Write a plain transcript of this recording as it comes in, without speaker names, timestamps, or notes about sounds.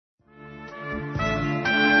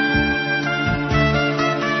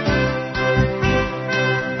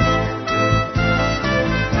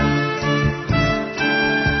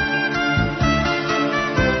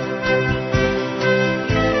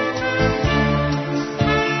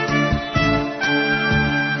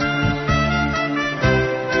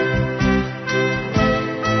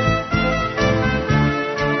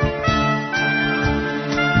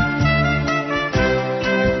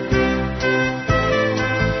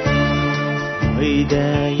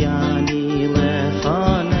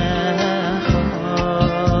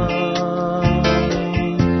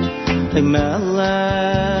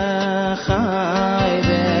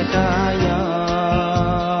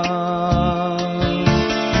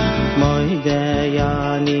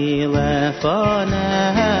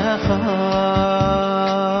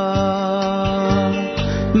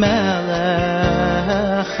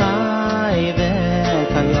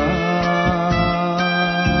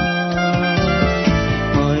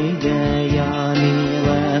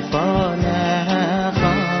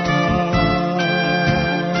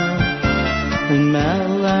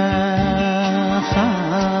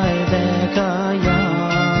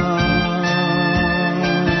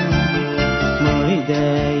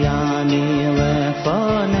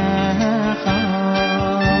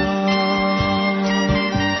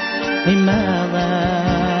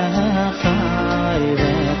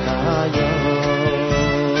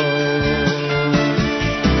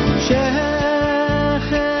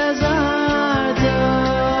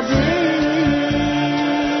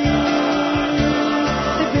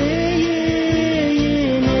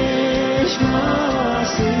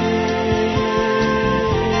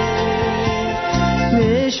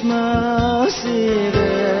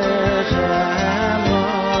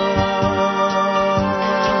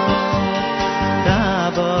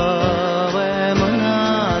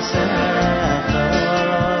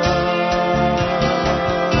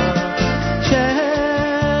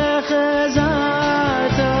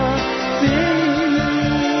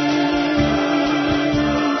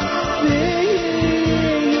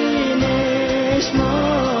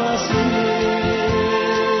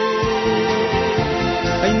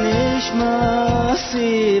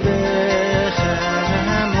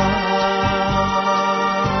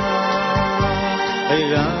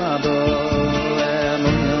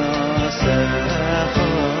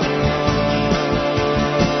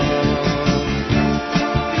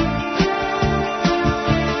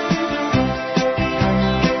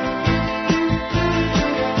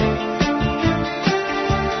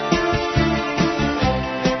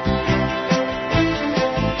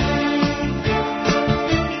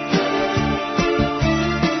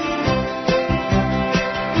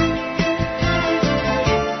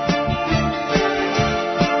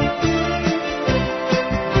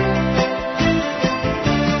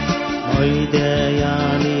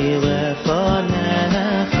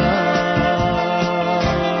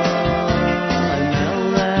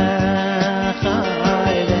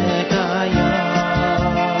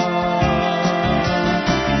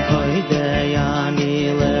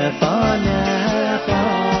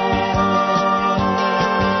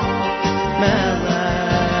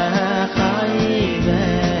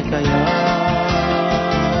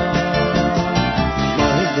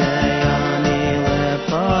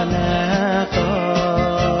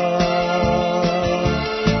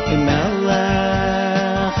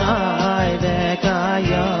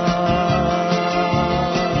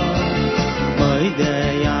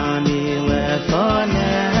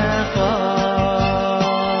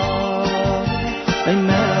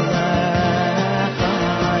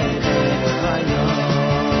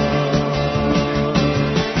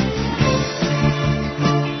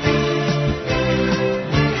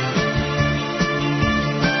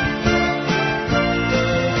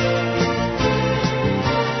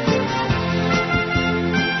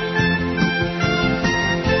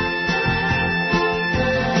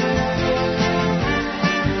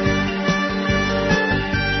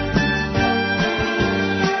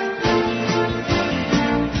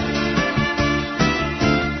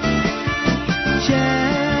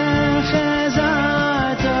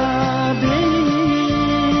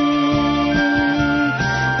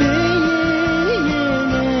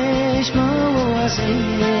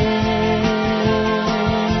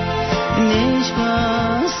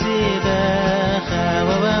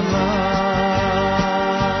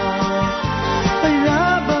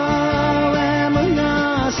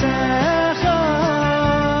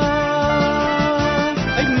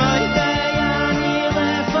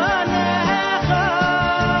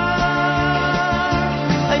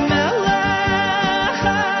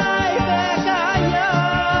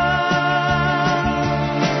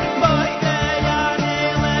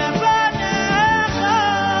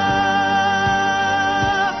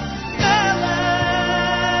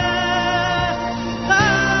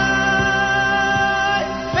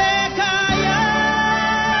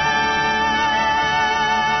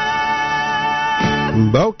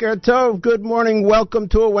Boker Tov, good morning. Welcome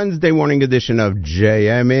to a Wednesday morning edition of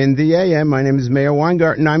JM in the AM. My name is Meir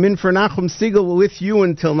Weingarten. I'm in for Nachum Siegel with you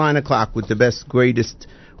until 9 o'clock with the best, greatest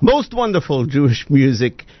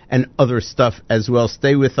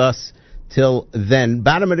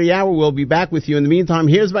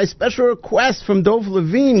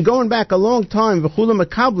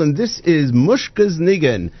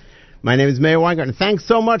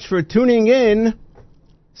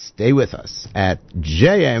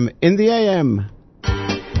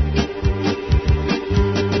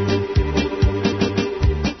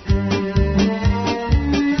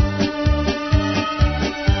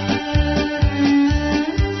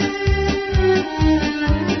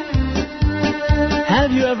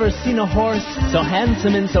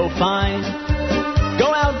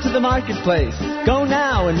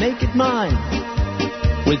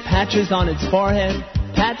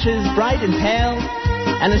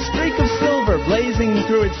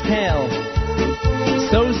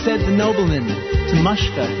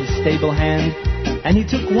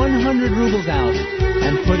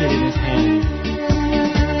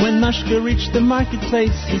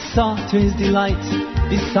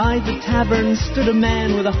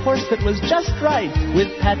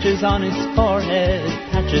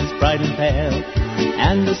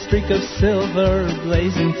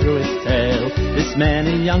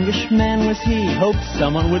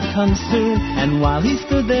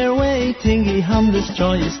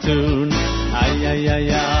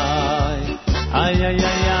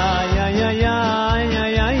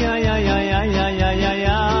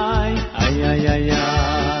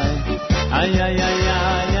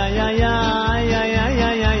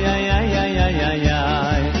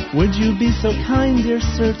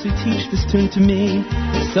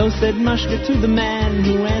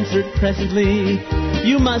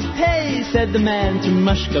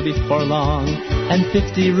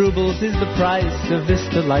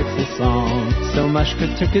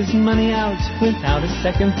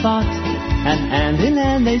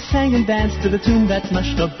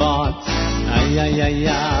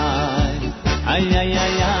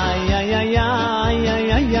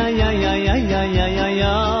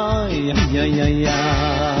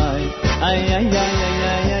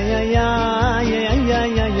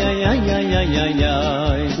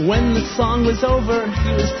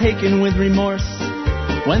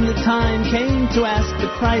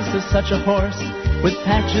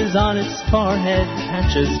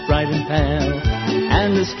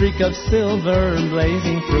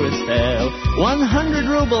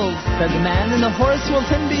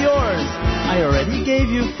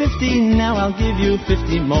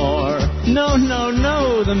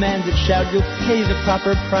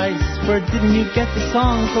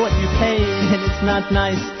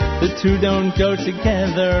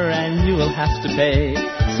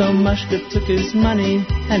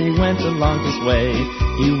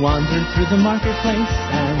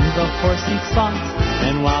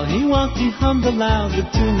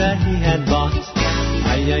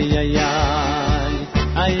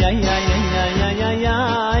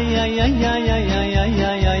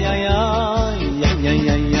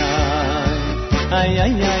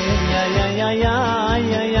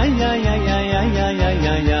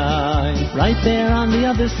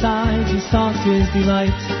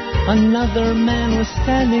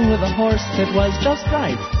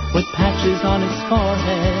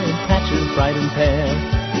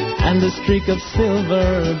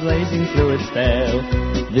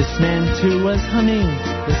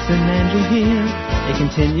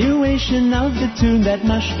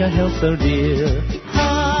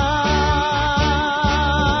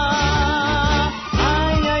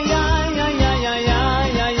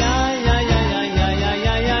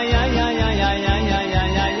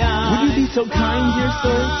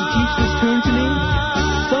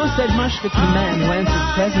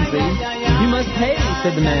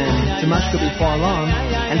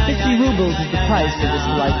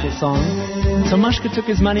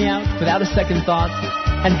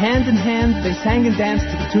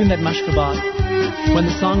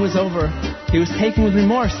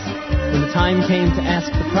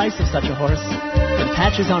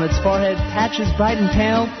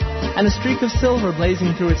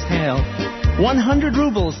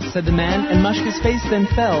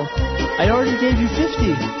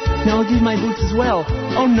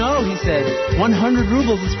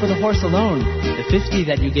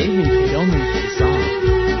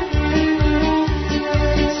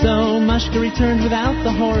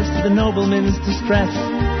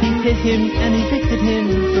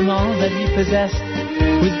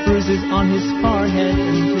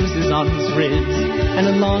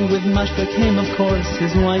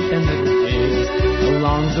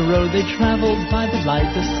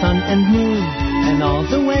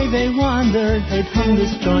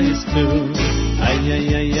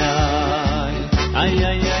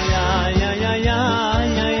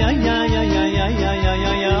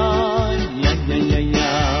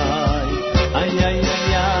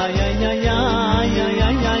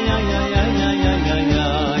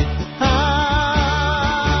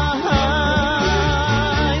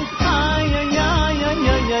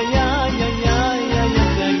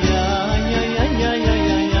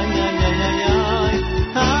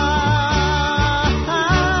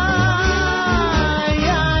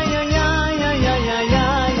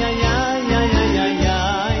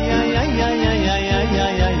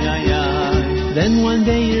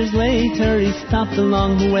Stopped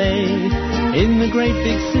along the way in the great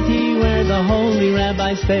big city where the holy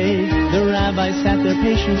rabbi stayed. The rabbi sat there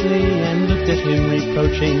patiently and looked at him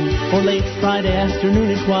reproaching. For late Friday afternoon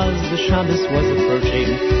it was, the Shabbos was approaching.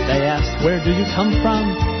 They asked, where do you come from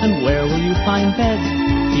and where will you find bed?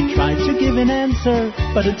 He tried to give an answer,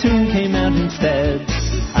 but a tune came out instead.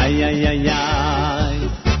 Ay, ay, ay, ay.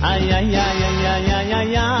 Ay, ay, ay, ay, ay, ay,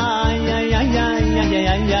 ay, ay, ay, ay, ay, ay,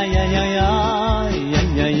 ay, ay,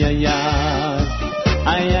 ay, ay, ay.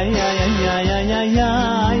 Ay, ay, ay, ay, ay, ay,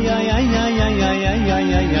 ay, ay,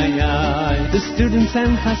 ay, ay, ay, ay. The students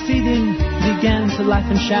and Hasidim began to laugh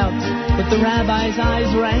and shout, but the rabbi's eyes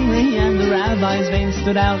were angry and the rabbi's veins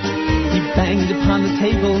stood out. He banged upon the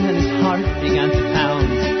table and his heart began to pound.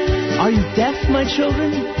 Are you deaf, my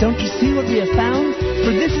children? Don't you see what we have found?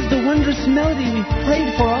 For this is the wondrous melody we've prayed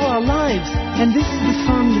for all our lives, and this is the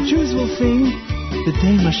song the Jews will sing the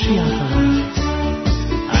day Mashiach arrives.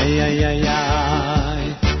 Ay, ay, ay, ay.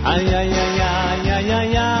 Ay, ay, ay, ay, ay,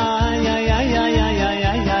 ay, ay, ay, ay, ay, ay,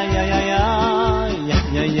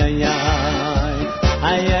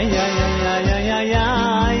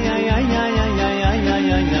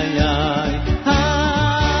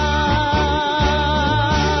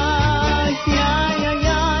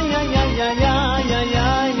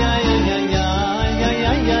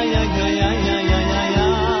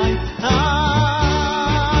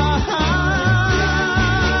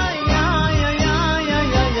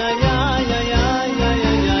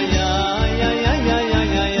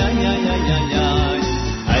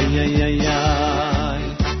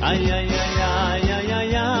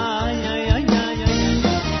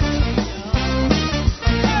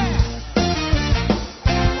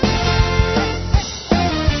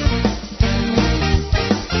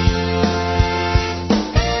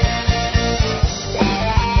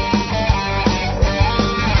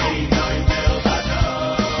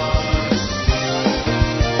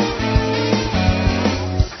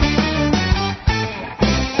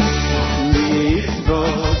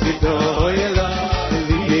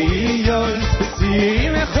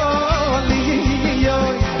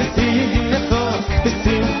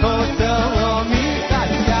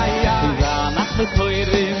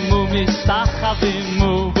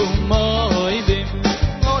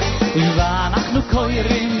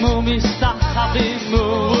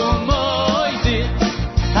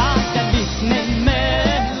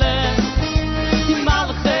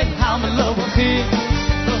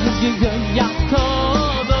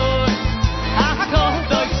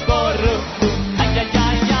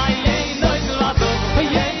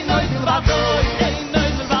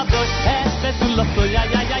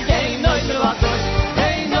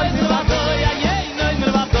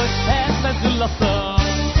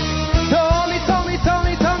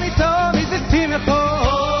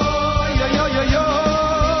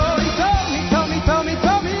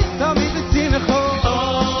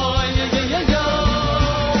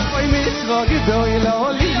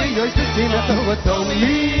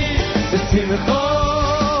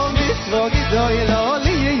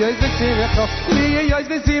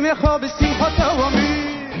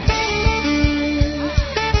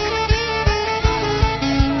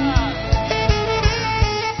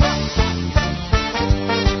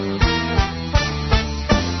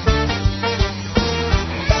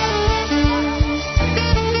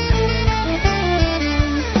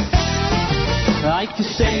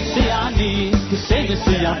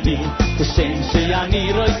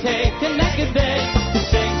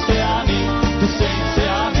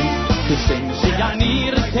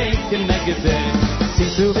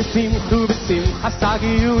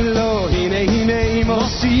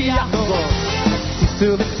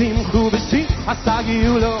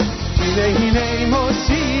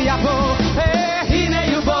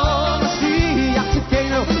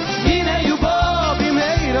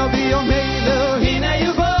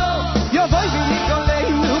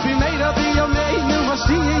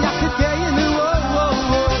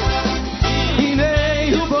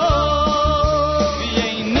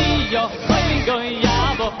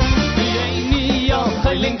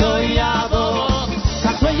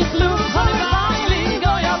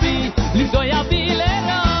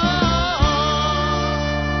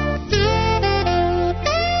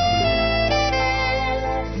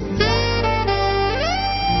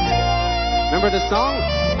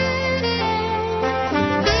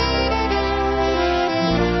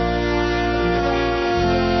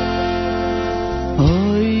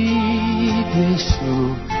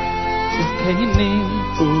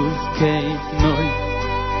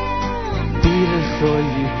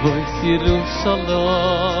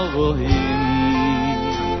 Yerushalayim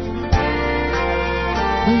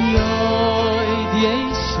Yoy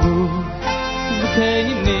Yeshu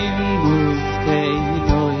V'keinim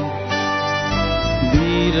V'keinoi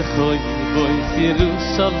Birchoy Voy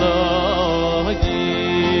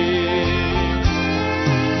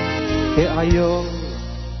Yerushalayim Ayom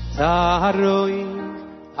Taharoi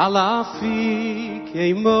Alafi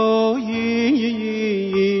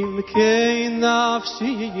Keimoyim Kei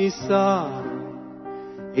Nafshi Yisar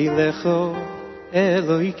Ilecho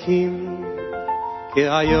Eloikim Ke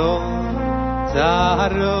Ayom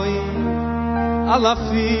Taharoi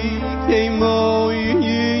Alafi Keimoyim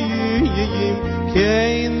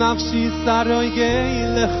Kei Nafshi Yisar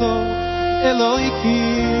Ilecho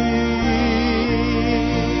Eloikim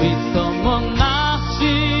Vitomon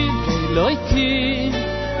Nafshi Eloikim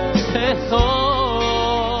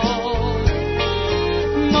Echol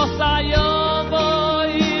Mosayo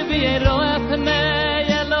boy Viero Epnei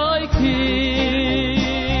Eloikim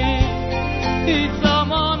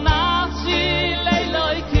Itzomo Nafshi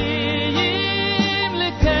Leiloikim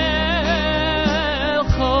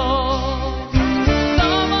Likelcho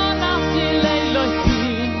Itzomo Nafshi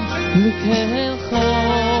Leiloikim Likelcho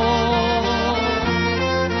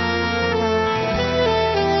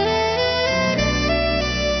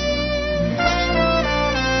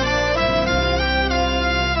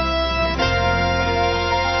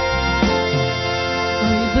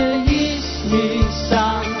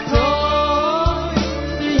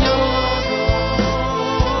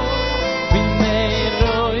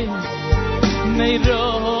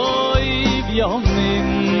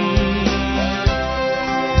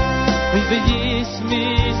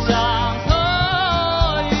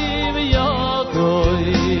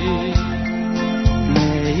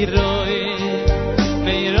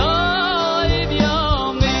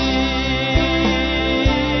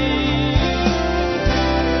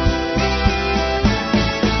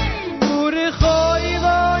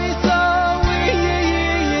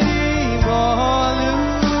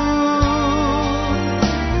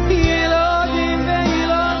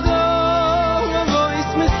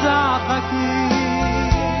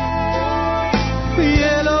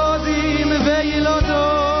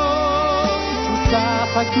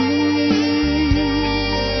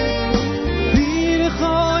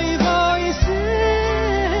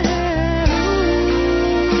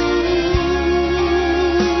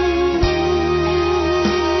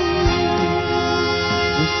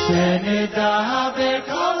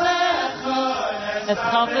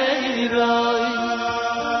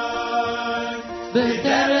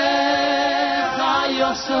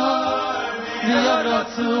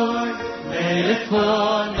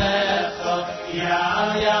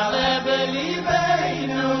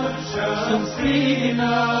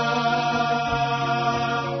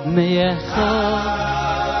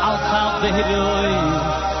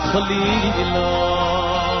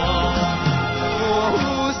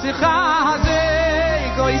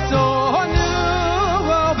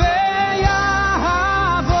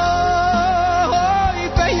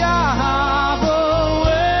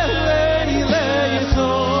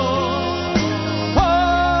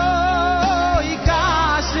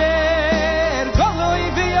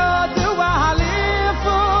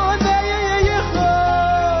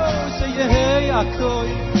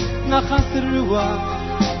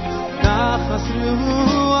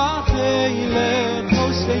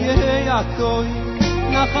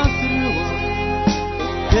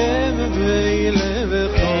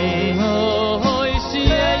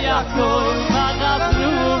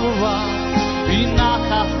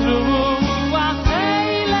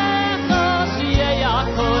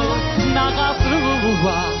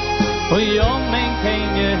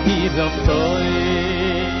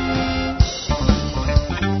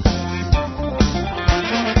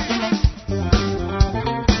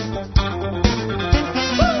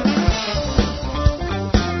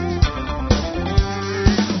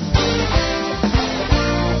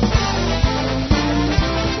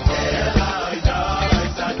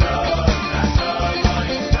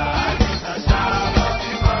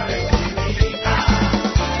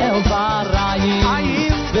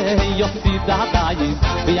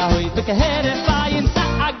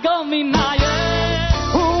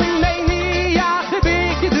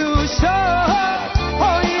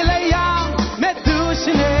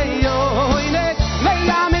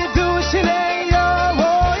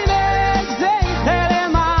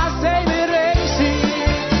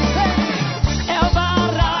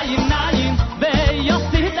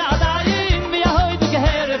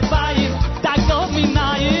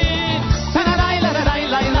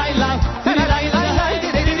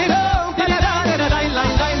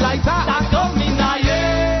Like that.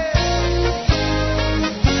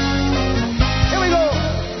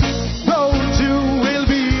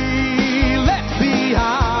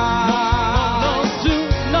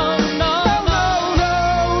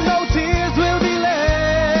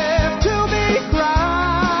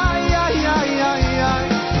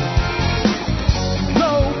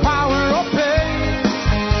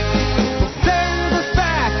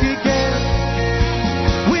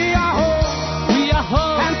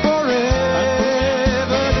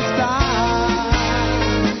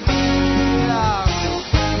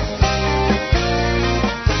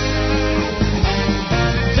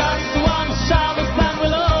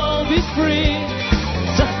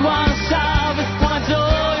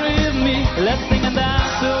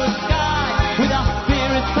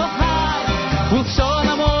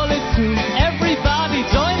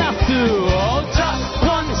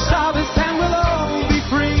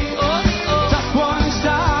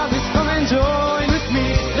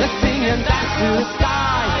 to the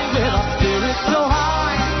sky with our spirits so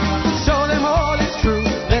high. Show them all is true.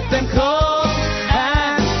 Let them come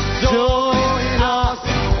and join us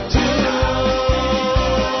too.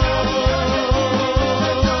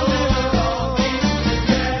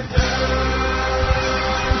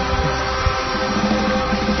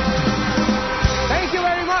 Thank you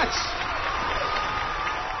very much.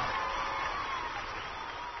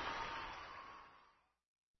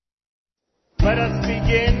 Let us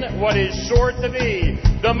begin what is sure to be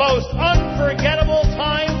the most unforgettable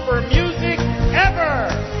time for music ever.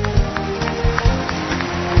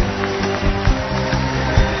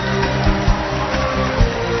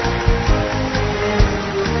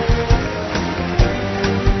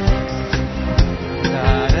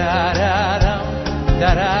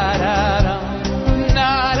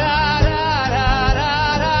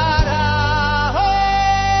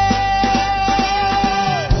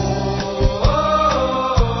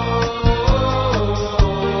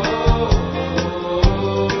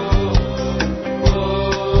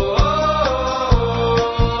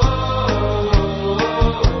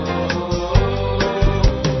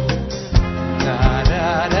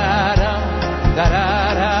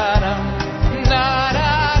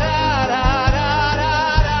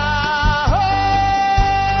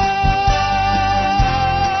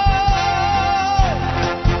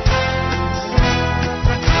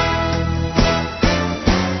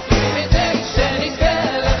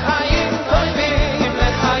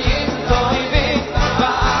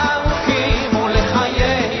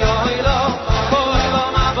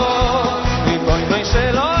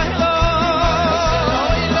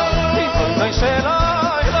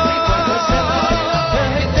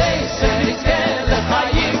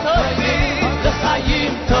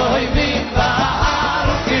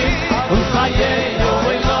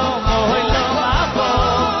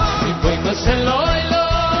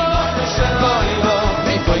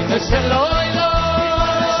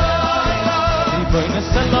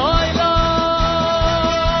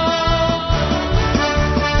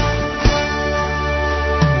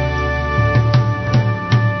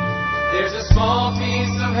 There's a small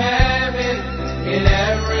piece of heaven in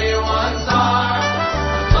everyone's heart.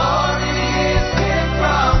 Glory is given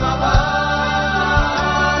from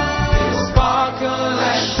above. It will sparkle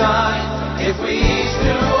and shine if we each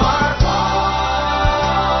do our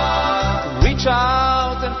part. Reach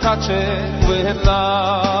out and touch it with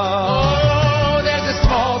love. Oh, there's a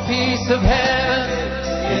small piece of heaven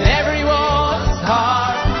in everyone's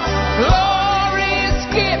heart. Glory is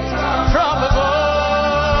given from above.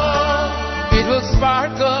 It will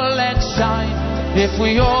sparkle and shine if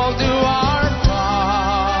we all do our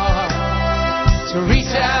part. So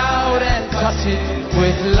reach out and touch it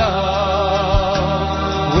with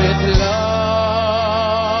love, with love.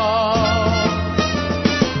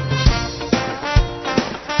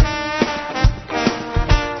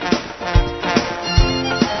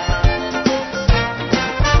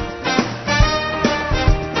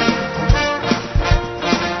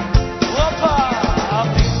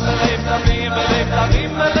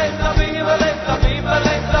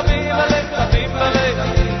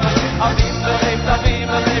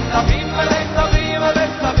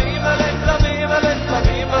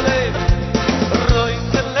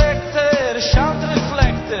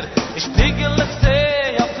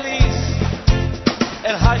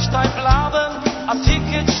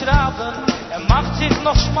 Macht sich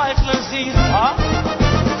noch schmeicheln sie, ha?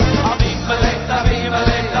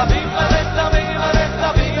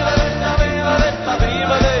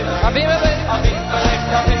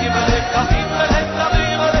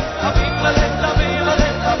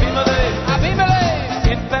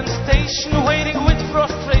 In Penn Station waiting with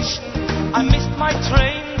frustration, I missed my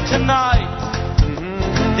train tonight.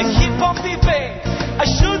 They keep on beeping, I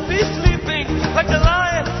should be sleeping like a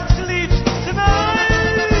lion sleeps tonight.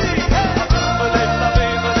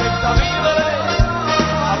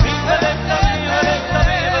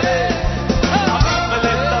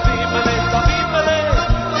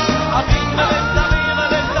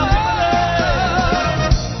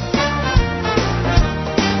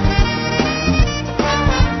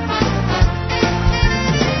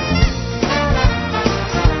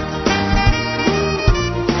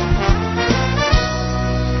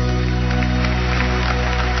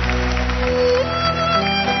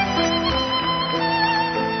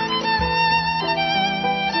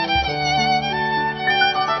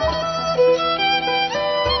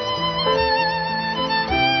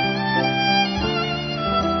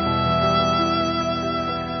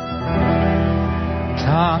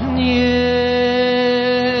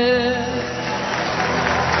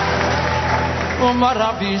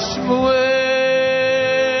 Rabbi Shmuel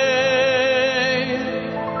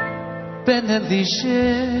Ben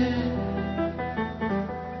Elisha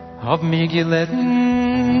hab mir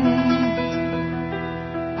gelitten,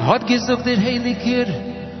 hat gesucht der Heiliger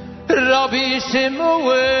Rabbi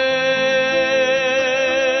Shemuel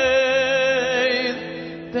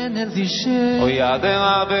Ben Elisha. O Yade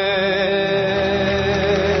Rabbi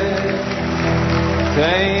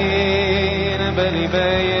Tein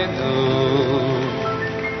Belibeyenu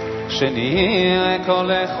Shenir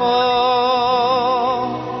Kolecho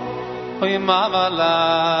Oy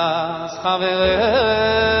Mamalas Chavereinu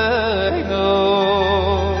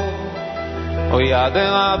O Yade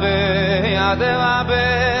Rabbi Yade Rabbi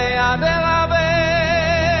Yade Rabbi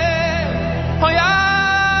O Yade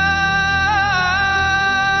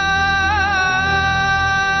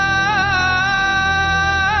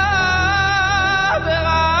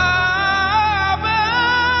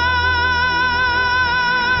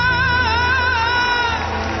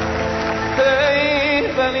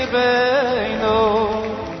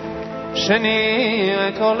Sheni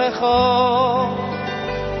kolecho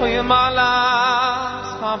oy malas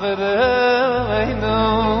havereinu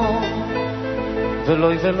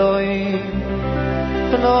veloy veloy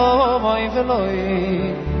veloy veloy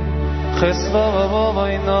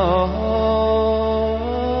chesvoy no.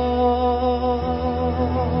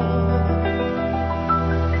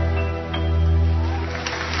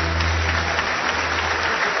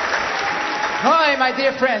 Hi, my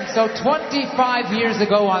dear friends. So 25 years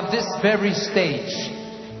ago on this very stage,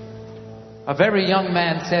 a very young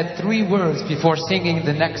man said 3 words before singing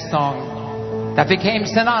the next song that became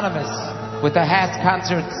synonymous with the Haas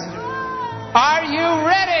concerts. Are you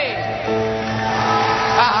ready?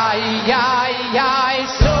 Ay, ay, ay,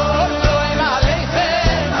 sholoi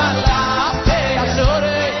malechem malache,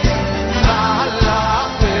 ashorei malache.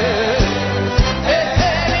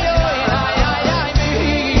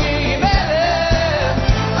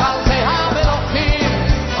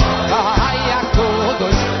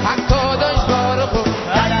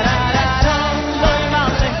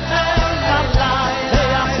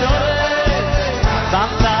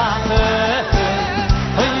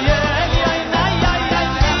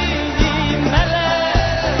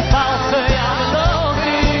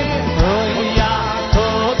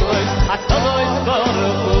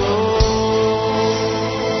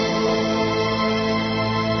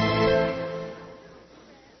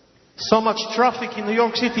 So much traffic in New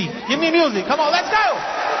York City. Give me music. Come on, let's go.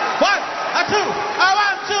 1, 2,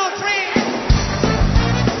 1, 2, 3.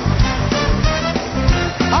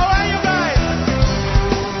 How are you guys?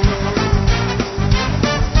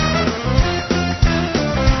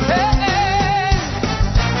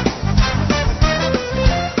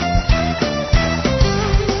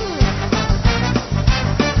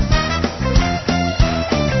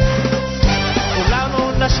 כולנו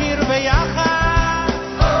נשיר ביחד.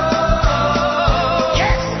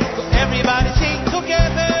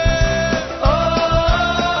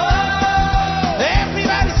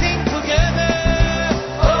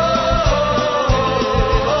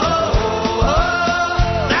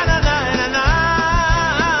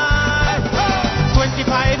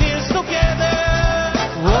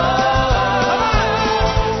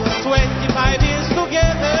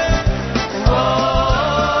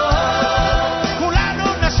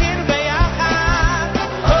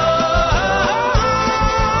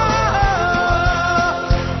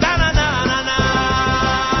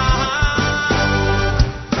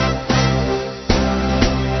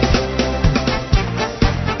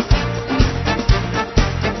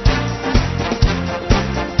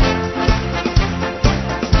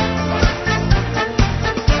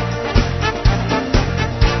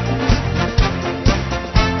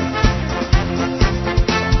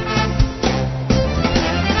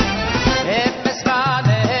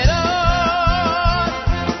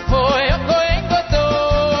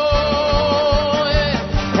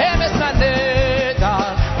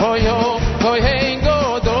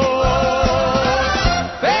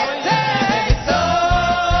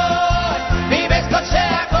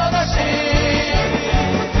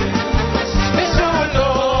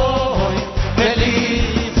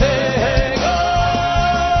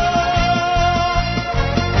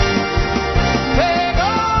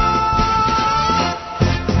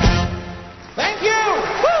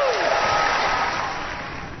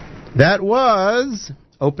 That was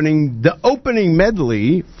the opening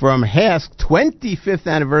medley from Hask's 25th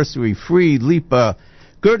anniversary Free Lipa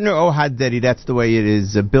Gertner Ohadedi. That's the way it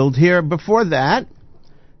is billed here. Before that,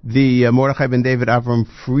 the Mordechai ben David Avram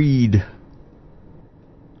Fried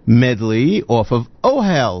medley off of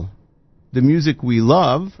Ohel, The Music We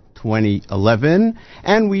Love, 2011.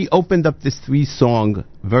 And we opened up this 3-song,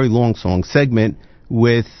 very long song segment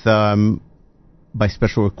with, by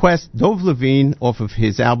special request, Dov Levine off of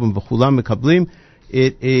his album V'chulam Mekablim.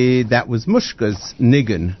 That was Mushka's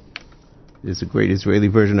Nigun. There's a great Israeli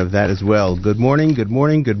version of that as well. Good morning, good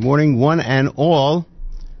morning, good morning, one and all.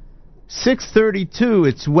 6:32,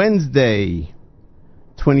 it's Wednesday,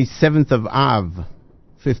 27th of Av,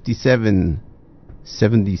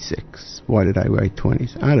 5776. Why did I write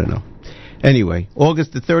 20s? I don't know. Anyway,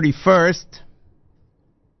 August the 31st.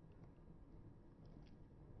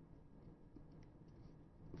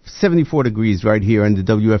 74 degrees right here in the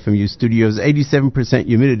WFMU studios, 87%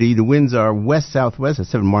 humidity. The winds are west-southwest at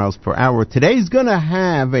 7 miles per hour. Today's going to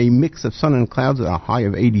have a mix of sun and clouds at a high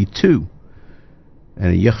of 82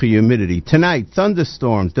 and a yucky humidity. Tonight,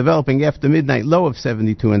 thunderstorms developing after midnight, low of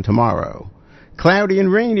 72, and tomorrow, cloudy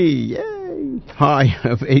and rainy, yay, high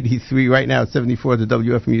of 83. Right now, it's 74 at the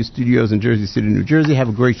WFMU studios in Jersey City, New Jersey. Have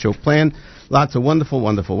a great show planned. Lots of wonderful,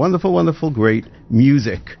 wonderful, wonderful, wonderful, great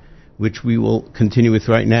music, which we will continue with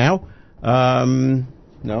right now.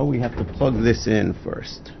 No, we have to plug this in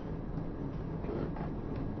first.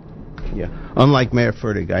 Yeah. Unlike Meir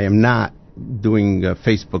Fertig, I am not doing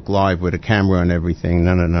Facebook Live with a camera and everything.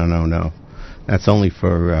 No. That's only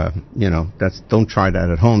for, don't try that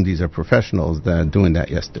at home. These are professionals that are doing that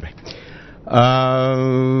yesterday.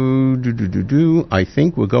 I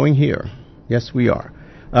think we're going here. Yes, we are.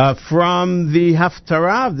 From the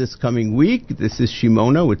Haftarah this coming week, this is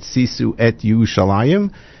Shimona with Sisu et Yerushalayim.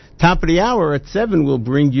 Top of the hour at 7, we'll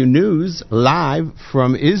bring you news live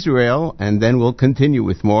from Israel, and then we'll continue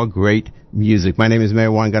with more great music. My name is Meir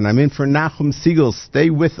Weingarten. I'm in for Nachum Siegel. Stay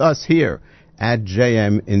with us here at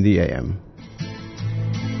JM in the AM.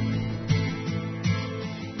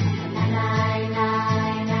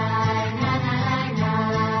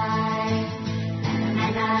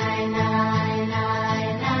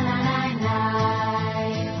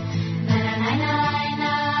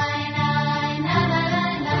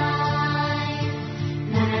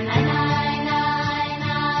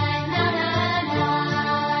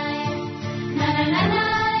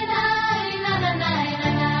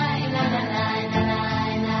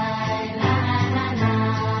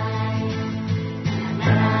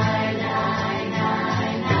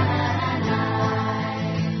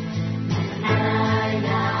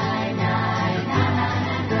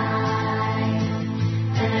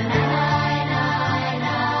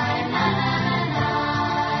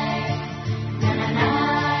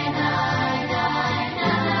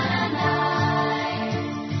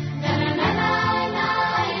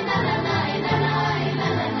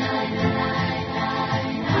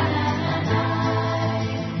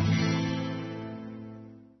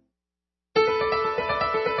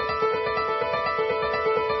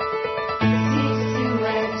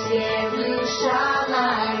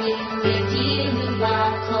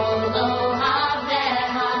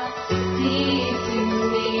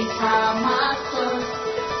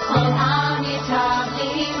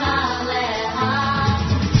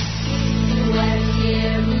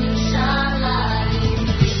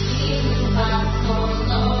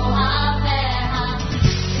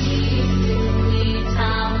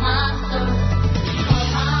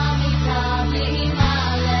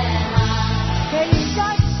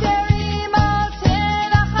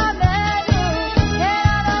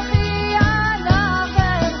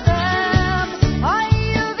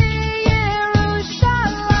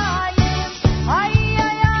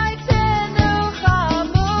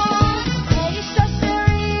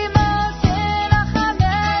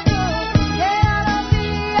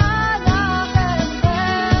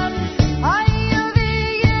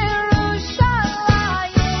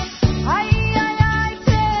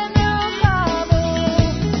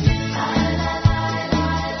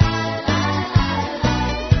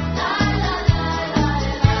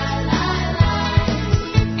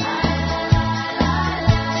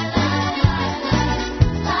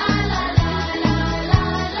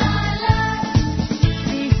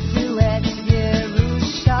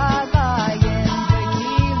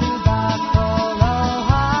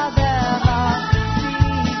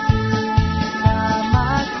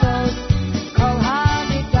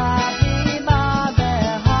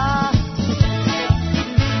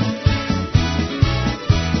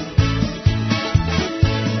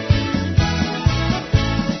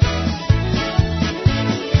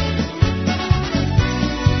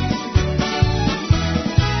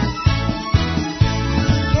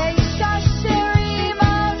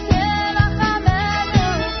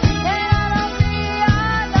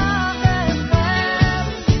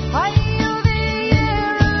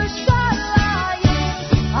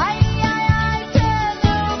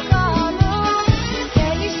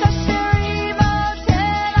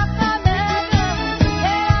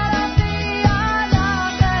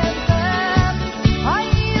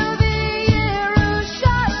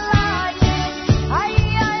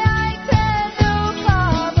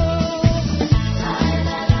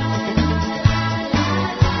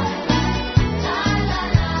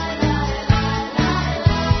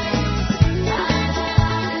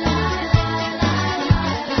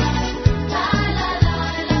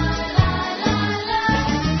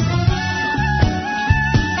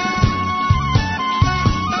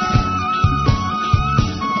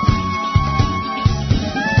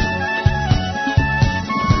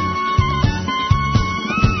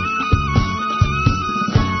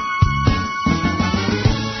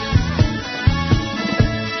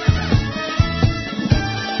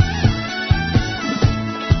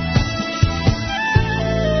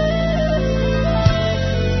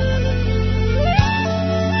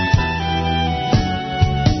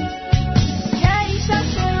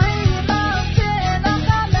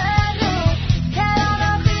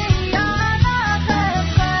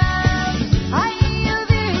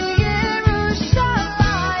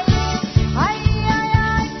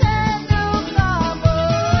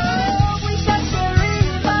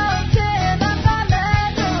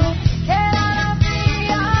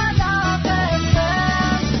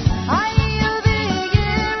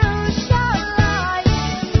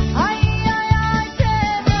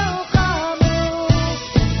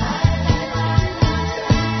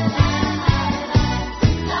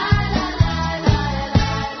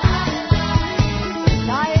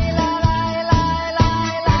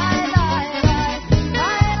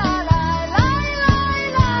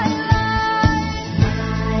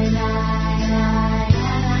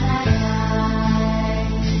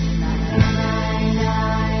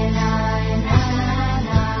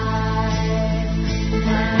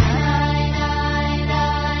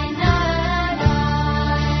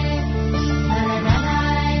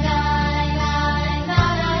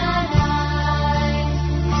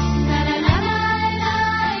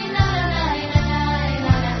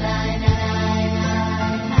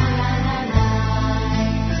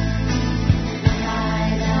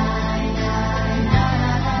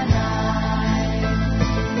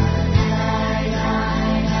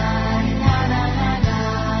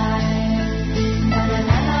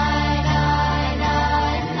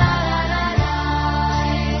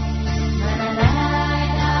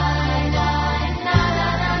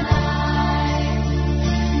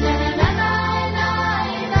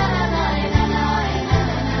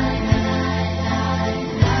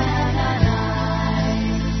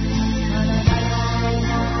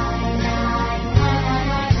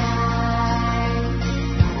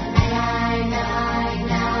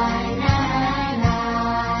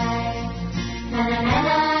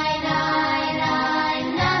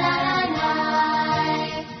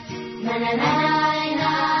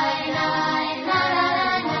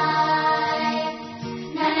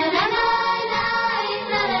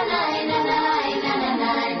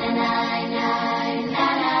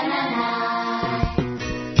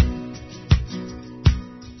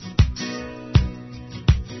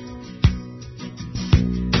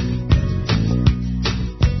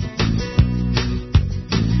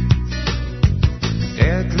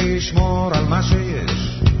 לשמור על מה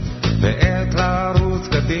שיש ועת לרוץ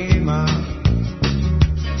קדימה,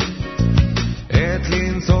 עת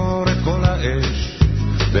לנצור את כל האש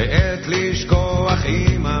ועת לשכוח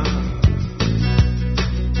אימא,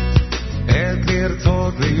 עת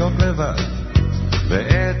לרצות להיות לבד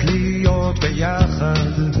ועת להיות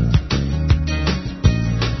ביחד,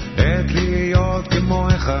 עת להיות כמו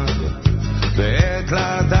אחד ועת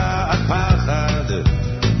לדעת פחד,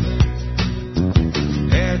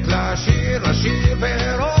 עת לשיר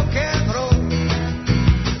ברוק אנד רול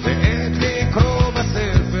ועת לקרוא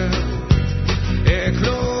בספר, עת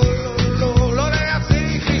לא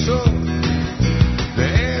להפסיק לישון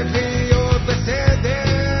ועת להיות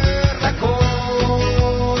בסדר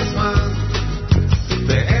לכל זמן,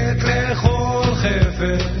 ועת לכל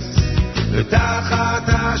חפץ ותחת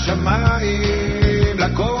השמיים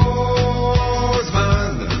לכל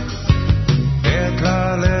זמן, עת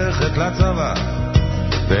ללכת לצבא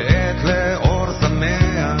ועת לאור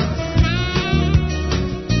שמח,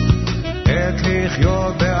 עת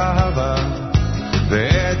לחיות באהבה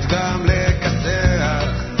ועת גם לקצח,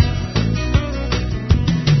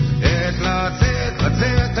 עת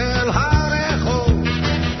לצאת אל הרחוב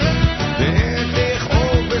ועת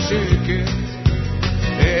לכאוב בשקט,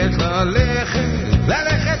 עת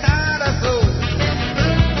ללכת עד הסוף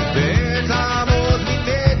ועת לעמוד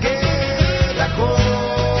מתגד לכל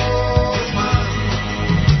זמן,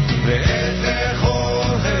 ועת לכל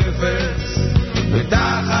חפץ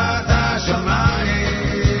ותחת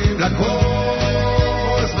השמיים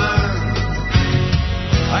לכל זמן.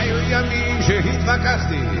 היו ימים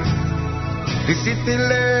שהתווכחתי, ניסיתי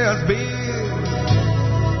להסביר,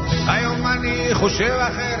 היום אני חושב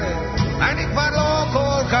אחרת, אני כבר לא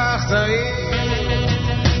כל כך צעיר,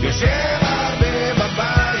 יושב הרבה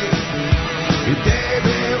בבית עם תה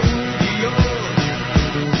ועוגיות,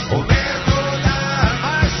 אומר תודה על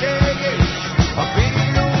מה שיש,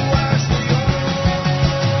 אפילו השטויות.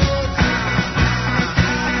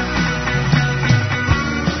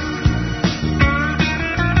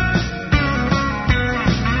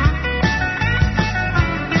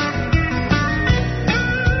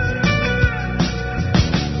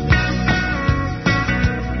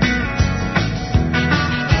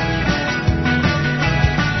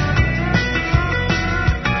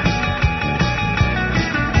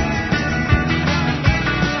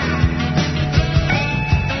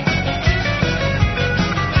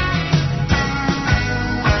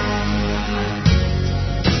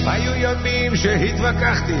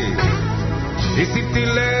 שהתווכחתי, ניסיתי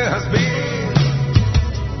להסביר,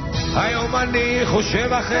 היום אני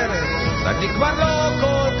חושב אחרת, אני כבר לא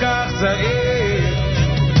כל כך צעיר,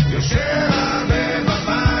 יושב הרבה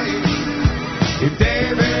בבית עם תה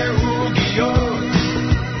ועוגיות,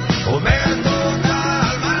 אומר תודה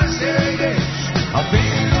על מה שיש,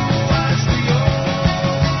 אפילו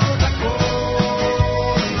השטויות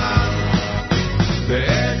לכל זמן,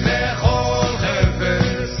 ועת לכל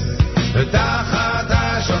חפץ ותחת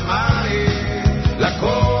השמיים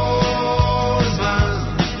לכל זמן,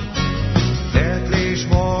 עת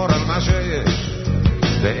לשמור על מה שיש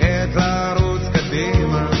ועת לרוץ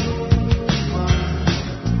קדימה,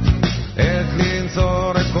 עת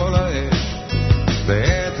לנצור את כל האש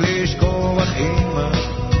ועת לשכוח אימא,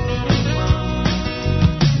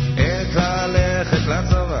 עת ללכת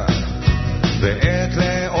לצבא ועת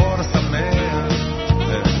לאור שמח,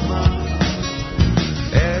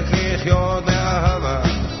 עת לחיות באהבה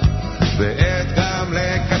ועת גם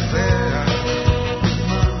לקצח,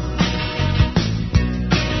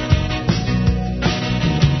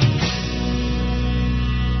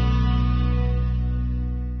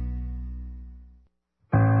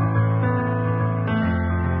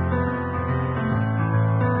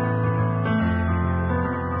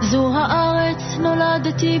 זו הארץ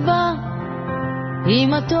נולדתי בה,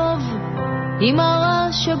 עם הטוב, עם הרע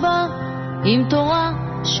שבה, עם תורה,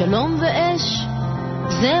 שלום ואש,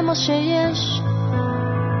 זה מה שיש,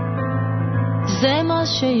 זה מה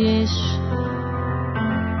שיש.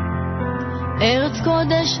 ארץ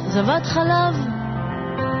קודש, זבת חלב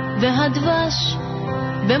והדבש,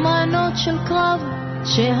 במענות של קרב,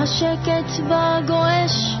 שהשקט בה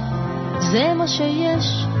גועש, זה מה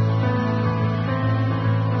שיש,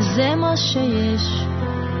 זה מה שיש.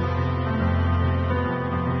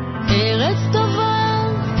 ארץ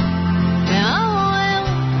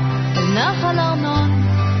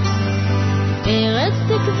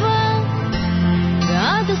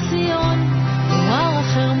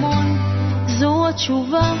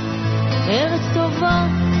ארץ טובה,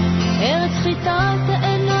 ארץ חיטה,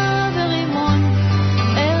 תאנה ורימון,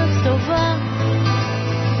 ארץ טובה,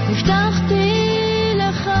 הבטחתי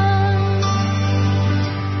לך,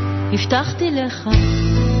 הבטחתי לך.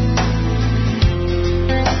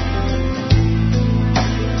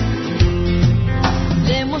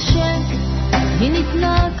 למשה היא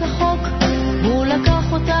ניתנה כחוק, הוא לקח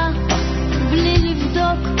אותה בלי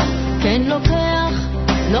לבדוק, כן לוקח,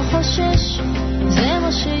 לא חושש, זה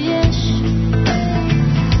מה שיש,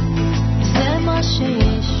 זה מה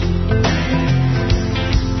שיש.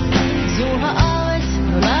 זו הארץ,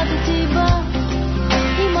 נולדתי בה,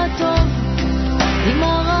 עם הטוב, עם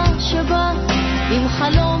הרע שבא, עם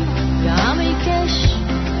חלום, גם עיקש,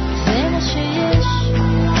 זה מה שיש,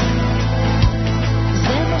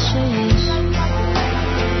 זה מה שיש.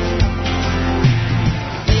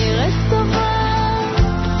 ארץ טובה,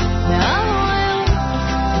 מהעורר,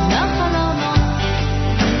 נחל ארנון,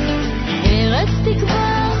 ארץ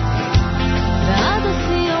תקווה, ועד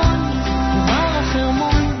הציון, כבר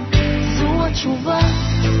החרמון, זו התשובה.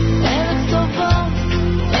 ארץ טובה,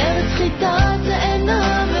 ארץ חיטה,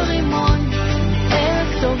 תאנה ורימון,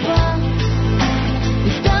 ארץ טובה,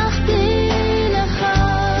 הבטחתי לך,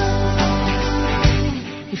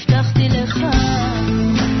 הבטחתי לך.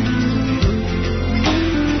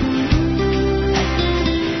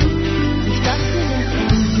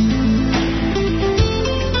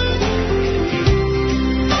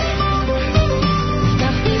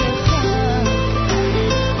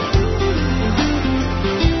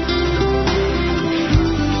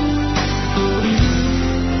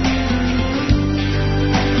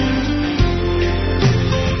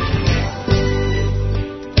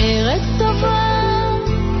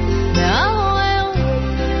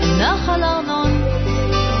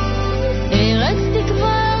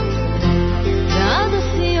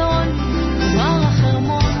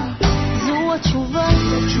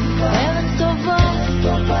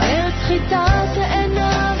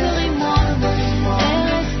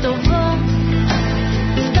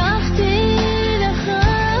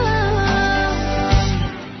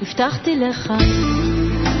 הבטחתי לך.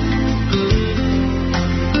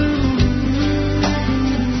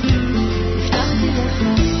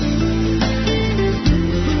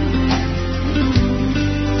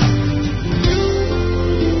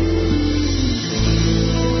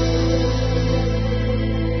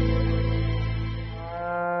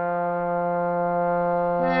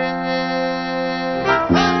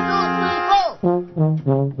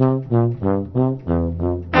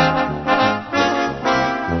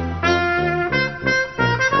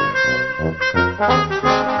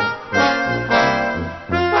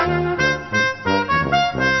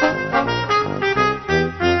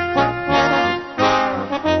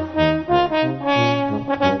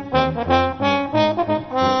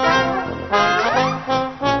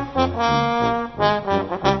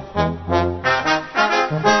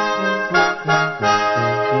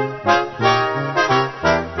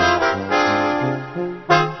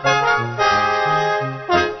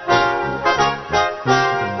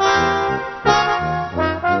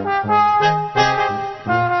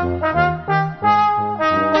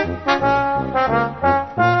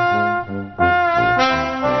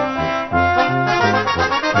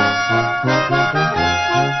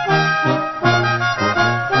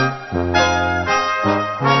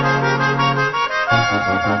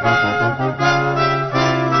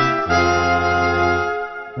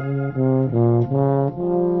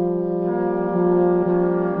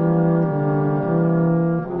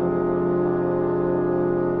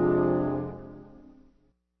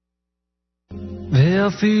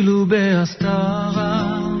 ואפילו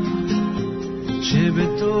בהסתרה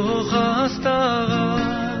שבתוך ההסתרה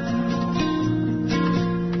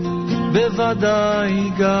בוודאי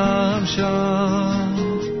גם שם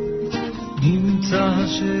נמצא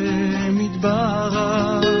השם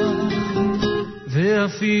יתברך.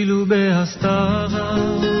 ואפילו בהסתרה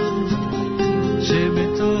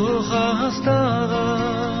שבתוך ההסתרה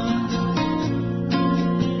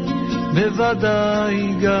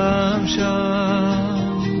בוודאי גם שם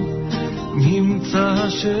נמצא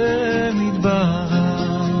השם יתברך.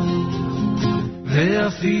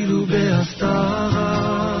 ואפילו בהסתרה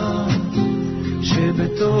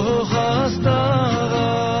שבתוך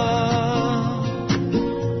ההסתרה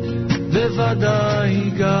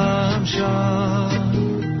בוודאי גם שם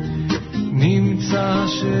נמצא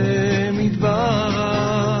השם יתברך.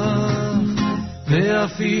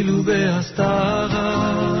 ואפילו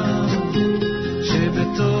בהסתרה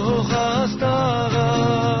שבתוך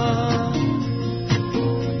ההסתרה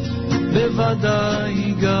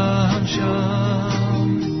בוודאי גם שם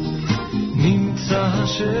נמצא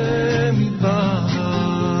השם יתברך.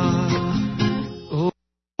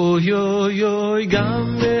 אוי אוי אוי,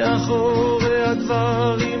 גם מאחורי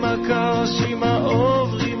הדברים הקשים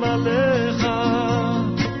העוברים עליך,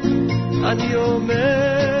 אני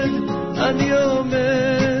עומד, אני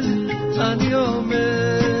עומד, אני עומד.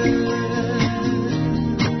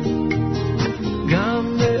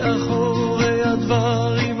 גם מאחורי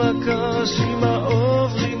הדברים הקשים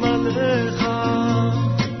העוברים עליך,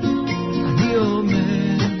 אני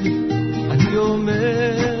עומד, אני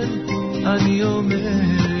עומד, אני עומד.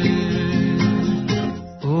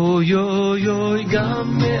 אוי אוי אוי,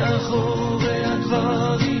 גם מאחורי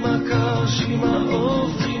הדברים הקשים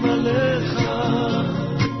העוברים עליך,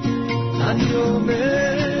 אני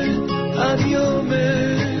עומד, אני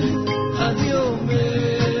עומד, אני עומד.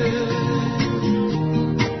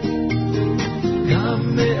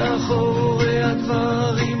 גם מאחורי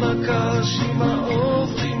הדברים הקשים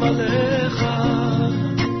העוברים עליך,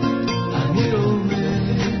 אני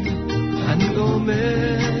עומד, אני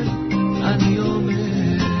עומד, אני עומד.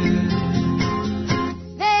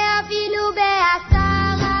 ואפילו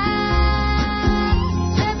בהסתרה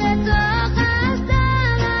שבתוך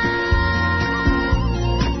הסתרה,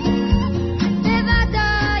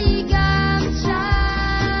 בוודאי גם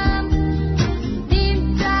שם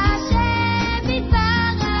נמצא השם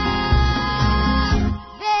יתברך.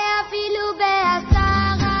 ואפילו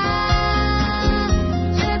בהסתרה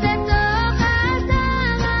שבתוך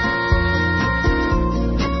הסתרה,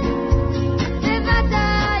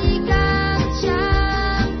 בוודאי גם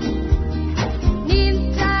שם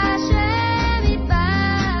נמצא השם יתברך.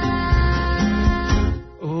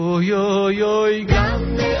 אוי אוי אוי, גם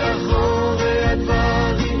מאחורי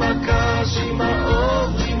הדברים הקשים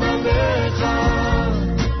העוברים עליך,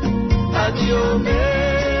 אני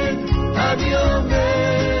עומד, אני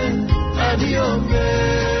עומד, אני עומד.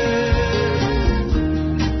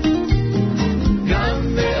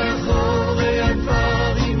 גם מאחורי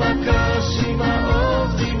הדברים הקשים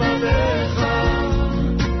העוברים עליך,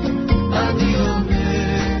 אני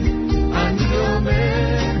עומד, אני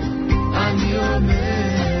עומד, אני עומד.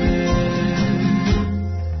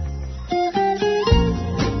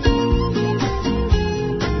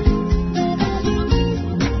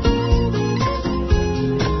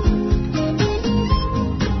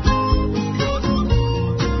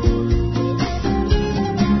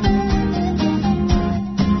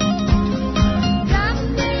 גם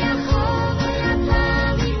מאחורי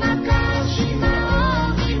הדברים הקשים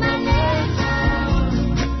העוברים עליך,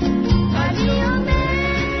 אני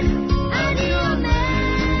עומד, אני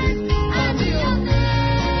עומד, אני עומד. גם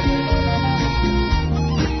מאחורי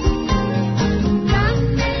הדברים הקשים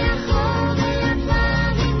העוברים עליך,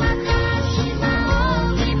 אני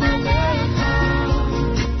עומד, אני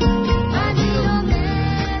עומד, אני עומד.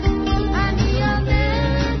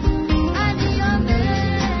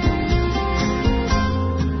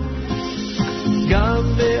 גם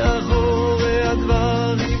מאחורי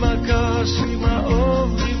הדברים הקשים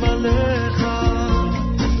העוברים עליך,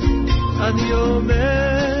 אני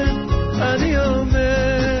עומד, אני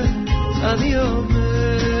עומד, אני עומד.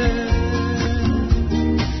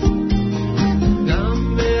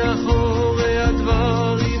 גם מאחורי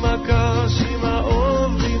הדברים הקשים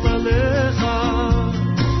העוברים עליך,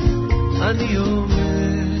 אני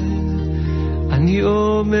עומד, אני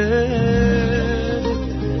עומד.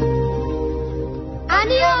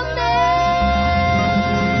 אני עומד.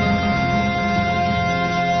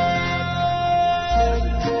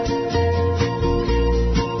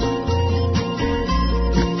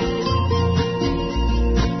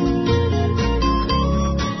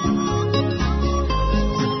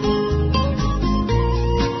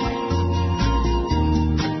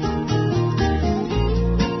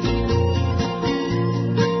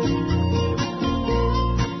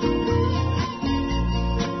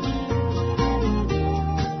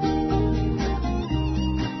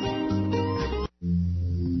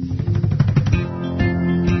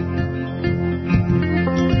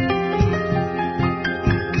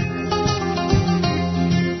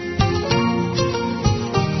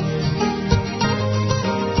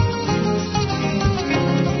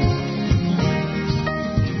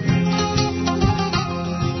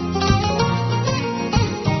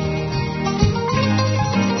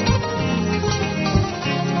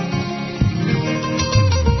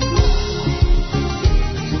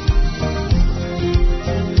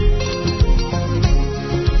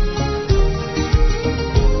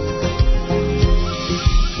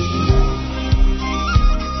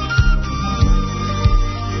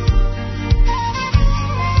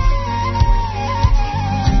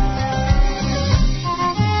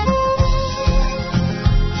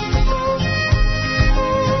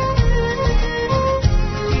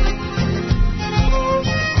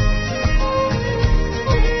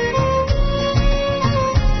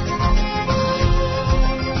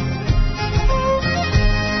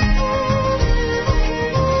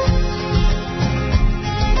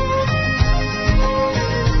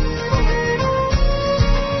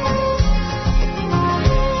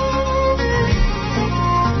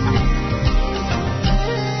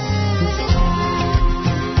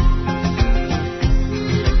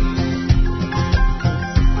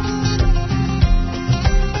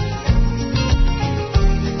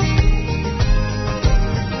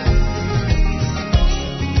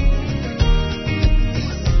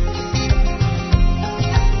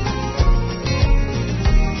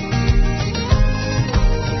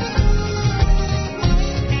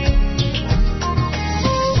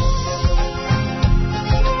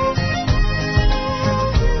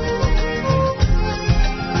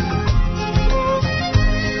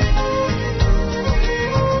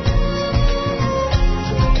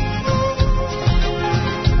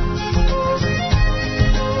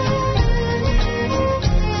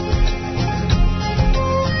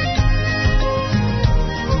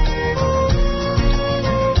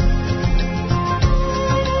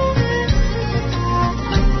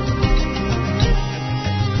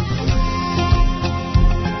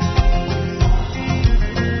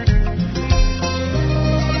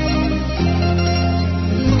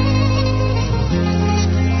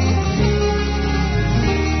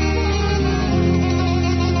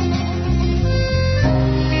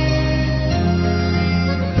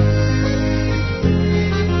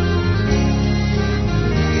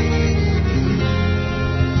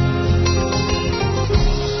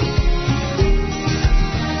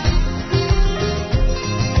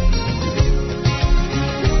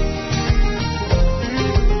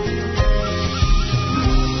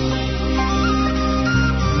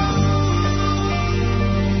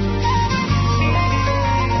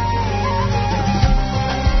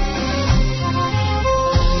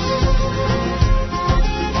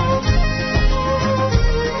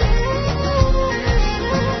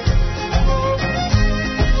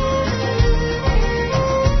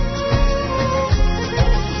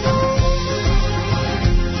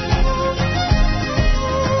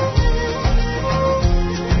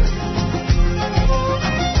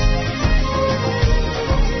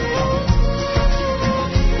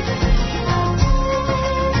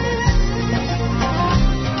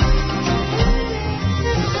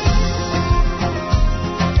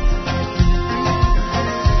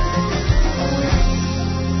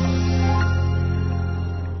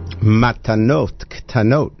 Matanot,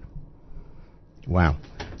 Ktanot. Wow.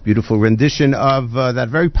 Beautiful rendition of that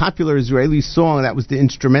very popular Israeli song. That was the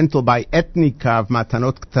instrumental by Etnika of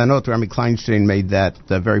Matanot Ktanot. Rami Kleinstein made that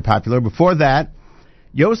very popular. Before that,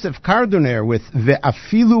 Yosef Kardoner with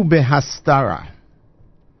Ve'afilu Behastara.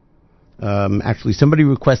 Actually, somebody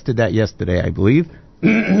requested that yesterday, I believe.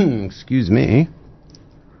 Excuse me.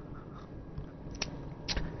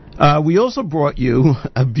 We also brought you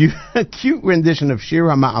a cute rendition of Shir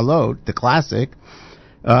HaMa'alot, the classic,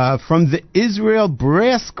 from the Israel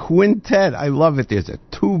Brass Quintet. I love it. There's a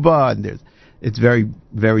tuba, and it's very,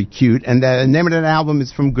 very cute. And the name of that album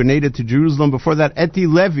is From Grenada to Jerusalem. Before that, Eti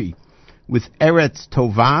Levy with Eretz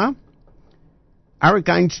Tovah. Arik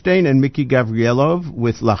Einstein and Mickey Gavrielov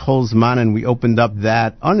with Lachol Zman, and we opened up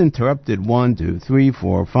that uninterrupted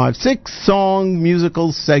 6-song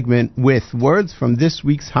musical segment with words from this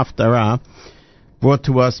week's Haftarah, brought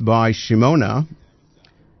to us by Shimona,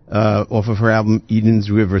 off of her album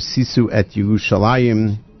Eden's River, Sisu et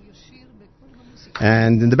Yerushalayim.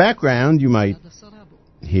 And in the background, you might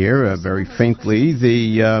hear very faintly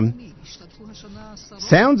the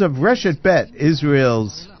sounds of Reshet Bet,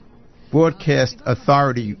 Israel's Broadcast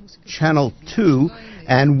Authority, Channel 2,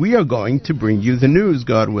 and we are going to bring you the news,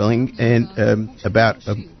 God willing, in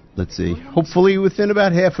hopefully within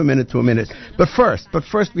about half a minute to a minute. But first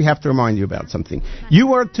we have to remind you about something.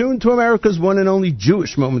 You are tuned to America's one and only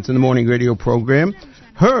Jewish Moments in the Morning radio program,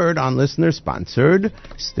 heard on listener-sponsored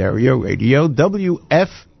stereo radio,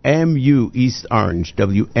 WFMU East Orange,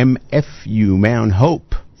 WMFU Mount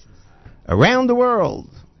Hope. Around the world,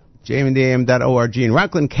 jmandam.org in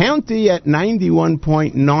Rockland County at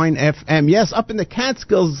 91.9 FM. Yes, up in the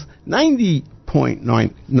Catskills, 90.1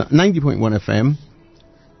 FM.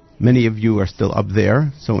 Many of you are still up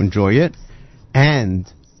there, so enjoy it. And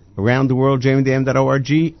around the world,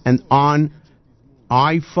 jmandam.org, and on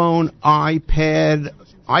iPhone,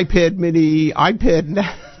 iPad Mini, iPad,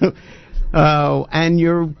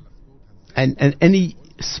 and any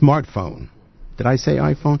smartphone. Did I say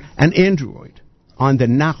iPhone? And Android. On the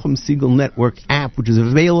Nachum Segal Network app, which is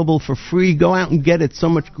available for free. Go out and get it. So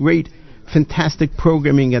much great, fantastic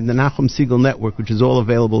programming at the Nachum Segal Network, which is all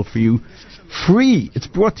available for you free. It's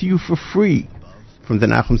brought to you for free from the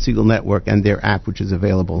Nachum Segal Network and their app, which is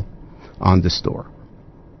available on the store.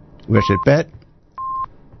 Reshet Bet,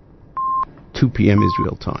 2 p.m.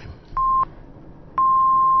 Israel time.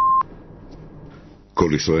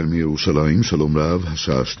 כל ישראל מירושלים, שלום רב,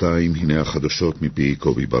 השעה 2, הנה החדשות מפי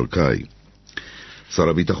קובי ברקאי. שר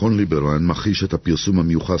הביטחון ליברמן מכחיש את הפרסום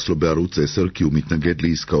המיוחס לו בערוץ 10 כי הוא מתנגד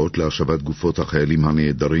לעסקאות להשבת גופות החיילים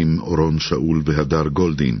הנעדרים אורון שאול והדר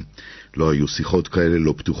גולדין. לא היו שיחות כאלה,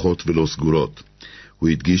 לא פתוחות ולא סגורות. הוא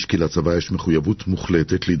הדגיש כי לצבא יש מחויבות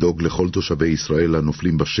מוחלטת לדאוג לכל תושבי ישראל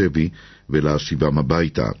הנופלים בשבי ולהשיבם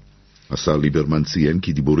הביתה. השר ליברמן ציין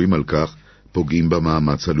כי דיבורים על כך פוגעים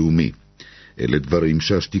במאמץ הלאומי. אלה דברים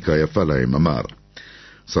שהשתיקה יפה להם, אמר.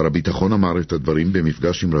 שר הביטחון אמר את הדברים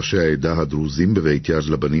במפגש עם ראשי העדה הדרוזים בבית יד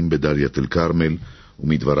לבנים בדליית אל כרמל,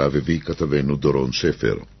 ומדבריו הביא כתבנו דורון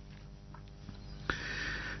שפר.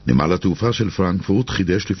 נמל התעופה של פרנקפורט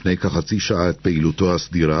חידש לפני כחצי שעה את פעילותו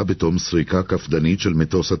הסדירה בתום סריקה כפדנית של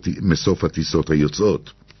מסוף הטיסות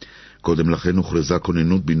היוצאות. קודם לכן הוכרזה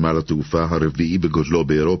כוננות בנמל התעופה הרביעי בגודלו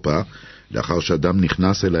באירופה, לאחר שאדם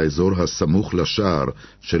נכנס אל האזור הסמוך לשער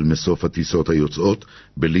של מסוף הטיסות היוצאות,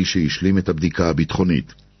 בלי שהשלים את הבדיקה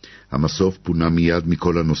הביטחונית. המסוף פונה מיד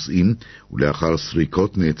מכל הנוסעים, ולאחר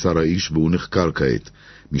סריקות נעצר האיש והוא נחקר כעת.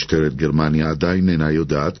 משטרת גרמניה עדיין אינה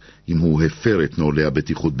יודעת אם הוא הפר את נוהלי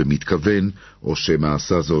הבטיחות במתכוון, או שמא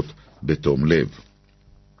עשה זאת בתום לב.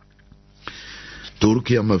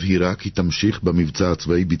 טורקיה מבהירה כי תמשיך במבצע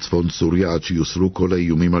הצבאי בצפון סוריה עד שיוסרו כל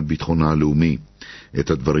האיומים על ביטחונה הלאומי.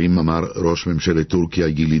 את הדברים אמר ראש ממשלת טורקיה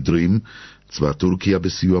יליד רים. צבא טורקיה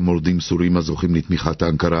בסיוע מורדים סורים הזוכים לתמיכת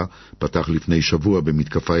אנקרה פתח לפני שבוע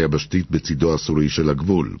במתקפה יבשתית בצידו הסורי של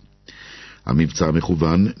הגבול. המבצע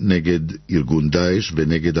מכוון נגד ארגון דאעש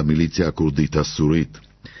ונגד המיליציה הקורדית הסורית.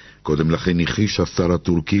 קודם לכן הכחיש השר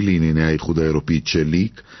הטורקי לענייני האיחוד האירופי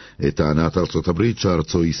צ'ליק את טענת ארצות הברית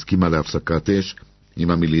שארצו הסכימה להפסקת אש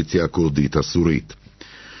עם המיליציה הקורדית הסורית.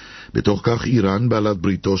 בתוך כך איראן, בעלת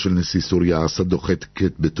בריתו של נשיא סוריה אסד,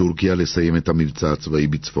 דוחקת בטורקיה לסיים את המבצע הצבאי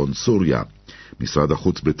בצפון סוריה. משרד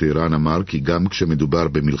החוץ בטהרן אמר כי גם כשמדובר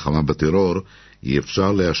במלחמה בטרור, אי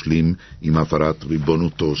אפשר להשלים עם הפרת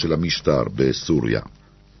ריבונותו של המשטר בסוריה.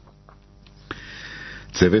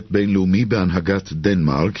 צוות בינלאומי בהנהגת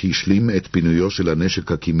דנמרק השלים את פינויו של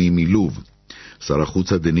הנשק הקימי מלוב. שר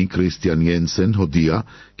החוץ הדני קריסטיאן ינסן הודיע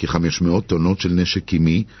כי 500 טונות של נשק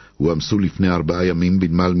קימי הועמסו לפני 4 ימים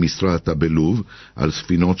בנמל מסרטה בלוב על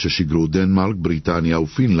ספינות ששיגרו דנמרק, בריטניה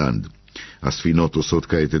ופינלנד. הספינות עושות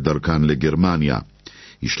כעת את דרכן לגרמניה.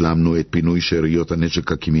 השלמנו את פינוי שאריות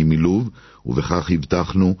הנשק הקימי מלוב, ובכך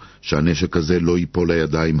הבטחנו שהנשק הזה לא ייפול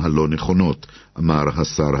לידיים הלא נכונות, אמר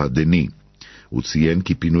השר הדני. הוא ציין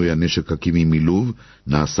כי פינוי הנשק הקימי מלוב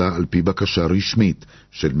נעשה על פי בקשה רשמית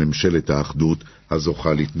של ממשלת האחדות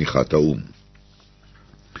הזוכה לתמיכת האו"ם.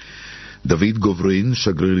 דוד גוברין,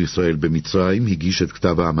 שגריר ישראל במצרים, הגיש את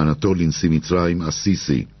כתב האמנתו לנשיא מצרים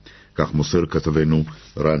הסיסי. כך מוסר כתבנו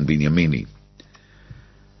רן בנימיני.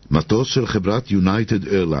 מטוס של חברת יונייטד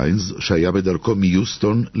איירליינס שהיה בדרכו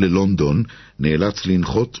מיוסטון ללונדון נאלץ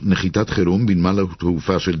לנחות נחיתת חירום בנמל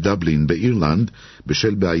התעופה של דבלין באירלנד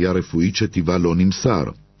בשל בעיה רפואית שטיבה לא נמסר.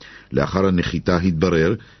 לאחר הנחיתה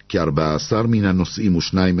התברר כי 14 מן הנוסעים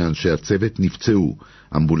ו2 מאנשי הצוות נפצעו.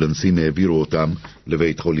 אמבולנסים העבירו אותם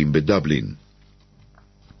לבית חולים בדבלין.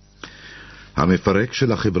 המפרק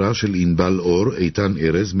של החברה של ענבל אור, איתן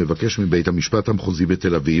ארז, מבקש מבית המשפט המחוזי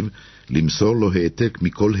בתל אביב למסור לו העתק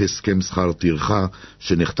מכל הסכם שכר טרחה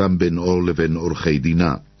שנחתם בין אור לבין עורכי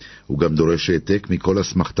דינה. הוא גם דורש העתק מכל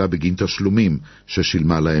הסמכתה בגין תשלומים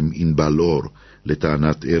ששילמה להם ענבל אור.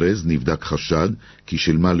 לטענת ארז נבדק חשד כי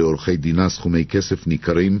שילמה לעורכי דינה סכומי כסף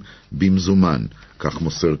ניכרים במזומן, כך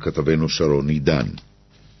מוסר כתבנו שרון עידן.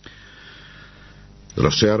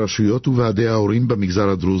 ראשי הרשויות וועדי ההורים במגזר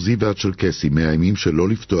הדרוזי והצ'רקסי מאיימים שלא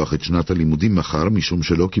לפתוח את שנת הלימודים מחר משום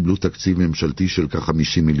שלא קיבלו תקציב ממשלתי של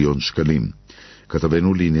כ-50 מיליון שקלים.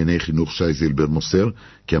 כתבנו לענייני חינוך שי זילבר מוסר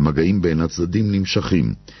כי המגעים בין הצדדים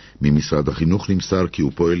נמשכים. ממשרד החינוך נמסר כי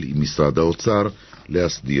הוא פועל עם משרד האוצר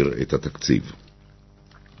להסדיר את התקציב.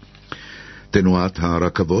 תנועת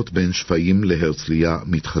הרכבות בין שפיים להרצליה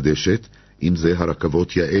מתחדשת, אם זה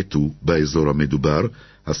הרכבות יעטו באזור המדובר,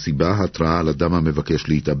 הסיבה התראה על אדם המבקש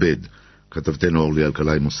להתאבד. כתבתנו אורלי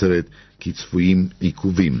אלקלעי מוסרת כי צפויים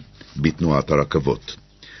עיכובים בתנועת הרכבות.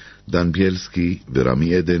 דן ביאלסקי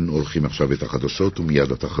ורמי עדן עורכים עכשיו את החדשות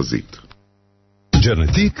ומיד התחזית.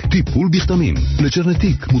 ג'רנטיק, טיפול בכתמים.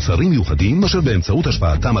 לג'רנטיק, מוצרים מיוחדים אשר באמצעות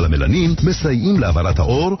השפעתם על המלנין מסייעים להעברת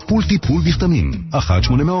האור ולטיפול בכתמים. 1-800-35-17-17.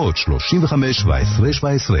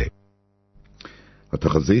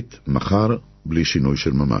 התחזית מחר בלי שינוי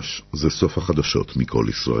של ממש. זה סוף החדשות מכל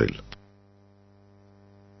ישראל.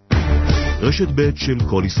 רשת ב' של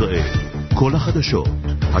כל ישראל. כל החדשות.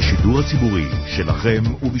 השידור הציבורי שלכם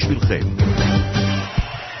ובשבילכם.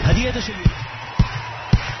 הדיאטה שלי.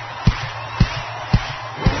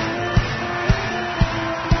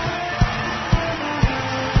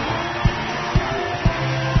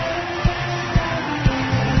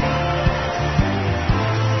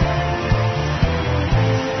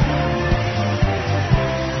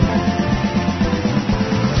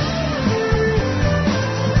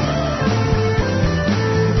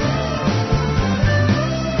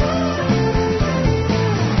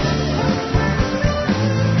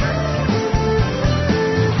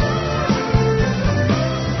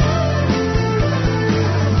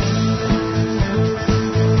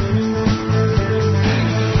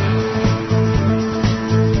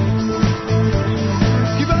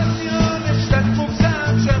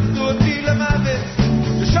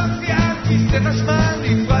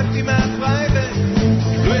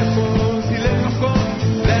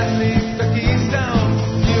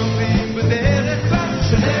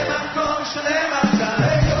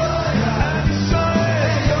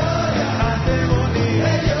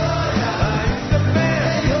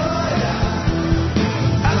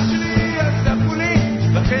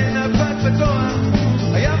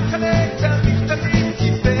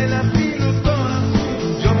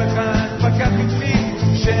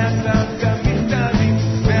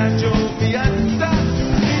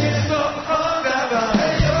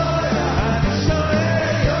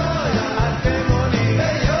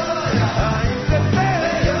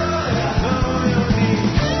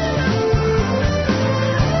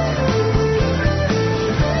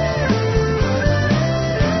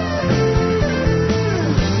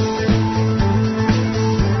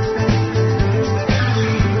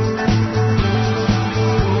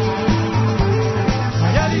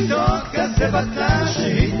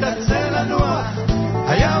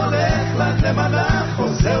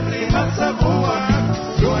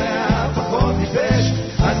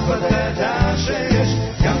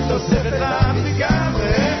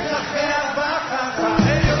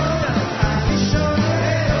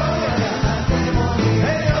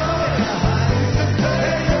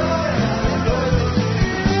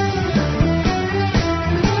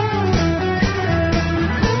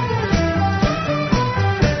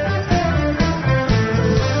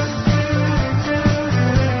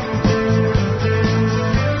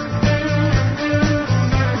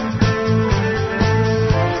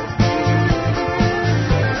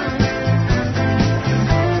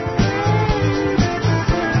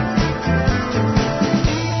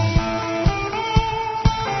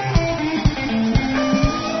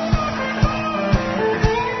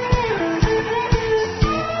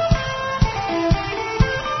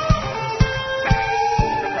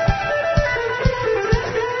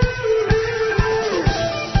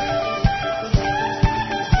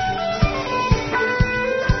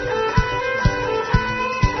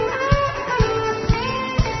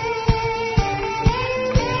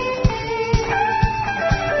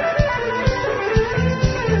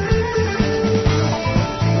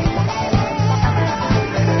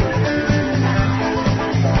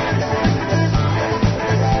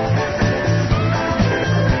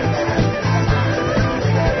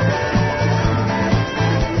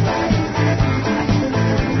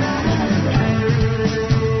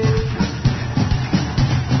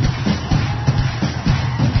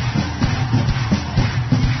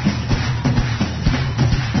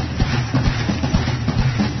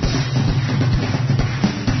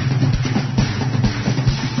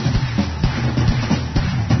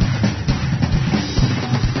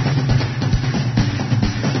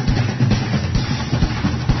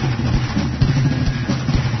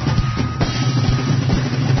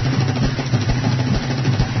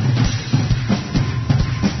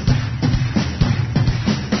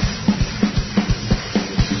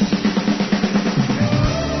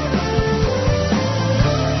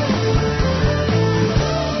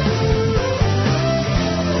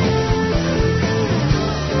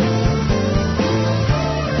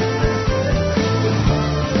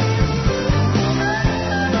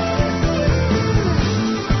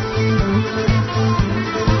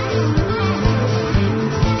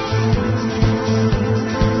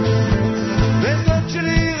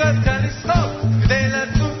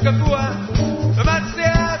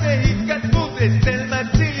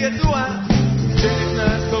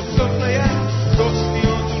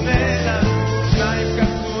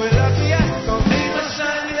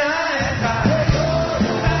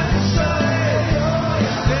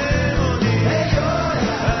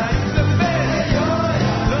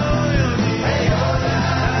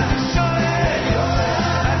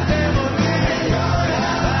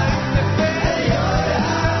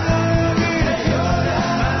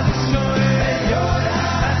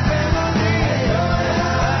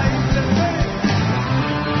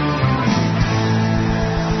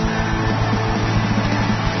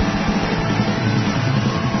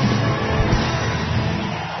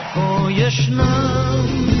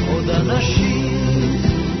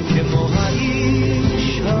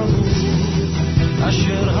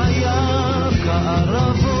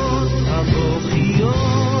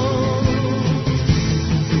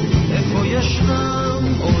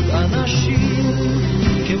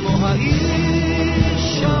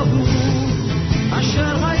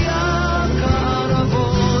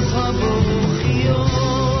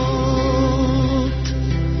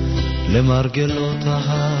 למרגלות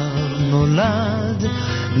ההר נולד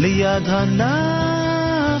ליד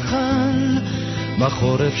הנחל,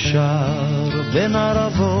 בחורף שר בין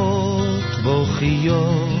ערבות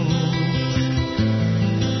בוכיות,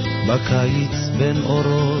 בקיץ בין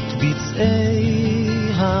אורות בצעי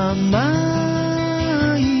המים,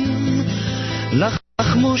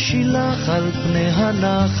 לחמו שילח על פני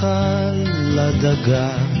הנחל לדגה,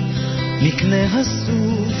 מקנה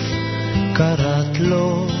הסוף קראת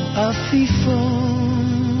לו עפיפון.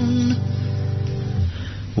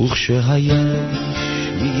 וכשהיש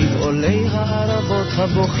מגבעולי הערבות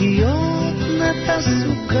הבוכיות נטע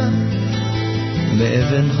סוכה,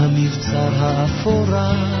 מאבן המבצר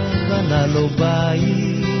האפורה בנה לו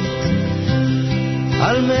בית,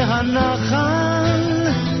 על מי הנחל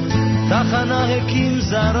תחנה הקים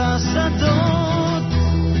זרע שדות,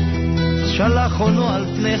 שלח עונו על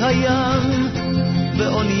פני הים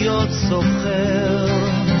באוניות סוחר,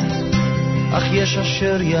 אך יש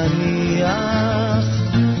אשר יניח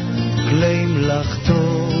כלי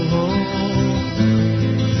מלאכתו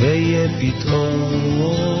ויהיה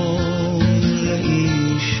פתאום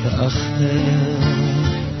לאיש אחר.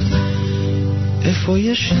 איפה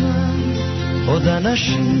ישנם עוד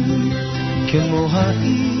אנשים כמו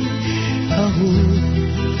האיש ההוא,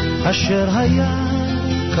 אשר היה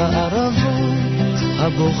כערבות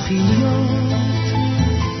הבוכיות?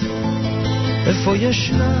 איפה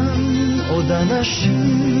ישנם עוד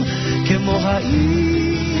אנשים כמו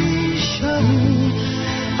האיש ההוא,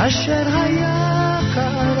 אשר היה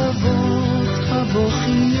כערבות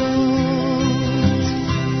הבוכיות?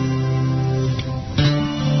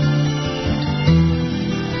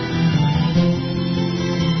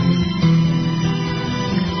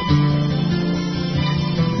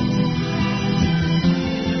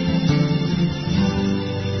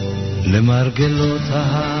 למרגלות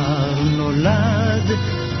ההר נולד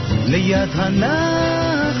ליד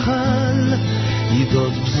הנחל,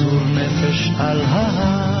 ידוד בזור נפש על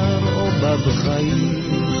ההר או בבחיים,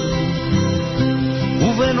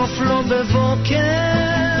 ובנופלו בבוקר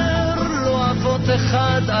לא אבות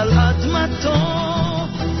אחד על אדמתו,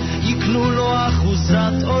 יקנו לו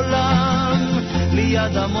אחוזת עולם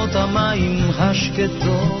ליד אמות המים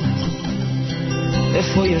השקטות.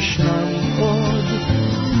 איפה ישנם עוד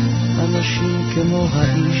אנשים כמו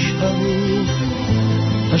האיש ההוא,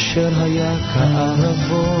 אשר היה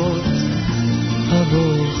כערבות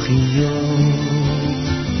הבוכיות,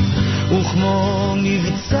 וכמו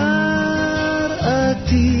מבצר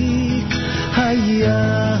עתיק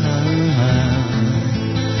היה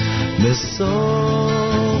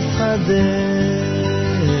בסוף הדרך?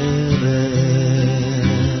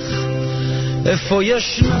 איפה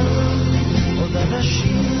ישנם עוד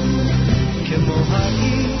אנשים כמו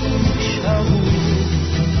האיש ההוא,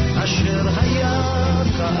 אשר היה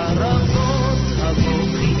כערבות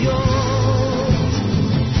הבוכיות?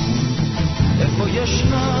 איפה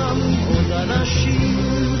ישנם עוד אנשים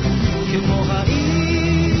כמו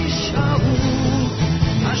האיש ההוא,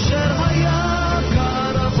 אשר היה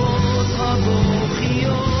כערבות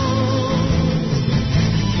הבוכיות?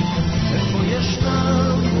 איפה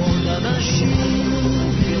ישנם עוד אנשים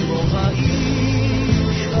כמו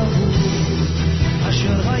האיש ההוא,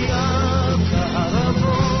 אשר היה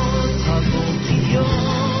כערבות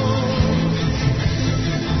הבוכיות?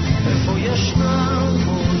 איפה ישנם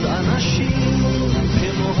עוד אנשים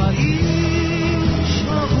כמו האיש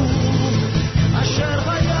ההוא, אשר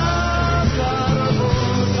היה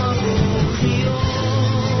כערבות הבוכיות?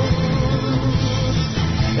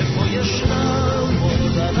 איפה ישנם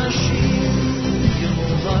עוד אנשים כמו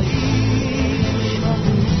האיש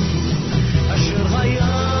ההוא, אשר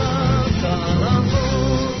היה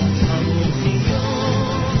כערבות הבוכיות?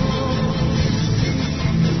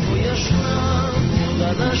 איפה ישנם עוד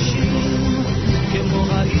אנשים כמו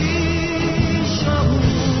האיש ההוא,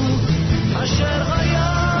 אשר היה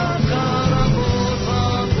כערבות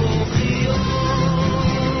הבוכיות?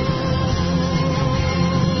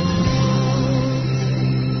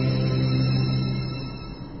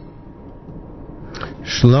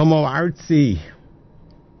 Shlomo Artzi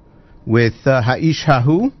with Ha'ish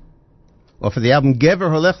Hahu, or for the album Gever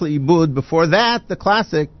Holech Le'ibud. Before that, the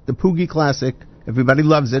classic, the Poogie classic. Everybody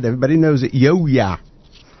loves it. Everybody knows it. Yo Ya.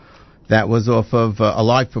 That was off of a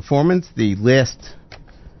live performance, the last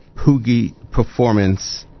Poogie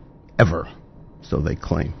performance ever, so they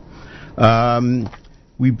claim.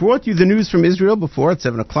 We brought you the news from Israel before at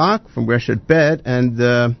 7 o'clock from Reshet Bet, and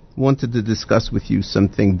wanted to discuss with you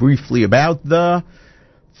something briefly about the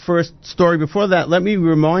first story. Before that, let me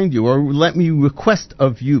remind you, or let me request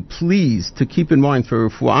of you, please, to keep in mind for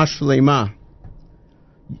Refuah Shlema,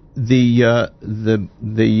 the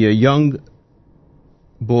young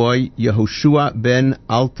boy Yehoshua ben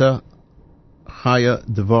Alta Chaya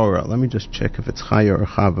Devora. Let me just check if it's Chaya or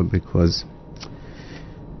Chava, because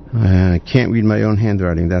I can't read my own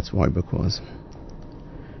handwriting. That's why.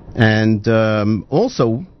 And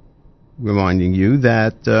also reminding you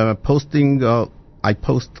that I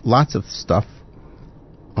post lots of stuff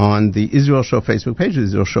on the Israel Show Facebook page. The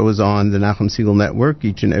Israel Show is on the Nachum Segal Network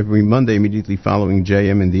each and every Monday immediately following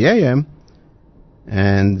JM in the AM.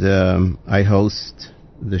 And I host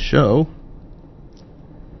the show.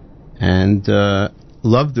 And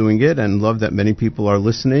love doing it, and love that many people are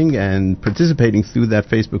listening and participating through that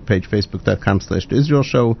Facebook page, facebook.com/The Israel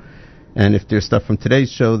Show. And if there's stuff from today's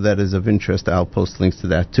show that is of interest, I'll post links to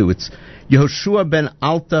that too. It's Yehoshua ben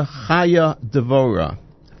Alta Chaya Devora.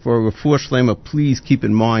 For Refuah Shlema, please keep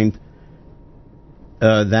in mind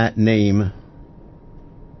that name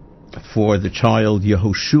for the child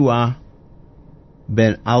Yehoshua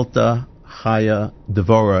ben Alta Chaya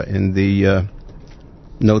Devora. In the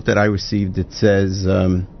note that I received, it says,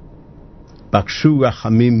 Bakshu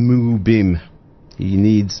Rachamim Murubim. He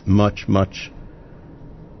needs much, much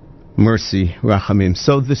mercy, Rachamim.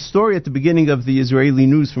 So the story at the beginning of the Israeli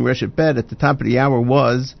news from Reshet Bet at the top of the hour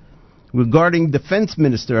was regarding Defense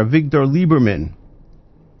Minister Avigdor Lieberman,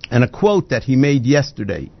 and a quote that he made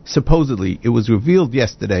yesterday. Supposedly, it was revealed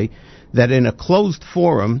yesterday that in a closed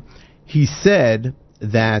forum, he said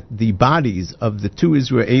that the bodies of the two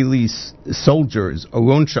Israeli soldiers,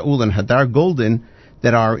 Oron Shaul and Hadar Golden,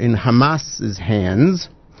 that are in Hamas's hands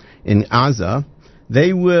in Gaza,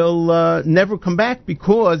 they will never come back,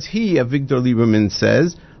 because he, Avigdor Lieberman,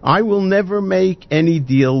 says, I will never make any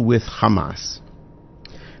deal with Hamas.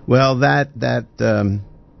 Well, that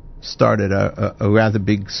started a rather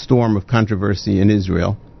big storm of controversy in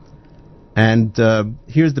Israel. And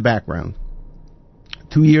here's the background.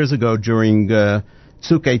 2 years ago, during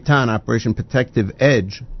Tzuk Eitan, Operation Protective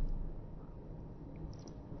Edge,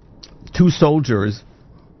 two soldiers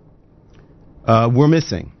were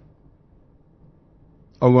missing.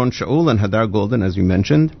 Oron Shaul and Hadar Golden, as we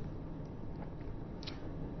mentioned.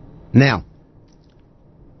 Now,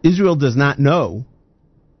 Israel does not know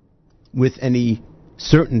with any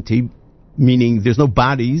certainty, meaning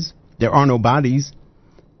there are no bodies,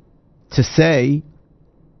 to say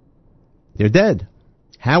they're dead.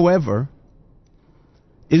 However,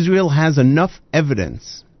 Israel has enough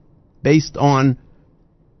evidence based on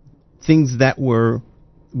things that were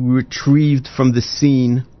retrieved from the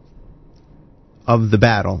scene of the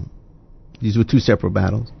battle. These were two separate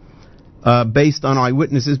battles. Based on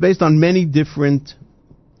eyewitnesses, based on many different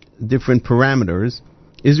parameters,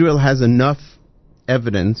 Israel has enough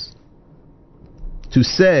evidence to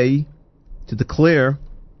declare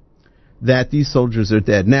that these soldiers are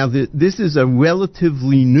dead. Now, this is a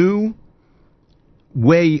relatively new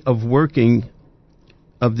way of working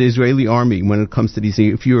of the Israeli army when it comes to these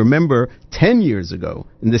things. If you remember, 10 years ago,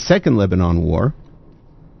 in the Second Lebanon War,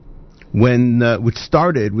 which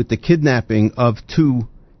started with the kidnapping of two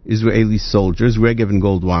Israeli soldiers, Regev and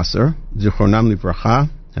Goldwasser, Zichronam Livracha,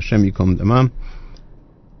 Hashem Yikom Damam.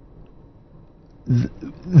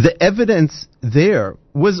 The evidence there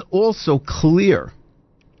was also clear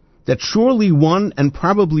that surely one and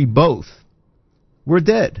probably both were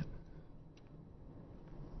dead.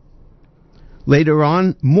 Later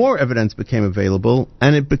on, more evidence became available,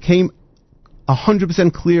 and it became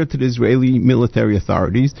 100% clear to the Israeli military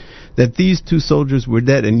authorities that these two soldiers were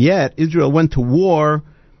dead, and yet Israel went to war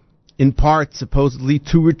in part, supposedly,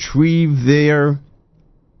 to retrieve their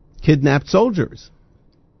kidnapped soldiers.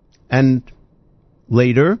 And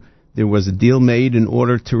later, there was a deal made in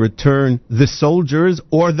order to return the soldiers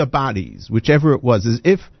or the bodies, whichever it was, as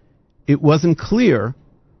if it wasn't clear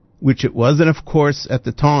which it was. And of course, at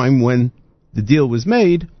the time when the deal was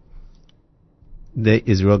made,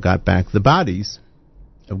 Israel got back the bodies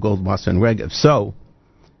of Goldwasser and Regev. So,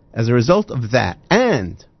 as a result of that,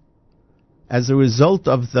 and as a result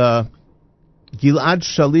of the Gilad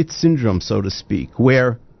Shalit syndrome, so to speak,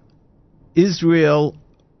 where Israel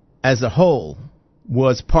as a whole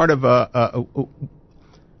was part of a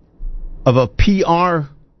PR,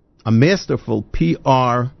 a masterful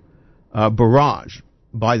PR barrage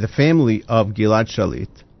by the family of Gilad Shalit,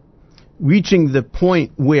 reaching the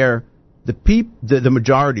point where the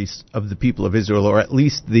majorities of the people of Israel, or at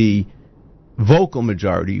least the vocal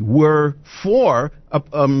majority, were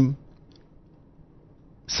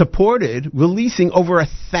supported releasing over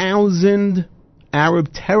 1,000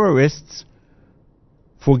 Arab terrorists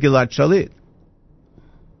for Gilad Shalit.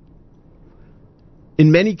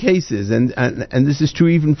 in many cases, and this is true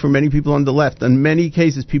even for many people on the left, in many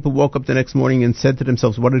cases people woke up the next morning and said to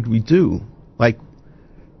themselves, what did we do? Like,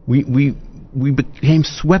 we became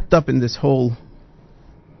swept up in this whole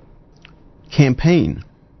campaign.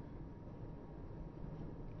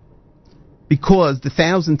 Because the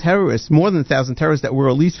 1,000 terrorists, more than 1,000 terrorists that were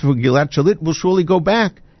released for Gilad Shalit will surely go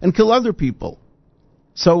back and kill other people.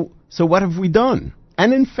 So what have we done?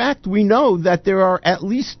 And in fact, we know that there are at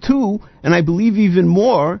least 2, and I believe even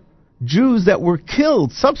more, Jews that were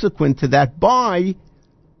killed subsequent to that by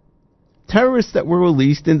terrorists that were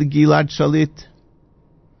released in the Gilad Shalit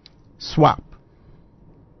swap.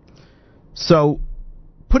 So,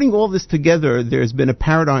 putting all this together, there's been a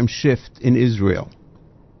paradigm shift in Israel.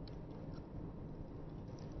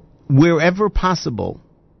 Wherever possible,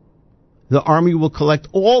 the army will collect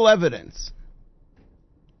all evidence,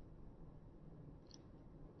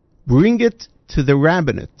 bring it to the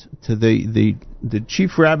rabbinate, to the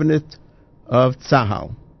chief rabbinate of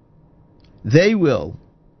Tzahal. They will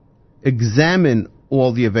examine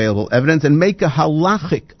all the available evidence and make a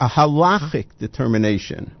halachic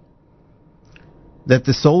determination that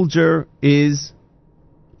the soldier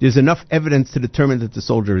there's enough evidence to determine that the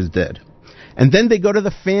soldier is dead. And then they go to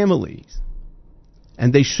the families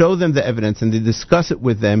and they show them the evidence and they discuss it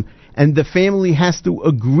with them, and the family has to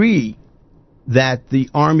agree that the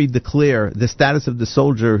army declare the status of the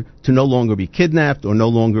soldier to no longer be kidnapped or no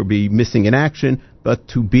longer be missing in action, but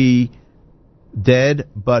to be dead,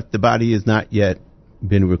 but the body has not yet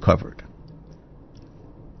been recovered.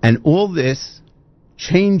 And all this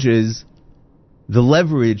changes the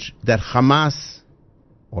leverage that Hamas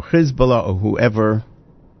or Hezbollah or whoever,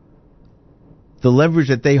 the leverage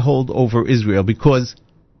that they hold over Israel, because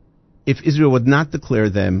if Israel would not declare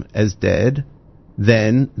them as dead,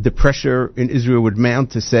 then the pressure in Israel would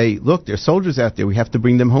mount to say, look, there's soldiers out there, we have to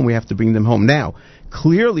bring them home, Now,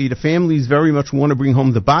 clearly the families very much want to bring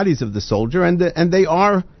home the bodies of the soldier, and they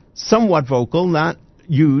are somewhat vocal, not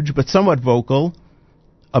huge, but somewhat vocal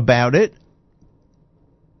about it,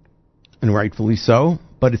 and rightfully so,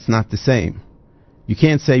 but it's not the same. You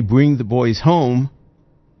can't say bring the boys home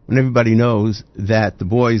when everybody knows that the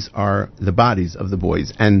boys are the bodies of the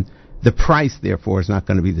boys, and the price, therefore, is not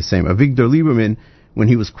going to be the same. Avigdor Lieberman, when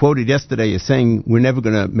he was quoted yesterday as saying we're never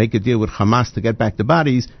going to make a deal with Hamas to get back the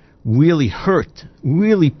bodies, really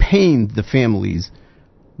pained the families,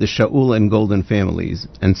 the Shaul and Golden families.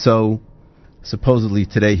 And so, supposedly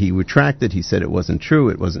today he retracted. He said it wasn't true.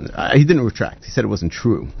 He didn't retract. He said it wasn't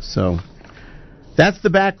true. So, that's the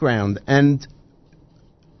background. And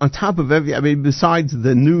on top of besides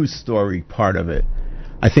the news story part of it,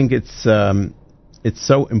 I think it's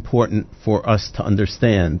so important for us to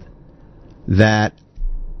understand that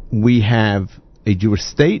we have a Jewish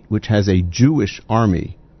state which has a Jewish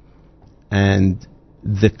army, and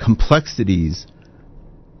the complexities,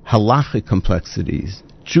 halachic complexities,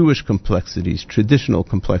 Jewish complexities, traditional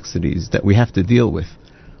complexities that we have to deal with,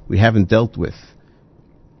 we haven't dealt with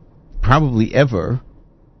probably ever,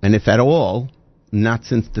 and if at all, not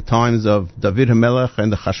since the times of David HaMelech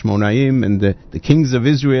and the Hashmonaim and the kings of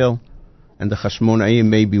Israel, and the Hashmonaim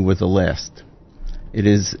maybe were the last. It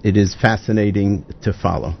is fascinating to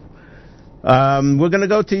follow. We're going to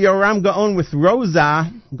go to Yoram Gaon with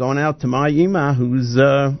Rosa, going out to my Ima, who's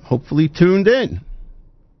hopefully tuned in.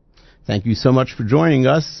 Thank you so much for joining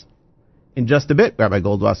us. In just a bit, Rabbi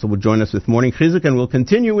Goldwasser will join us with Morning Chizuk, and we'll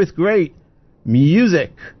continue with great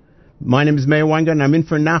music. My name is Meir Weingarten. I'm in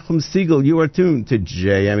for Nachum Siegel. You are tuned to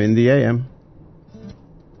JM in the AM.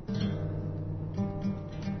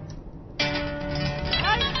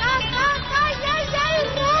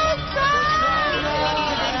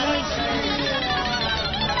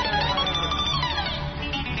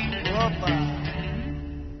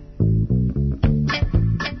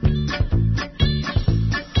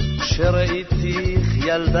 שראיתיך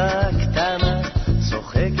ילדה קטנה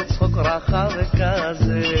צוחקת צחוק רחב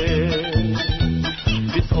וכזה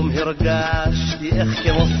פתאום הרגשתי איך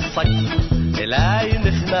כמו שק אליי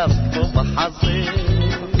נכנסת פה בחזה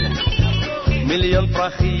מיליון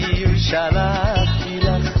פרחים שלחתי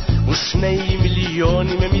לך ו2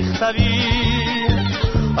 מיליונים מכתבים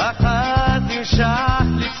אחת המשך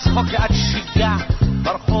לצחוק עד שיגע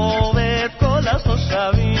ברחוב את כל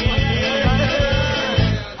התושבים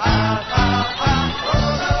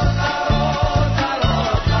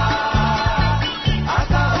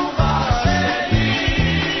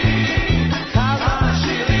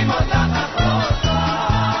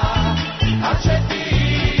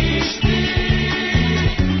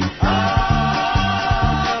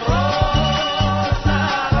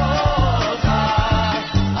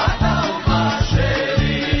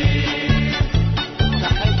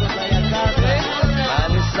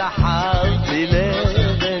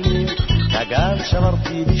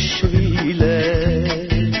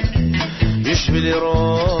בשבילך בשביל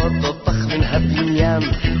לראות אותך מן הבניין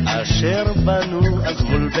אשר בנו אז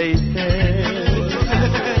מול ביתך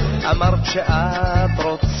אמרת שאת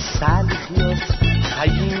רוצה לחיות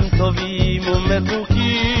חיים טובים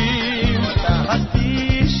ומתוקים אז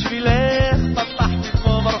בשבילך פתחתי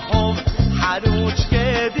פה ברחוב חנות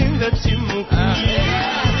שקדים וצימוקים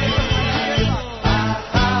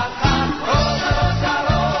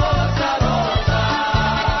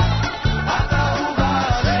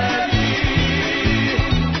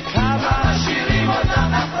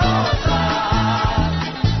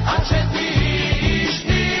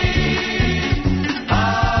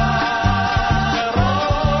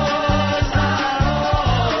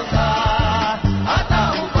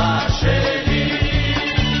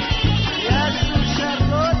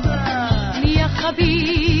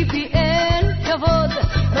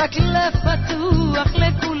רק לפתוח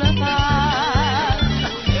לכולם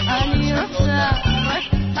אני רוצה רק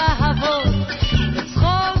אהבות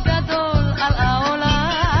וצחוק גדול על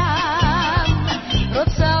העולם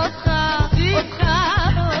רוצה אותך, אותך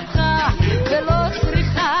ואותך ולא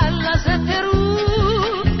צריכה לזה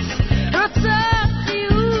תירוץ רוצה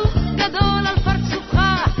חיוך גדול על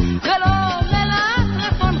פרצופך ולא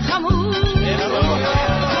מלאכון חמוד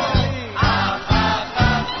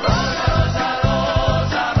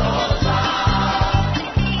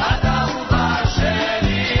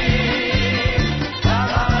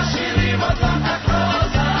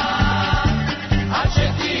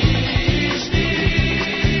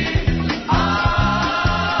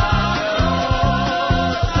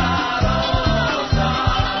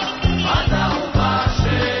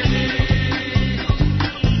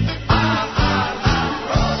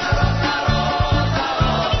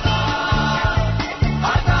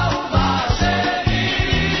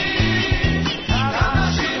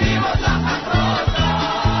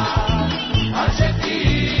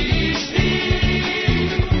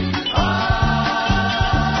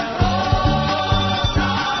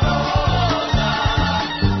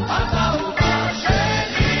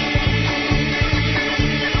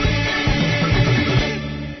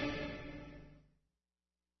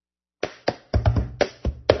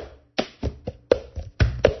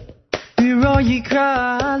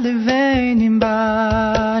יקרא לבנים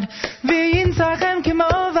בד וינצחם כמו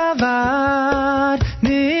בבד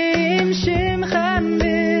נעים שמכם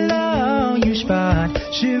בלא יושפט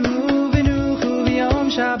שבו ונוחו ביום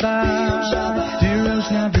שבת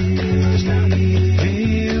דרוש נביא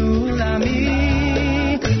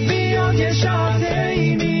ועולמי ביום ישר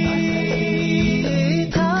תאימי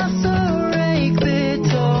הסורק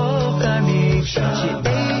בתוך עמי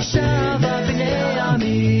שאישה ובני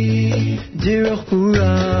עמי דרך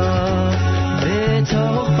פורה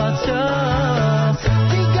בתוך פצצה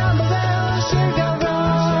וגם בבל של גרה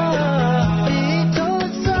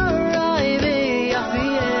בתוצרי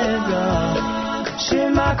ויחי עזרה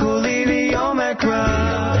שמה כולי ליום אקרא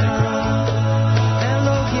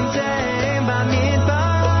אלוקים תהם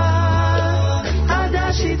במדבר עד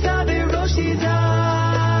השיטה בראש תיזר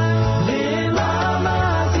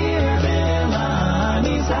ולמה תיר ולמה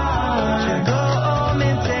נזהר שגאו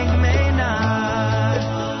מתק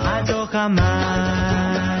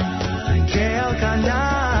Kaman Kel Kana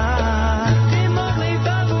Dimok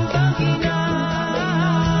Livavu Bakina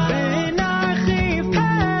Benarchiv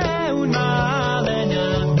Peun Malena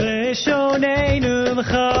Beshoneinu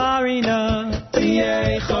V'charina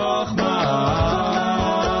Tiyei Chochma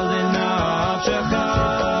Lenafshecha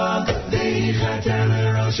V'yichatem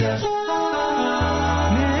L'roshecha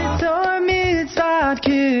Mitzor mitzvat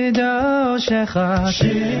Kidoshecha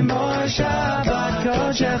Shemor Shabbat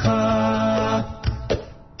Kodeshecha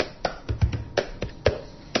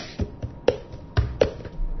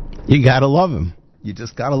You gotta love him. You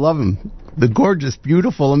just gotta love him. The gorgeous,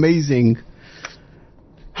 beautiful, amazing,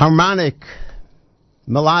 harmonic,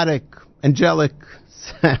 melodic, angelic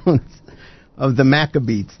sounds of the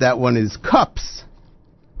Maccabeats. That one is Cups.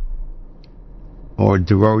 Or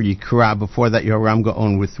Deror Yikra. Before that, Yoram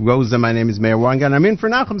Gaon with Rosa. My name is Meir Weingarten. I'm in for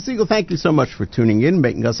Nachum Siegel. Thank you so much for tuning in,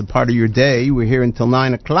 making us a part of your day. We're here until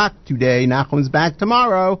 9 o'clock today. Nachum's back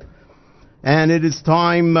tomorrow. And it is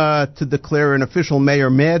time to declare an official Mayor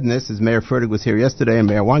Madness, as Mayor Fertig was here yesterday and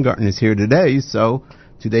Meir Weingarten is here today. So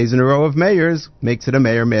 2 days in a row of mayors makes it a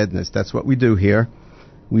Mayor Madness. That's what we do here.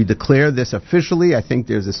 We declare this officially. I think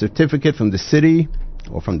there's a certificate from the city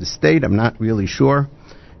or from the state. I'm not really sure.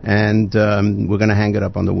 And we're going to hang it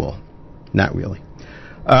up on the wall. Not really.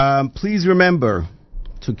 Please remember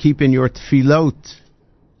to keep in your tefillot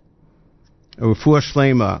a refuah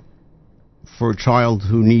shlema for a child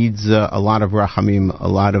who needs a lot of rachamim, a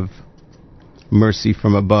lot of mercy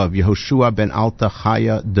from above. Yehoshua ben Alta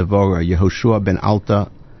Chaya Devora. Yehoshua ben Alta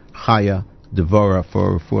Chaya Devora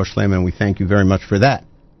for Shlema, and we thank you very much for that.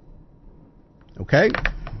 Okay?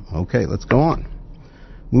 Okay, let's go on.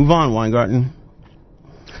 Move on, Weingarten.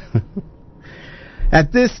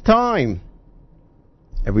 At this time,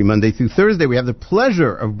 every Monday through Thursday, we have the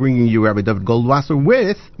pleasure of bringing you Rabbi Dovid Goldwasser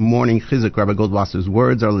with Morning Chizuk. Rabbi Goldwasser's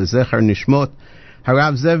words are Lezecher Nishmot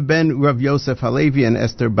Harav Zev ben Rav Yosef Halevi and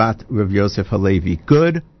Esther bat Rav Yosef Halevi.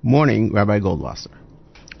 Good morning, Rabbi Goldwasser.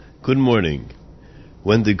 Good morning.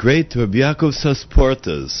 When the great Rabbi Yaakov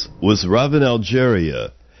Sasportas was Rav in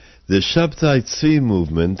Algeria, the Shabtai Tzvi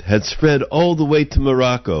movement had spread all the way to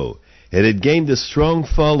Morocco. It had gained a strong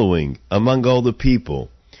following among all the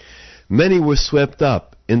people. Many were swept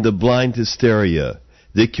up in the blind hysteria.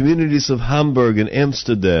 The communities of Hamburg and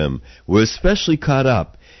Amsterdam were especially caught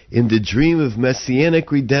up in the dream of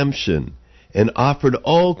messianic redemption and offered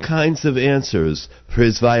all kinds of answers for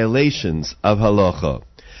his violations of halacha.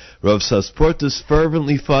 Rav Sasportas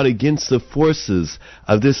fervently fought against the forces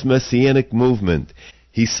of this messianic movement.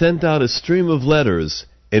 He sent out a stream of letters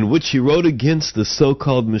in which he wrote against the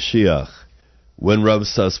so-called Mashiach. When Rav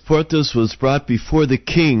Sasportas was brought before the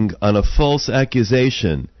king on a false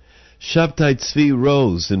accusation, Shabtai Tzvi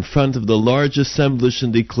rose in front of the large assemblage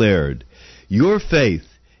and declared, "Your faith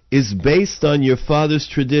is based on your father's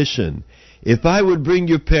tradition. If I would bring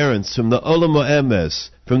your parents from the Olam Ha'emes,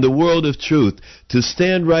 from the world of truth, to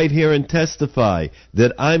stand right here and testify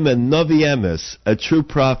that I'm a Navi Emes, a true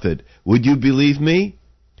prophet, would you believe me?"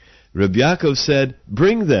 Rabbi Yaakov said,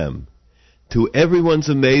 "Bring them." To everyone's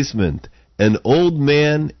amazement, an old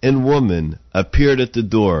man and woman appeared at the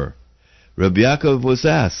door. Rabbi Yaakov was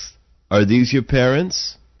asked, "Are these your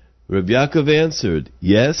parents?" Rabbi Yaakov answered,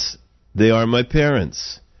 "Yes, they are my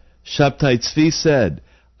parents." Shabtai Tzvi said,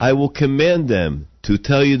 "I will command them to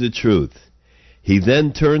tell you the truth." He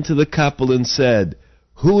then turned to the couple and said,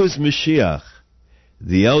 "Who is Mashiach?"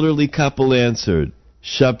 The elderly couple answered,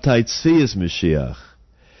 "Shabtai Tzvi is Mashiach."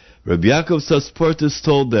 Rabbi Yaakov Sasportas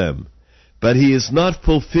told them, "But he is not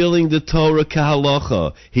fulfilling the Torah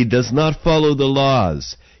kahalacha. He does not follow the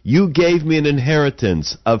laws. You gave me an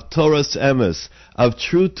inheritance of Torah's emes, of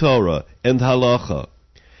true Torah and halacha."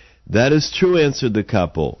 "That is true," answered the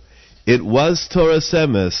couple. "It was Torah's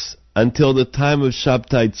emes until the time of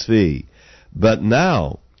Shabtai Tzvi. But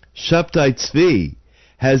now, Shabtai Tzvi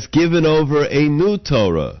has given over a new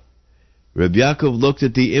Torah." Rabbi Yaakov looked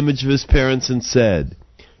at the image of his parents and said,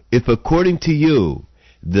 "If according to you,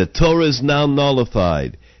 the Torah is now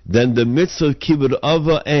nullified, then the mitzvah of kibbud av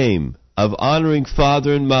v'em, of honoring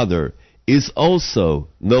father and mother, is also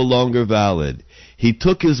no longer valid." He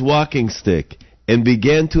took his walking stick and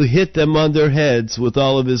began to hit them on their heads with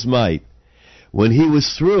all of his might. When he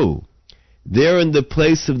was through, there in the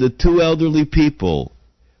place of the two elderly people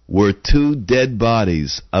were two dead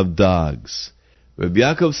bodies of dogs. Rabbi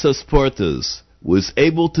Yaakov Sasportas was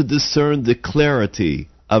able to discern the clarity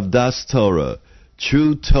of Das Torah,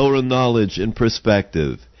 true Torah knowledge and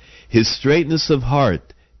perspective. His straightness of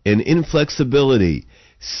heart and inflexibility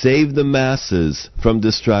saved the masses from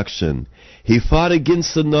destruction. He fought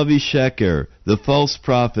against the Navi Sheker, the false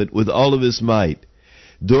prophet, with all of his might.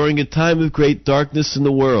 During a time of great darkness in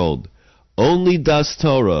the world, only Das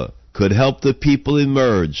Torah could help the people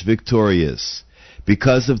emerge victorious.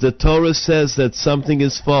 Because if the Torah says that something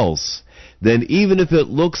is false, then even if it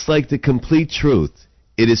looks like the complete truth,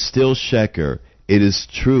 it is still Sheker. It is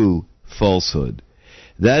true falsehood.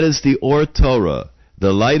 That is the Or Torah,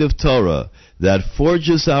 the light of Torah, that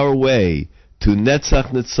forges our way to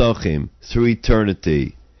Netzach Netzachim through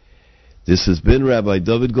eternity. This has been Rabbi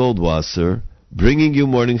Dovid Goldwasser, bringing you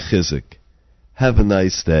Morning Chizuk. Have a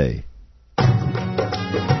nice day.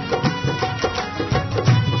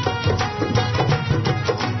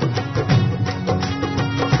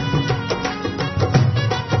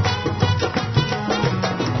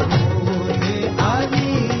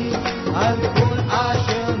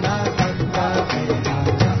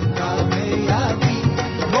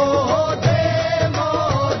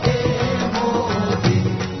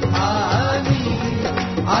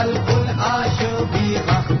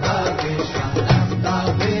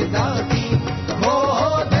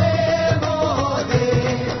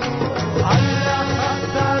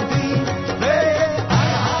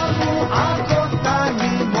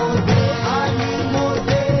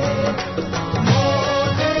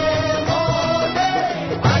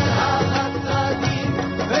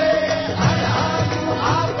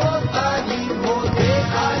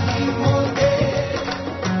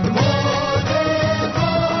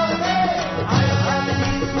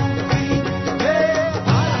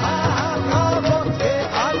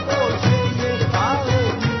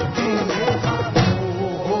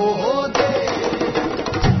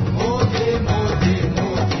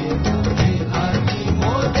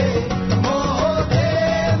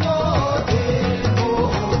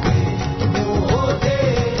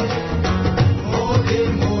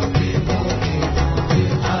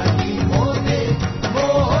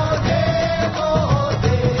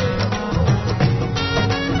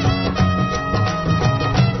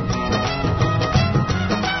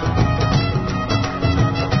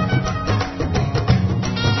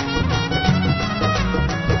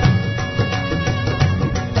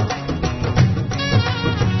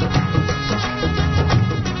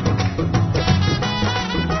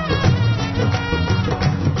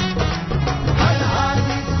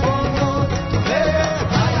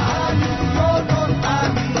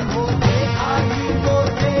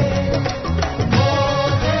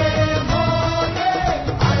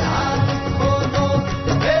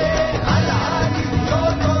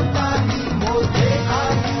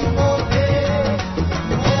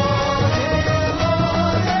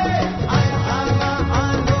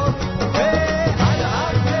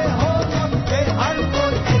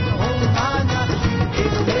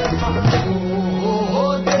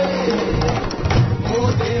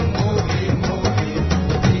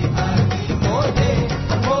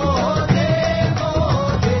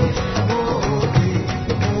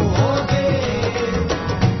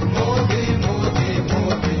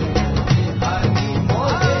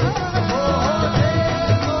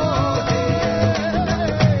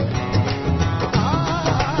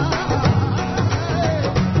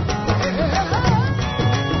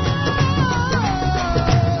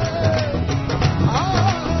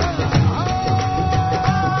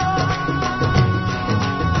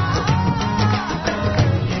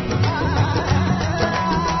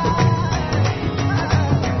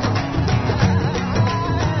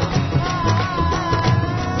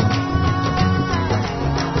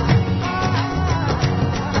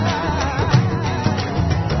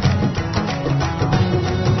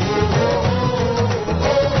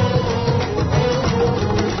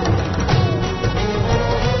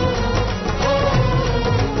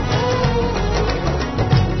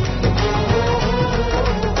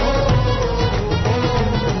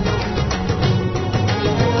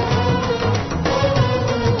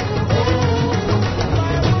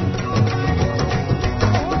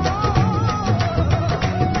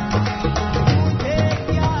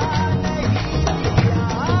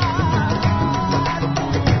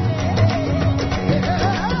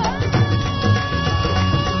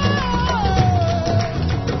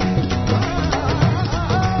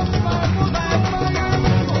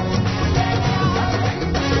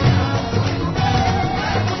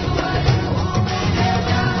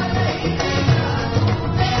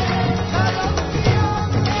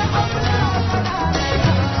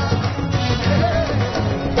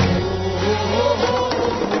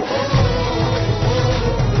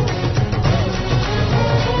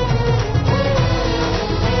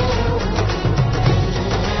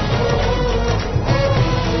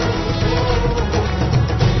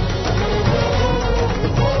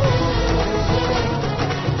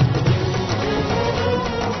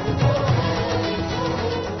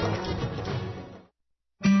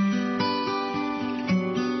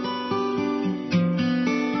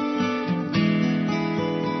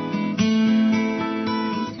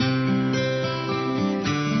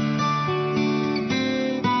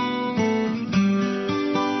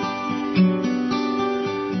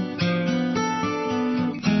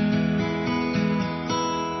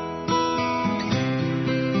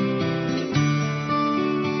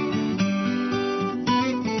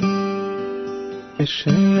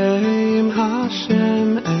 B'Shem Hashem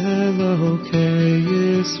Elokei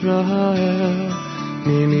Yisrael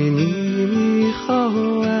Mimini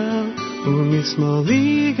Michoel Umismoli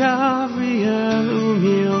Gavriel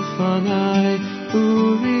Umilfanai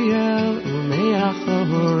Uriel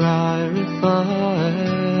Umeachorai Raphael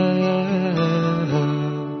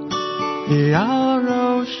Yal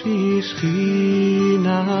Roshi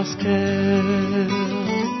Shchinas Kel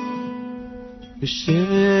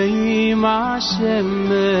B'Shem Hashem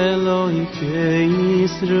Elokei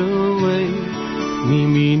Yisrael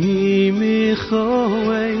Mimini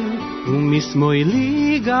Michoel Umismoili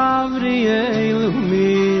Gavriel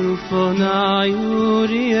Umilfonai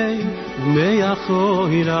Uriel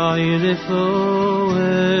Umeachorai Raphael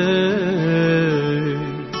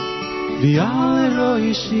V'al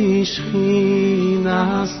Roshi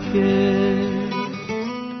Shchinas Kel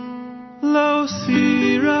Lo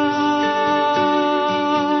Sira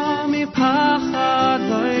Pachad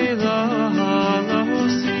Leila, Lo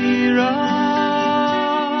Sira,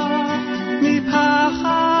 Mi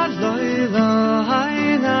Pachad Leila,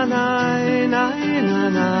 Haina Naina, Haina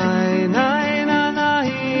Naina,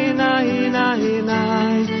 Haina Naina, Haina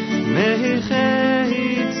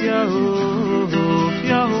Mechet Yahuf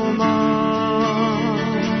Yahoma,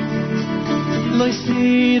 Lo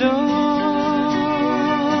Sira,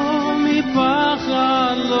 Mi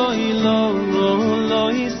Pachad Leila, Lo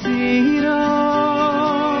Sira,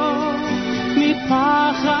 mi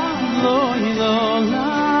pachad lo ilo,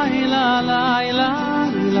 la la la la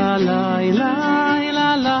la la la la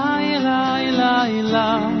la la la,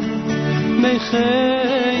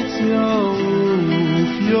 mechet yof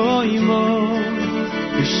yoimo,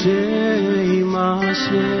 b'Shem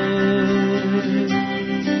Hashem,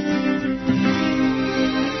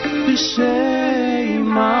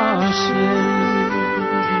 b'Shem Hashem.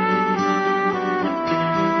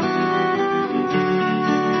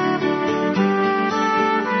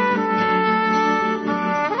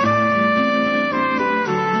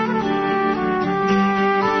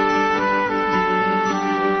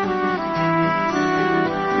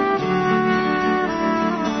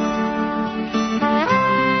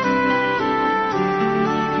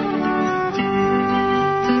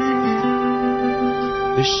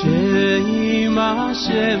 B'Shem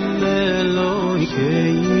Hashem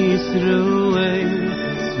Elokei Yisrael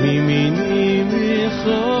Mimini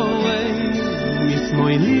Michoel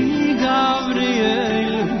Mismoili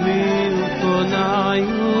Gavriel Milfonai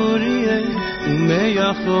Uriel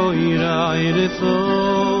Umeachorai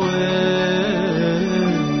Raphael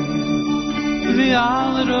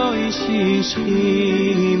V'al Roshi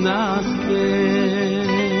Shchinas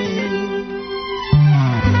Kel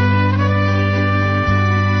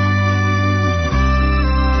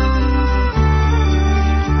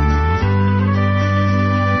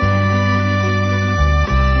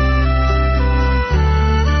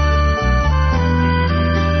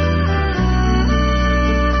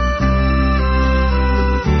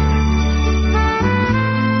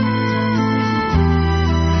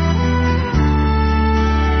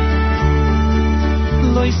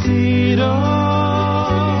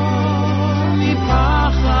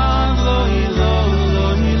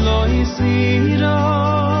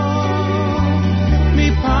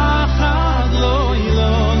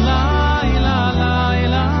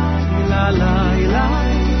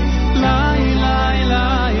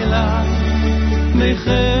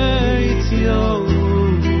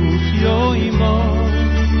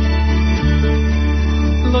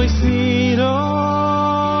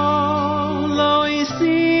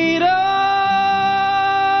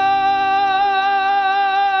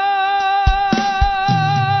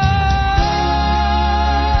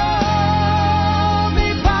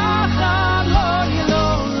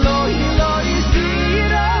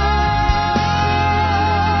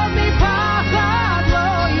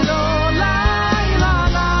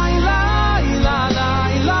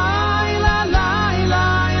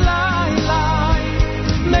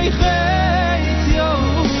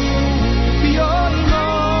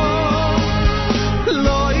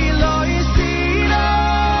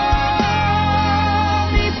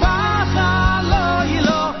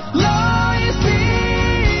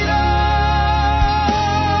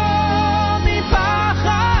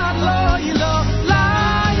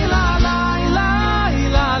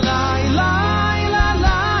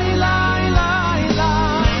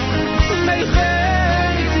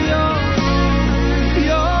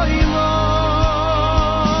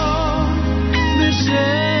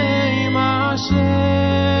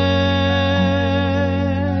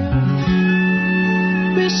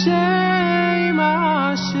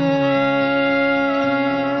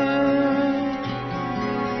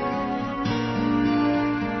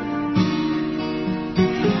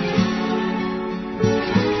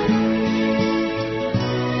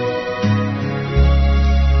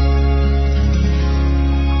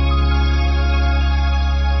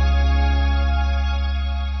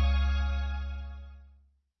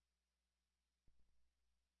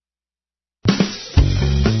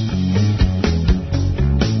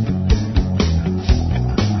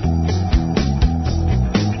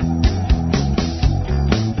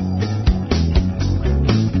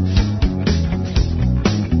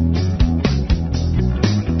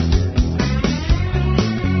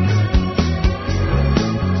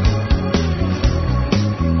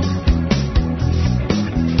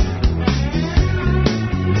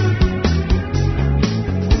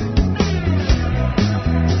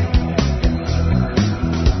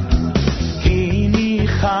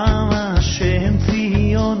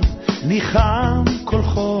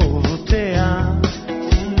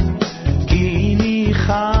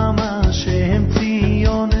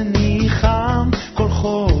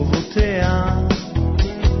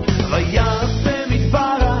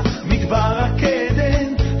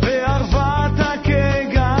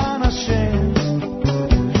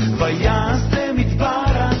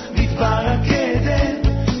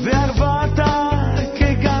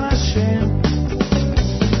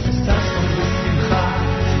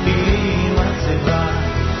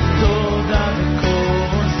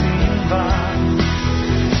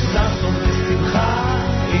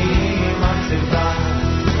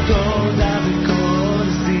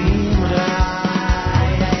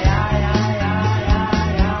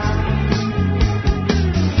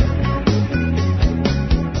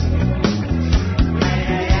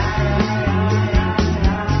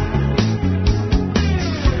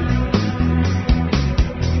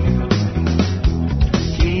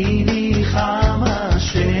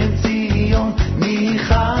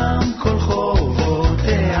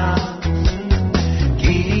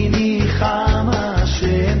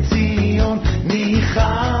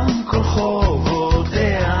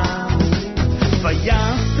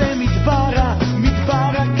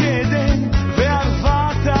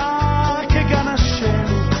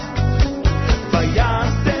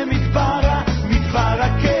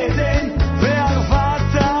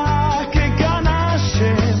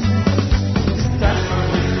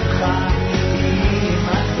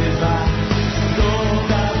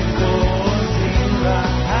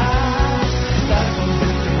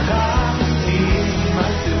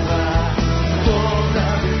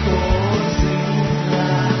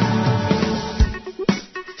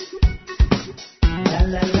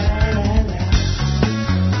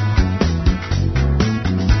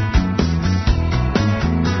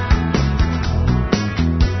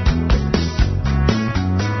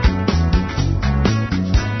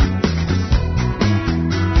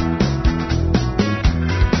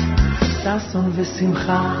ששון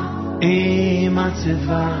ושמחה עם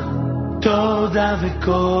הצבא, תודה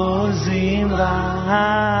וכל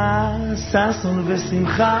זמרה. ששון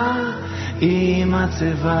ושמחה עם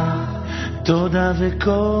הצבא, תודה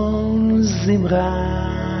וכל זמרה.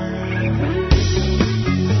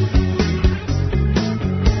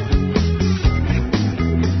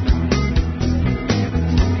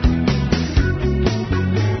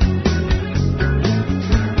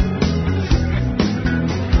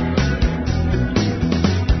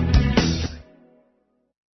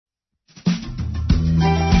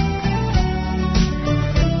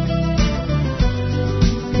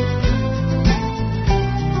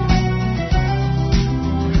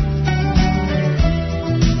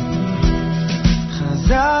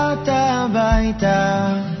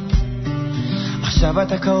 עכשיו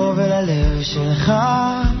אתה קרוב אל הלב שלך,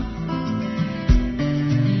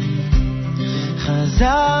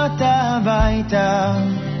 חזרת הביתה,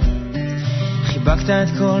 חיבקת את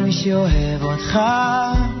כל מי שאוהב אותך,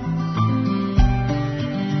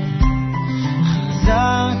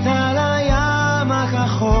 חזרת לים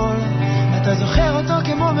הכחול, אתה זוכר אותו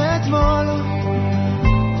כמו מאתמול.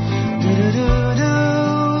 דו דו דו דו,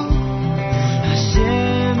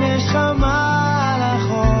 השמש חמה על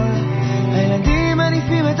החול, הילדים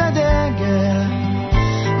מניפים את הדגל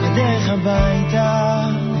בדרך הביתה,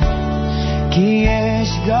 כי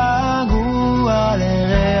יש געגוע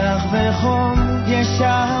לריח וחום, יש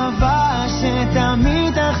אהבה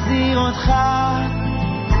שתמיד תחזיר אותך,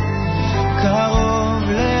 קרוב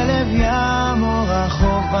ללב ים או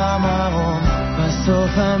רחוק במרום,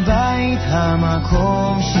 בסוף הבית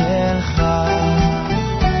המקום שלך.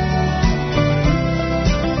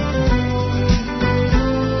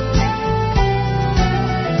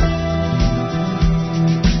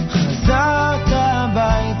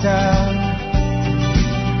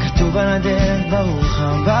 כתוב על הדלת ברוך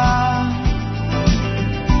הבא,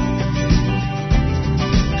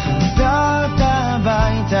 חזרת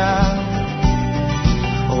הביתה,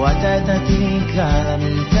 הורדת את התיק על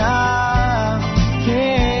המיטה,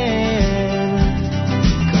 כן,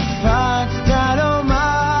 קפצת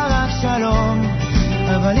לומר רק שלום,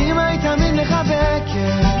 אבל אמא היא תמיד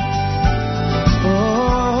מחבקת,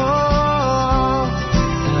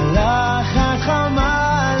 צלחת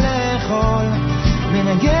חמה לאכול,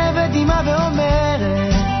 מנגבת אמא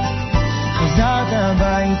ואומרת חזרת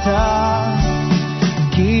הביתה,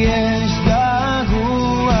 כי יש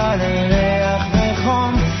געגוע לריח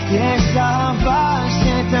וחום, יש אהבה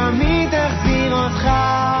שתמיד תחזיר אותך,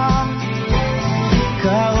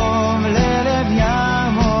 קרוב ללב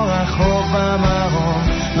ים או רחוק במרום,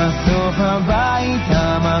 בסוף הבית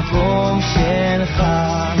המקום שלך,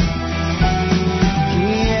 כי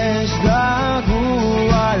יש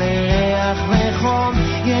געגוע לריח וחום,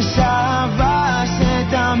 יש אהבה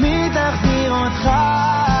שתמיד תחזיר אותך,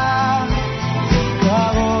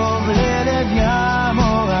 קרוב ללב ים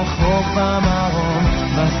או רחוק במרום,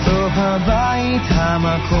 בסוף הבית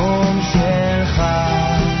המקום שלך,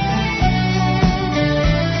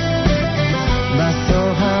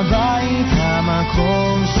 בסוף הבית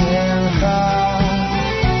המקום שלך,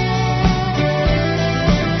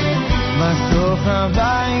 בסוף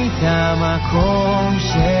הבית המקום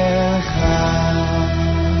שלך.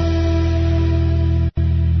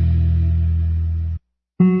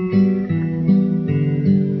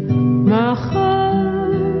 מחר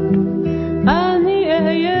אני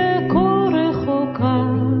אהיה כה רחוקה,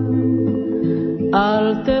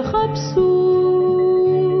 אל תחפשו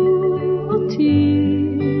אותי,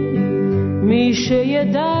 מי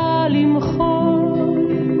שידע למחול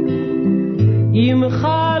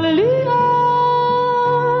ימחל לי על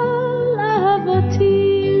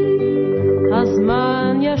אהבתי,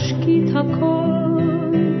 הזמן ישקיט הכל,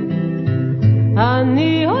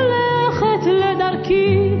 אני הולכת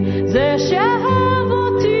לדרכי, זה שאהב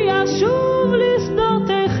אותי ישוב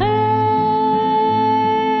לשדותיכם,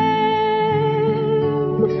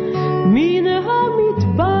 מן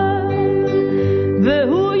המדבר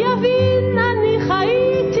והוא יבין אני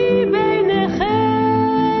חייתי ביניכם,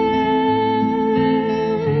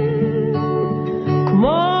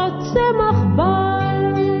 כמו צמח בר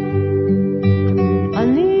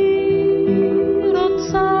אני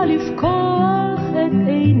רוצה לפקוח את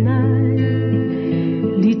עיניי,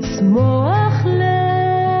 לצמוח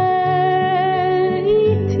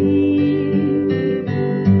לאיתי,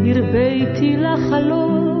 הרביתי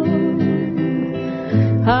לחלום,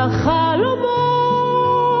 החלומות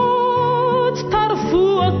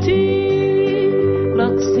טרפו אותי,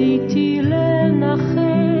 רציתי לנחם,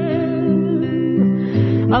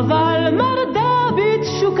 אבל מרדה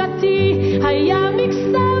בתשוקתי, היה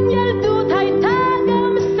מקסם ילדות, הייתה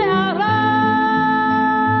גם שערה,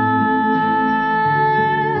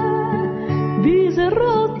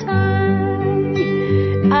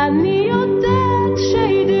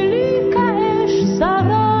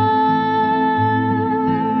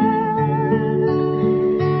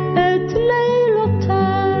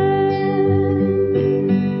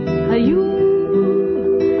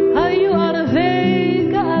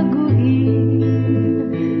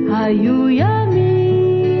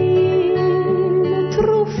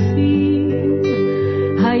 חטופים,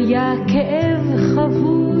 היה כאב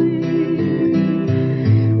חבוי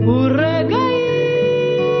ורגעים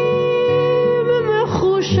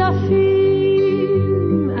מחושפים.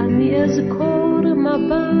 אני אזכור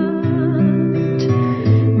מבט,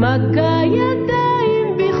 מגע ידיים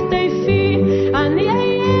בכתפי, אני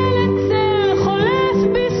הילד צל חולף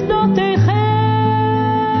בשדותיכם,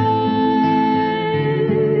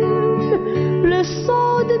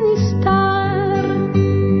 לסוד נסתר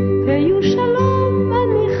היו שלום,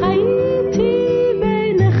 אני חייתי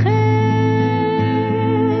ביניכם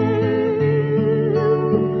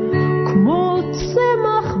כמו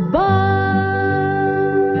צמח בר.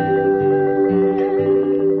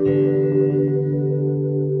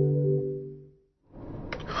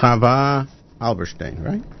 Chava Alberstein,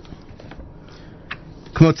 right?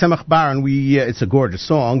 Kmo Tzemach Bar, and it's a gorgeous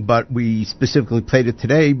song, but we specifically played it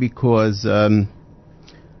today because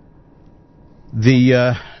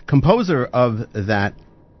the composer of that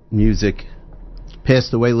music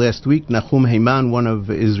passed away last week, Nachum Heyman, one of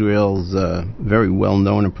Israel's very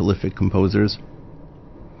well-known and prolific composers.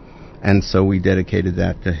 And so we dedicated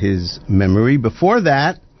that to his memory. Before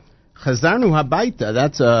that, Chazarnu Habaita,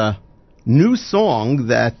 that's a new song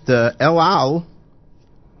that El Al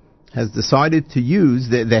has decided to use.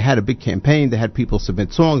 They had a big campaign. They had people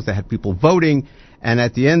submit songs. They had people voting. And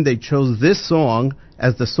at the end, they chose this song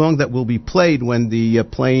as the song that will be played when the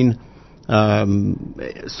plane,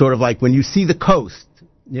 sort of like when you see the coast.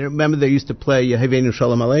 You know, remember they used to play Yehavenu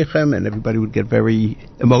Shalom Aleichem, and everybody would get very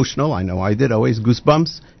emotional. I know I did, always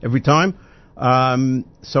goosebumps every time.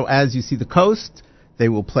 So as you see the coast, they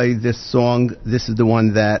will play this song. This is the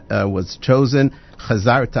one that was chosen.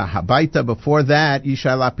 Chazarta Habaita. Before that,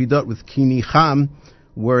 Isha Lapidot with Kini Cham,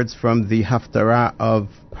 words from the Haftarah of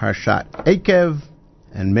Parshat Ekev,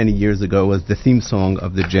 and many years ago was the theme song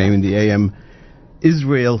of the JM and the AM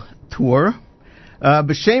Israel tour.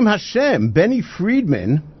 B'Shem Hashem, Benny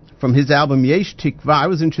Friedman, from his album Yesh Tikva. I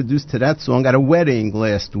was introduced to that song at a wedding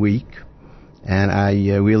last week, and I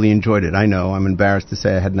really enjoyed it. I know, I'm embarrassed to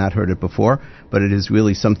say I had not heard it before, but it is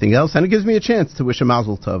really something else, and it gives me a chance to wish a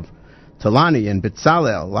mazel tov to Lani and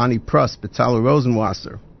Betzalel, Lani Pruss, Betzalel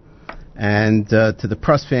Rosenwasser, and to the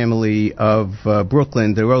Pruss family of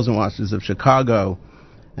Brooklyn, the Rosenwassers of Chicago,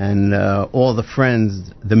 and all the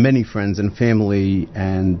friends, the many friends and family,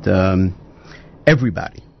 and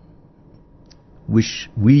everybody. Wish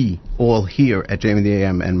we all here at JM and the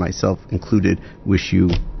AM, and myself included, wish you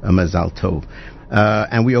a mazal tov.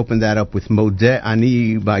 And we opened that up with Modeh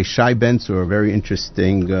Ani by Shai Ben-Tzur, a very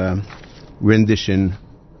interesting rendition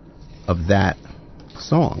of that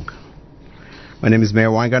song. My name is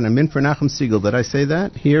Meir Weingarten. I'm in for Nachum Siegel. Did I say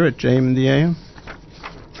that here at JM and the AM?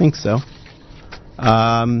 I think so.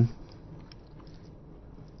 Want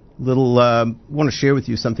to share with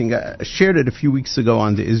you something. I shared it a few weeks ago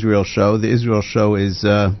on the Israel Show. The Israel Show is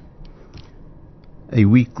a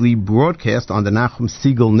weekly broadcast on the Nachum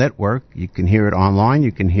Siegel Network. You can hear it online.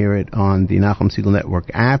 You can hear it on the Nachum Siegel Network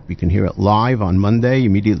app. You can hear it live on Monday,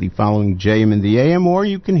 immediately following JM and the AM, or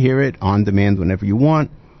you can hear it on demand whenever you want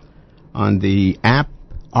on the app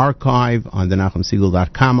archive, on the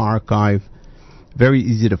NachumSiegel.com archive. Very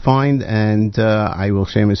easy to find, and I will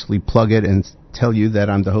shamelessly plug it and tell you that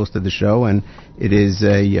I'm the host of the show, and it is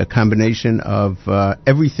a combination of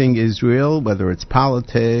everything Israel, whether it's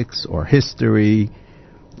politics or history,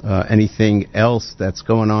 anything else that's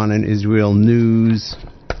going on in Israel, news,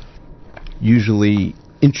 usually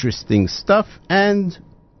interesting stuff, and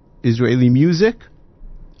Israeli music,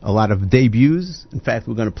 a lot of debuts. In fact,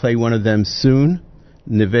 we're going to play one of them soon,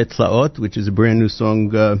 Neve Tlaot, which is a brand new song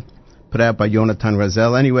put out by Yonatan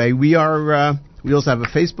Razel. Anyway, we also have a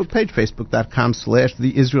Facebook page,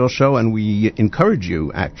 facebook.com/The Israel Show, and we encourage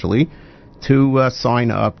you, actually, to sign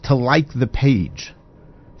up, to like the page,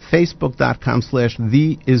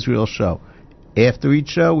 facebook.com/The Israel Show. After each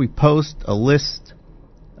show, we post a list,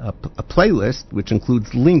 a playlist, which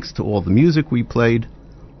includes links to all the music we played,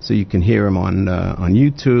 so you can hear them on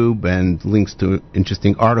YouTube, and links to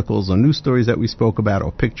interesting articles on news stories that we spoke about,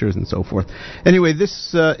 or pictures and so forth. Anyway,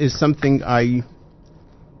 this is something I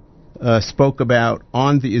spoke about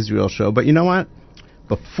on the Israel Show. But you know what?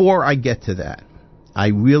 Before I get to that, I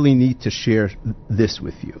really need to share this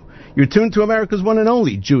with you. You're tuned to America's one and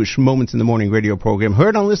only Jewish Moments in the Morning radio program,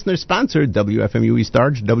 heard on listener-sponsored WFMU East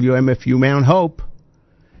Orange, WMFU Mount Hope,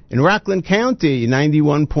 in Rockland County,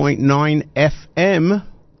 91.9 FM,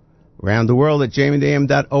 around the world at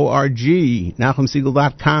jmandam.org,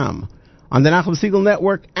 NachumSiegel.com, on the Nachum Siegel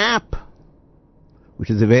Network app, which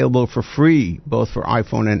is available for free, both for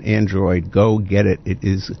iPhone and Android. Go get it. It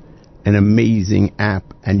is an amazing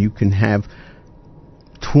app, and you can have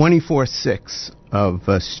 24/6 of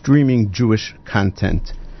streaming Jewish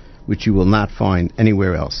content, which you will not find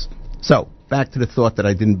anywhere else. So, back to the thought that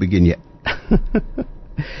I didn't begin yet.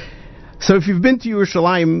 So if you've been to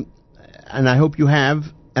Yerushalayim, and I hope you have,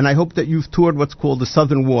 and I hope that you've toured what's called the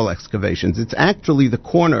Southern Wall excavations. It's actually the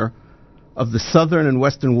corner of the southern and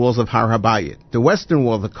western walls of Har HaBayit. The western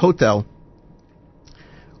wall, the Kotel,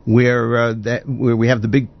 where we have the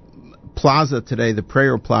big plaza today, the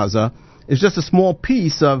prayer plaza, is just a small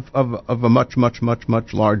piece of a much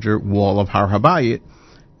larger wall of Har HaBayit.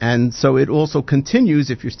 And so it also continues,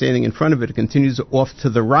 if you're standing in front of it, it continues off to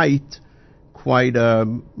the right, quite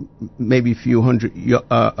maybe a few hundred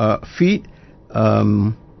feet,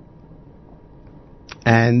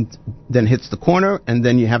 and then hits the corner, and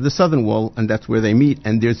then you have the southern wall, and that's where they meet.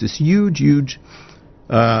 And there's this huge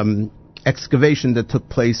excavation that took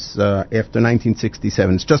place after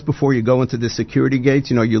 1967. It's just before you go into the security gates.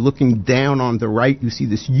 You know, you're looking down on the right, you see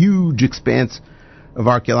this huge expanse of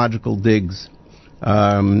archaeological digs.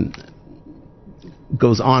 Goes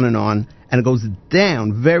on, and it goes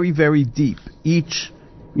down very, very deep. Each,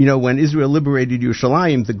 when Israel liberated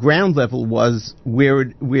Yerushalayim, the ground level was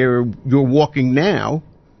where you're walking now,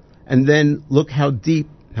 and then look how deep,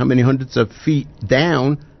 how many hundreds of feet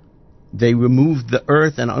down, they removed the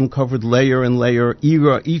earth and uncovered layer and layer,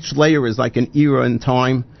 era. Each layer is like an era in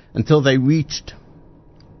time, until they reached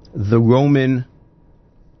the Roman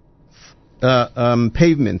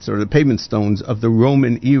pavements, or the pavement stones of the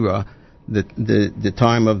Roman era, the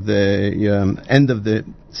time of the end of the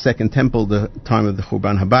Second Temple, the time of the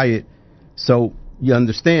Churban Habayit. So you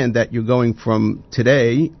understand that you're going from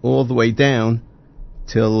today all the way down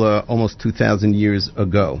till almost 2,000 years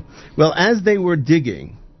ago. Well, as they were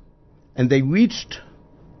digging, and they reached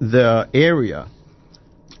the area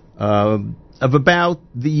of about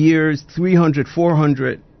the years 300,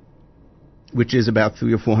 400, which is about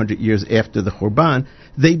 300 or 400 years after the Churban,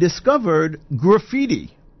 they discovered graffiti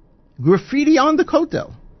on the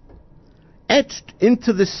Kotel, etched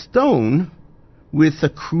into the stone with a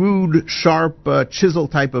crude, sharp, chisel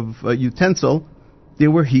type of utensil.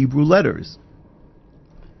 There were Hebrew letters.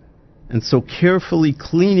 And so carefully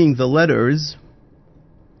cleaning the letters,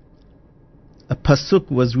 a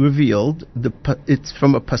pasuk was revealed. It's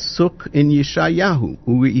from a pasuk in Yeshayahu.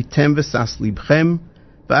 U'item v'sas libchem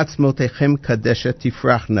v'atzmotechem kadesha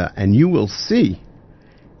tifrachna. And you will see,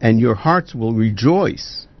 and your hearts will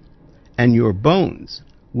rejoice, and your bones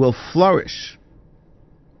will flourish,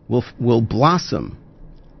 will blossom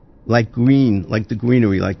like the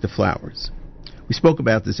greenery, like the flowers. We spoke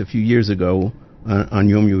about this a few years ago on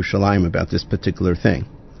Yom Yerushalayim about this particular thing.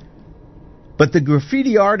 But the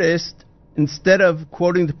graffiti artist, instead of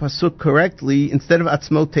quoting the pasuk correctly, instead of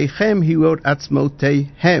atzmotechem, he wrote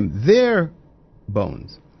atzmotehem, their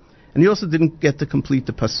bones. And he also didn't get to complete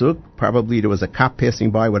the pasuk. Probably there was a cop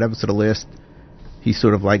passing by, whatever, so the last, he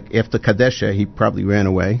sort of like, after Kadesha, he probably ran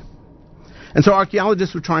away. And so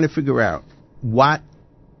archaeologists were trying to figure out, what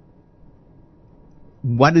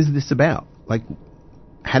is this about? Like,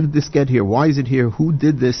 how did this get here? Why is it here? Who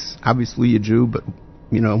did this? Obviously a Jew, but,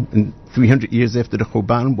 in 300 years after the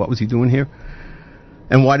Churban, what was he doing here?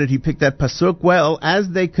 And why did he pick that pasuk? Well, as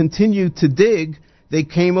they continued to dig, they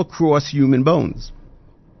came across human bones.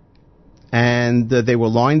 And they were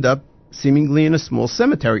lined up seemingly in a small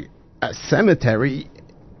cemetery. A cemetery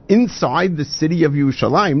inside the city of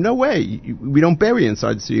Yerushalayim? No way. We don't bury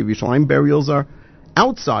inside the city of Yerushalayim. Burials are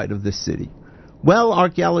outside of the city. Well,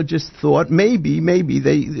 archaeologists thought maybe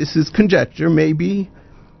this is conjecture, maybe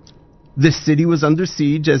the city was under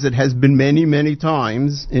siege, as it has been many, many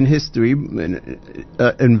times in history,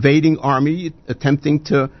 invading army attempting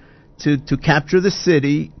to capture the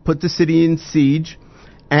city, put the city in siege,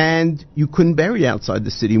 and you couldn't bury outside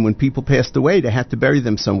the city. When people passed away, they had to bury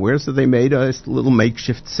them somewhere, so they made a little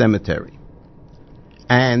makeshift cemetery.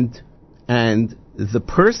 And the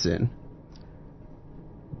person,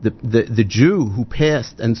 the Jew who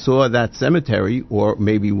passed and saw that cemetery, or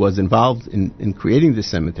maybe was involved in creating the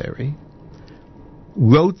cemetery,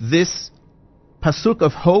 wrote this pasuk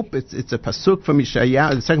of hope. It's a pasuk from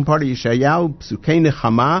Yeshayahu, the second part of Yeshayahu, Psukei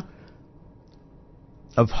Nechama,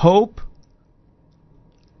 of hope,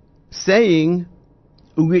 saying,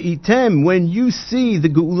 U'item, when you see the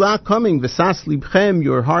Geula coming, v'sas libchem,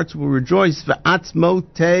 your hearts will rejoice,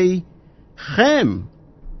 v'atzmotechem.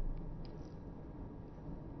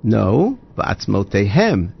 No,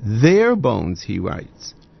 v'atzmotehem, their bones, he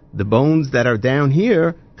writes. The bones that are down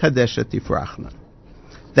here, kadesha tifrachna.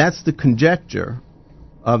 That's the conjecture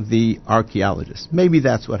of the archaeologists. Maybe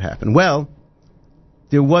that's what happened. Well,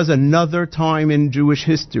 there was another time in Jewish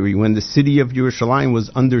history when the city of Yerushalayim was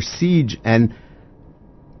under siege, and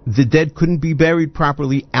the dead couldn't be buried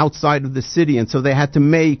properly outside of the city, and so they had to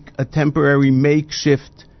make a temporary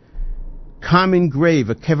makeshift common grave,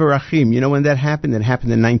 a kever achim. You know when that happened? It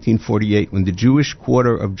happened in 1948, when the Jewish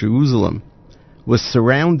quarter of Jerusalem was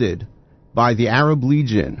surrounded by the Arab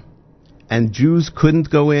Legion, and Jews couldn't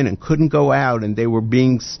go in and couldn't go out, and they were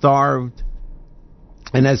being starved.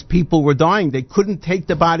 And as people were dying, they couldn't take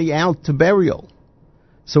the body out to burial.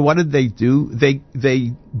 So what did they do?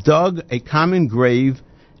 They dug a common grave,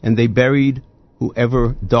 and they buried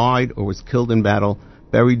whoever died or was killed in battle,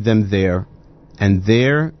 buried them there. And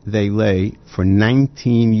there they lay for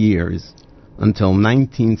 19 years until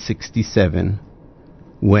 1967,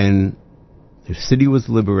 when the city was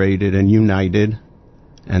liberated and united,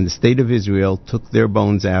 and the state of Israel took their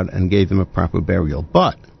bones out and gave them a proper burial.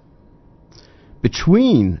 But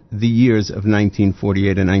between the years of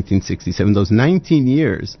 1948 and 1967, those 19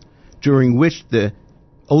 years during which the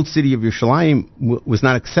old city of Yerushalayim was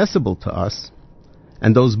not accessible to us,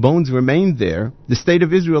 and those bones remained there, the state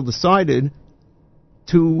of Israel decided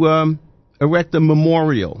to erect a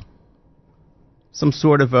memorial, some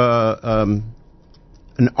sort of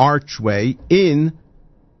an archway in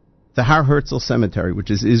the Har Herzl Cemetery, which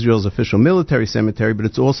is Israel's official military cemetery, but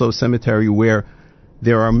it's also a cemetery where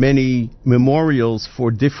there are many memorials for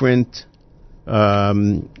different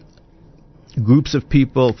groups of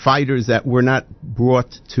people, fighters that were not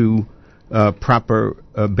brought to proper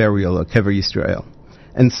burial, a Kever Yisrael.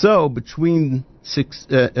 And so between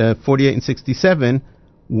 48 and 67,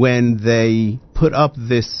 when they put up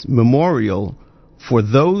this memorial for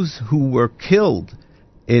those who were killed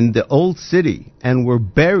in the old city and were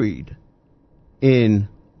buried in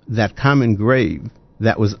that common grave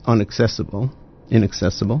that was inaccessible,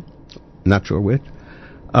 not sure which.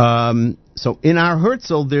 So in our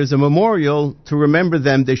Herzl, there's a memorial to remember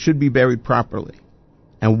them. They should be buried properly.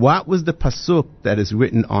 And what was the pasuk that is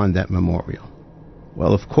written on that memorial?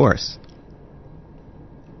 Well, of course,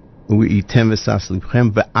 U'item v'sas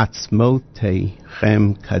libchem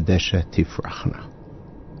v'atzmotechem kadesha tifrachna.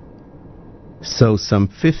 So some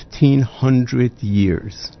 1,500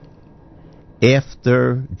 years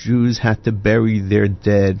after Jews had to bury their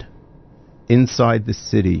dead inside the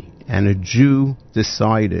city, and a Jew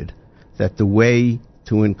decided that the way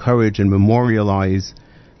to encourage and memorialize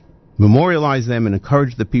them and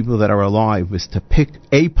encourage the people that are alive was to pick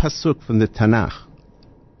a pasuk from the Tanakh.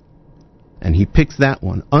 And he picks that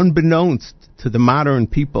one, unbeknownst to the modern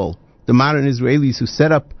people, the modern Israelis who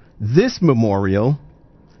set up this memorial.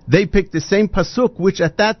 They picked the same pasuk, which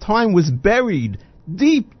at that time was buried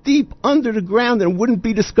deep, deep under the ground and wouldn't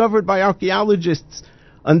be discovered by archaeologists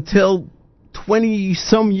until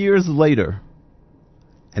 20-some years later.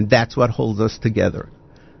 And that's what holds us together.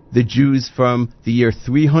 The Jews from the year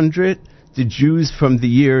 300, the Jews from the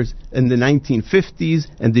years in the 1950s,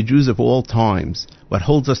 and the Jews of all times. What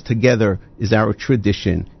holds us together is our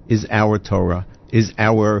tradition, is our Torah, is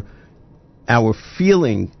our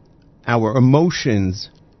feeling, our emotions,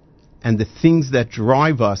 and the things that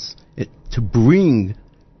drive us to bring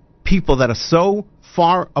people that are so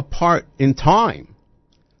far apart in time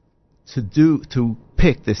to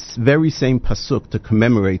pick this very same pasuk to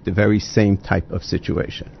commemorate the very same type of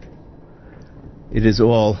situation. It is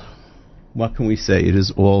all, what can we say? It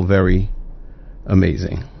is all very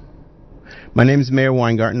amazing. My name is Meir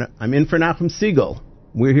Weingarten. I'm in for Nachum Siegel.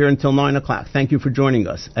 We're here until 9 o'clock. Thank you for joining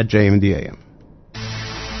us at JMD AM.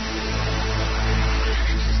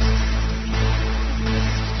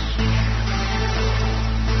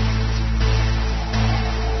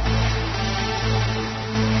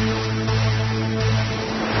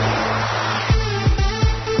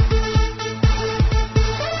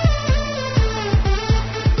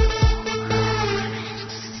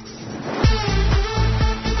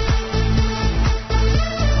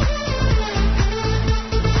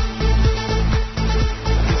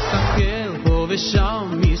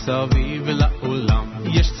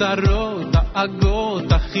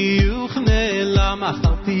 דאגות, החיוך נעלם,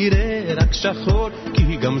 מחר תראה רק שחור,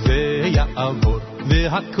 כי גם זה יעבור,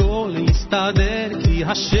 והכל יסתדר, כי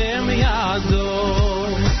השם יעזור.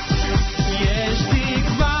 יש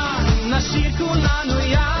תקווה, נשיר כולנו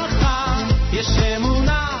יחד, יש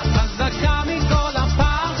אמונה חזקה מכל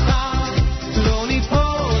הפחד, לא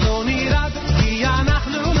ניפול, לא נרד, כי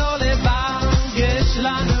אנחנו לא לבד, יש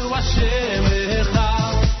לנו השם אחד.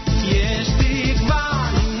 יש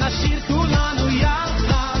תקווה, נשיר כולנו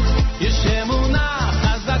יחד, יש אמונה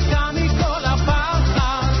חזקה מכל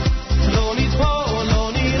הפחד, לא נטפול,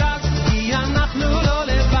 לא נרד, כי אנחנו לא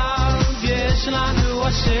לבד, יש לנו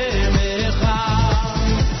השם אחד.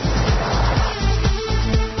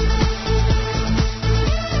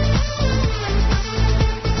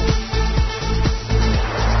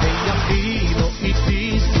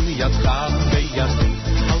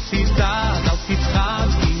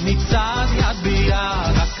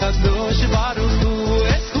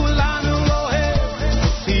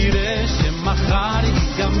 מחר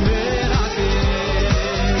ייגמר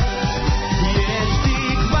הדרך. יש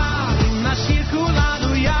תקווה אם נשאיר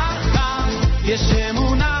כולנו יחד, יש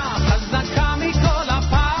אמונה חזקה מכל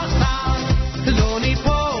הפחד, לא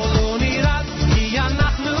ניפול, לא נרעד, כי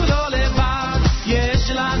אנחנו לא לבד,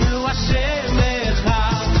 יש לנו השם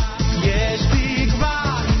אחד. יש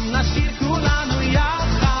תקווה אם נשאיר כולנו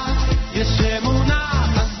יחד, יש אמונה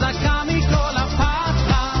חזקה מכל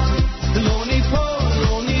הפחד, לא ניפול,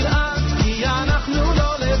 לא נרעד, כי אנחנו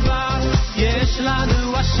לא לבד, יש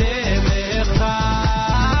לנו השם אחד.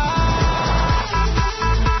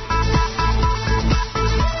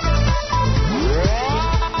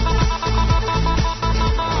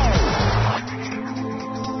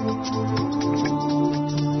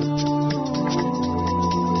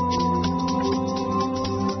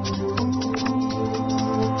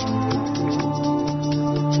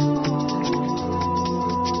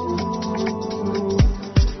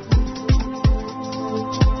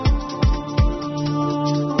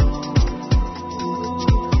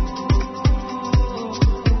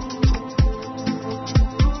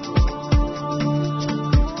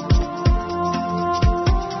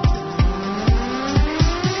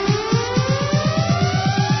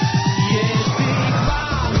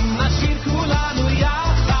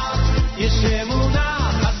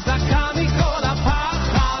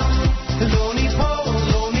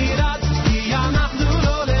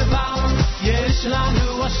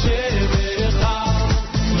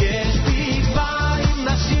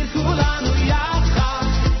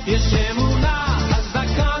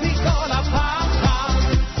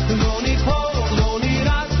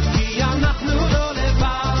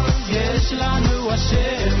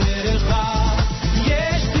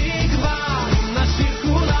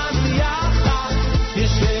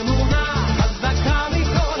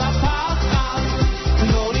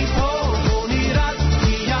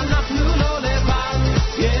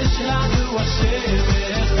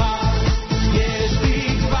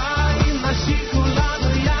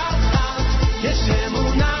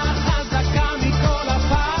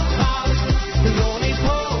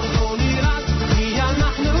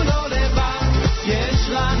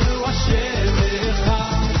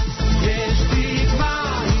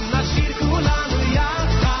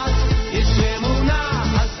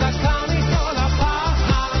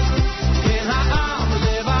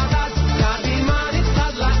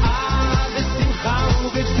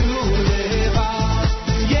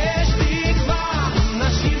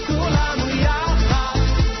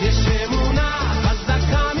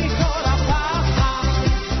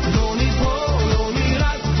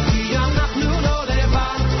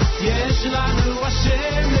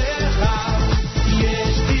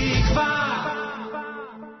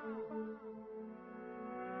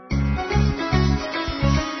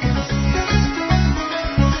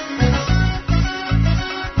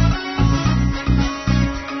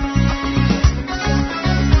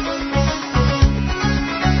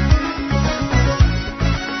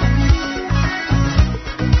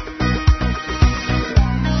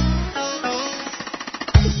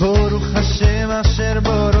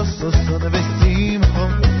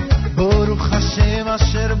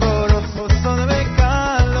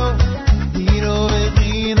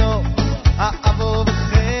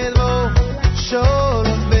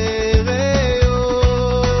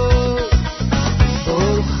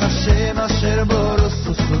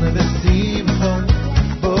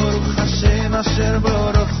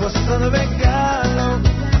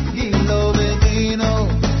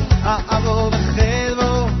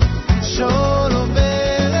 Solo me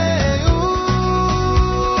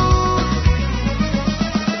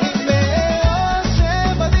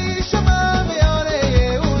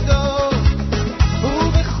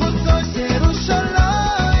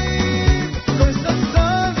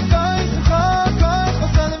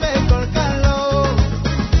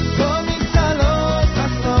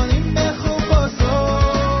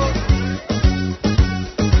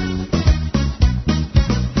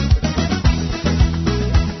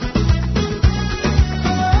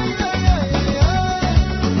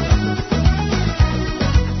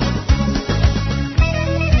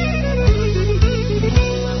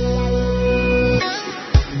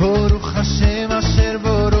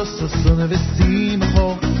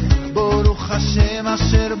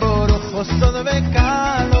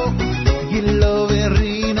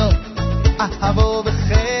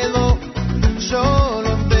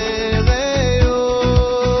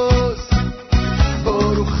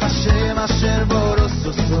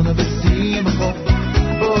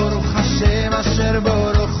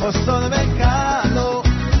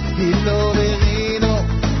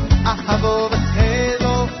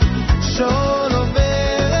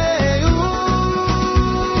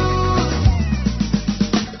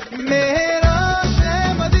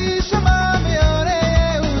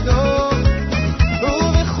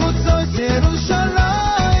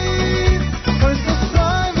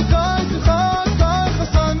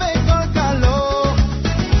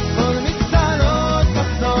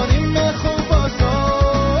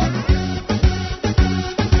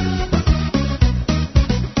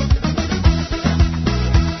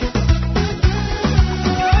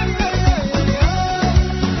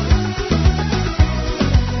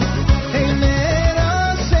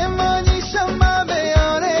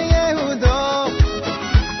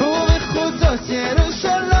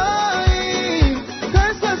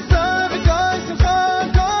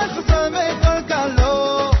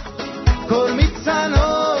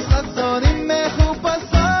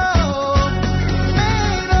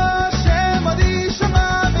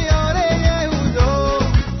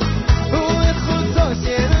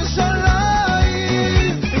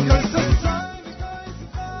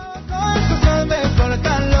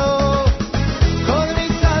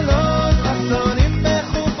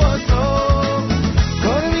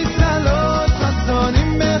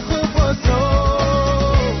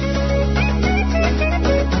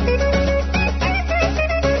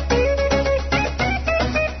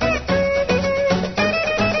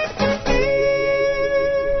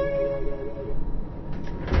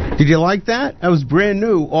Did you like that? That was brand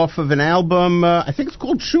new off of an album, I think it's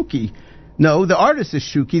called Shuki. No, the artist is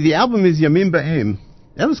Shuki. The album is Yamim Ba'im.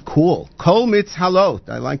 That was cool. Kol Mitz Halot.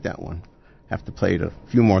 I like that one. Have to play it a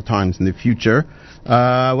few more times in the future.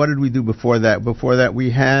 What did we do before that? Before that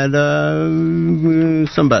we had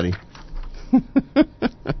somebody.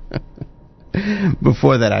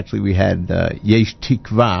 Before that, actually, we had Yesh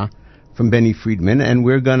Tikva from Benny Friedman, and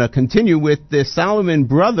we're going to continue with the Solomon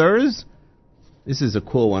Brothers. This is a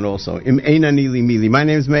cool one also. Im Eina Nili Mili. My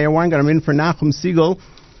name is Meir Weingarten. I'm in for Nachum Siegel.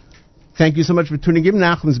 Thank you so much for tuning in.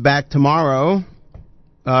 Nachum's back tomorrow.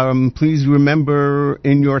 Please remember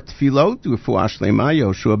in your tefillot, Refuah Shlema,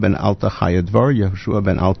 Yehoshua ben Alta Chaya Dvorah, Yehoshua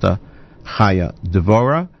ben Alta Chaya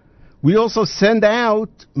Dvorah. We also send out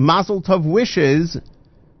Mazel Tov wishes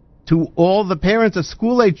to all the parents of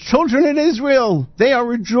school-age children in Israel. They are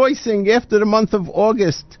rejoicing after the month of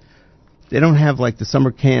August. They don't have like the summer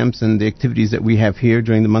camps and the activities that we have here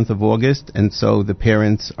during the month of August, and so the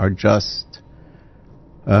parents are just,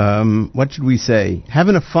 what should we say,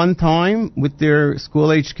 having a fun time with their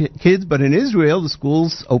school-age kids. But in Israel, the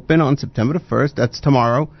schools open on September the 1st. That's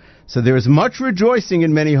tomorrow. So there is much rejoicing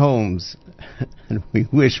in many homes. And we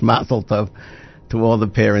wish Mazel Tov to all the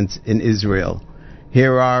parents in Israel.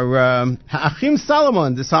 Here are Ha'achim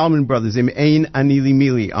Solomon, the Solomon Brothers, Im Ein Anili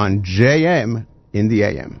Mili on JM in the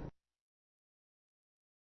AM.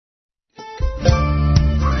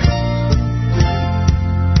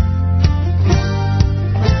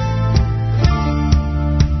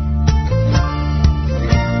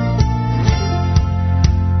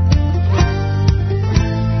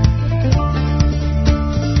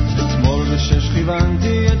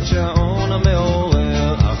 כיוונתי את שעון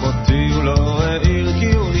המעורר, אחותי הוא לא העיר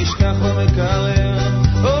כי הוא נשכח במקרר.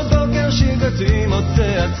 עוד בוקר שיגעתי מוצא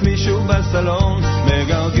עצמי שוב בסלון,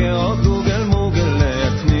 מגרגר עוד גוגל מוגל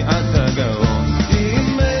לעצמי עד הגרון.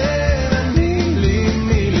 אם אין אני לי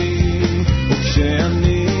מילי,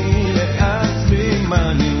 וכשאני לעצמי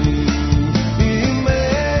מני. אם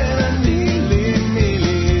אין אני לי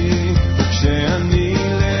מילי, וכשאני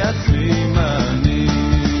לעצמי מני.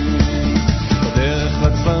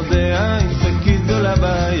 צפרדע עם שקית גדולה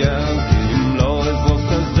ביד, אם לא אזרוק את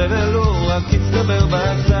הזבל הוא רק יצטבר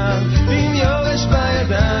בצד. עם יורש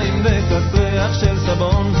בידיים וכף ריח של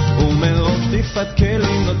סבון, ומרוב שטיפת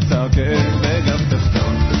כלים נוצר כאב בגב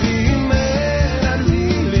תחתון. אם אין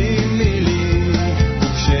אני לי מילי,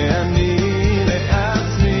 וכשאני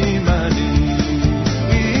לעצמי מני.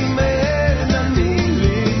 אם אין אני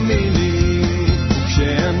לי מילי,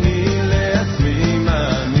 וכשאני לעצמי מני.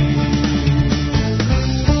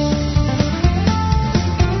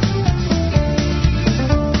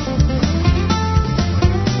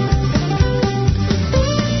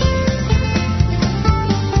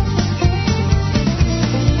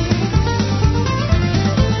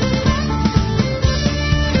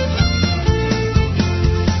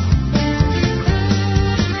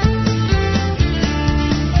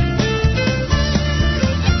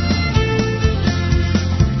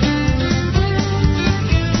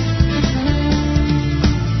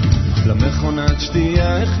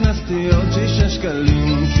 שתייה הכנסתי עוד 6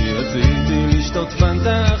 שקלים, כי רציתי לשתות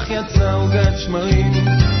פנטה אך יצא עוגת שמרים.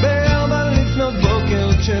 ב4 לפנות בוקר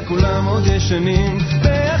כשכולם עוד ישנים,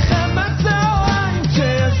 ב1 בצהריים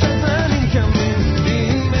כשהסטרנים קמים.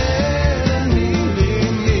 אם אין אני לי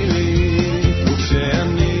מילי,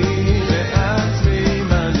 וכשאני לעצמי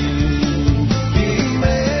מני. אם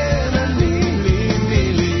אין אני לי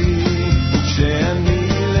מילי, וכשאני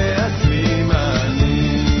לעצמי מני.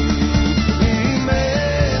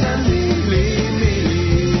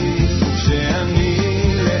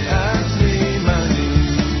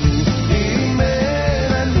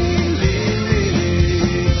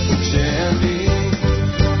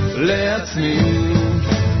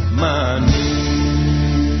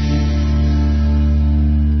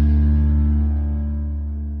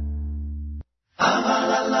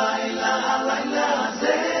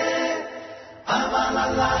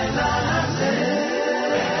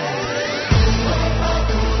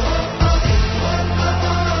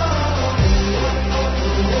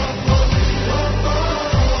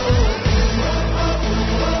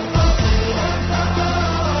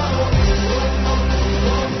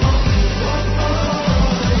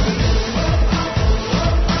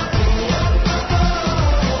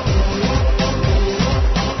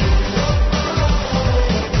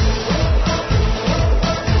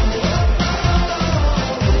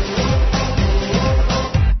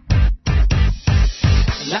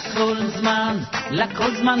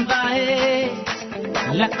 לכל זמן ועת,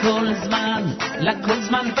 לכל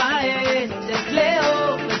זמן ועת, את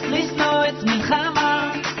לאהוב, את לשנוא, את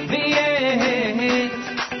מלחמה, ויש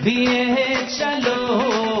ויהיה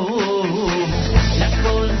שלום.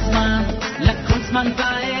 לכל זמן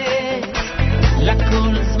בעת,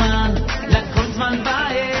 לכל זמן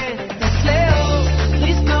בעת, תצלעו,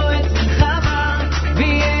 לזכור את מלחמה,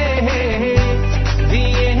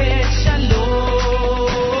 ויהיה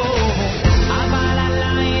שלום. אבל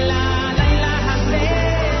הלילה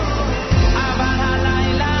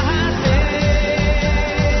הזה,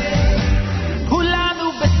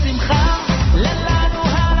 כולנו בשמחה, לנו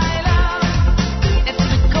הלילה את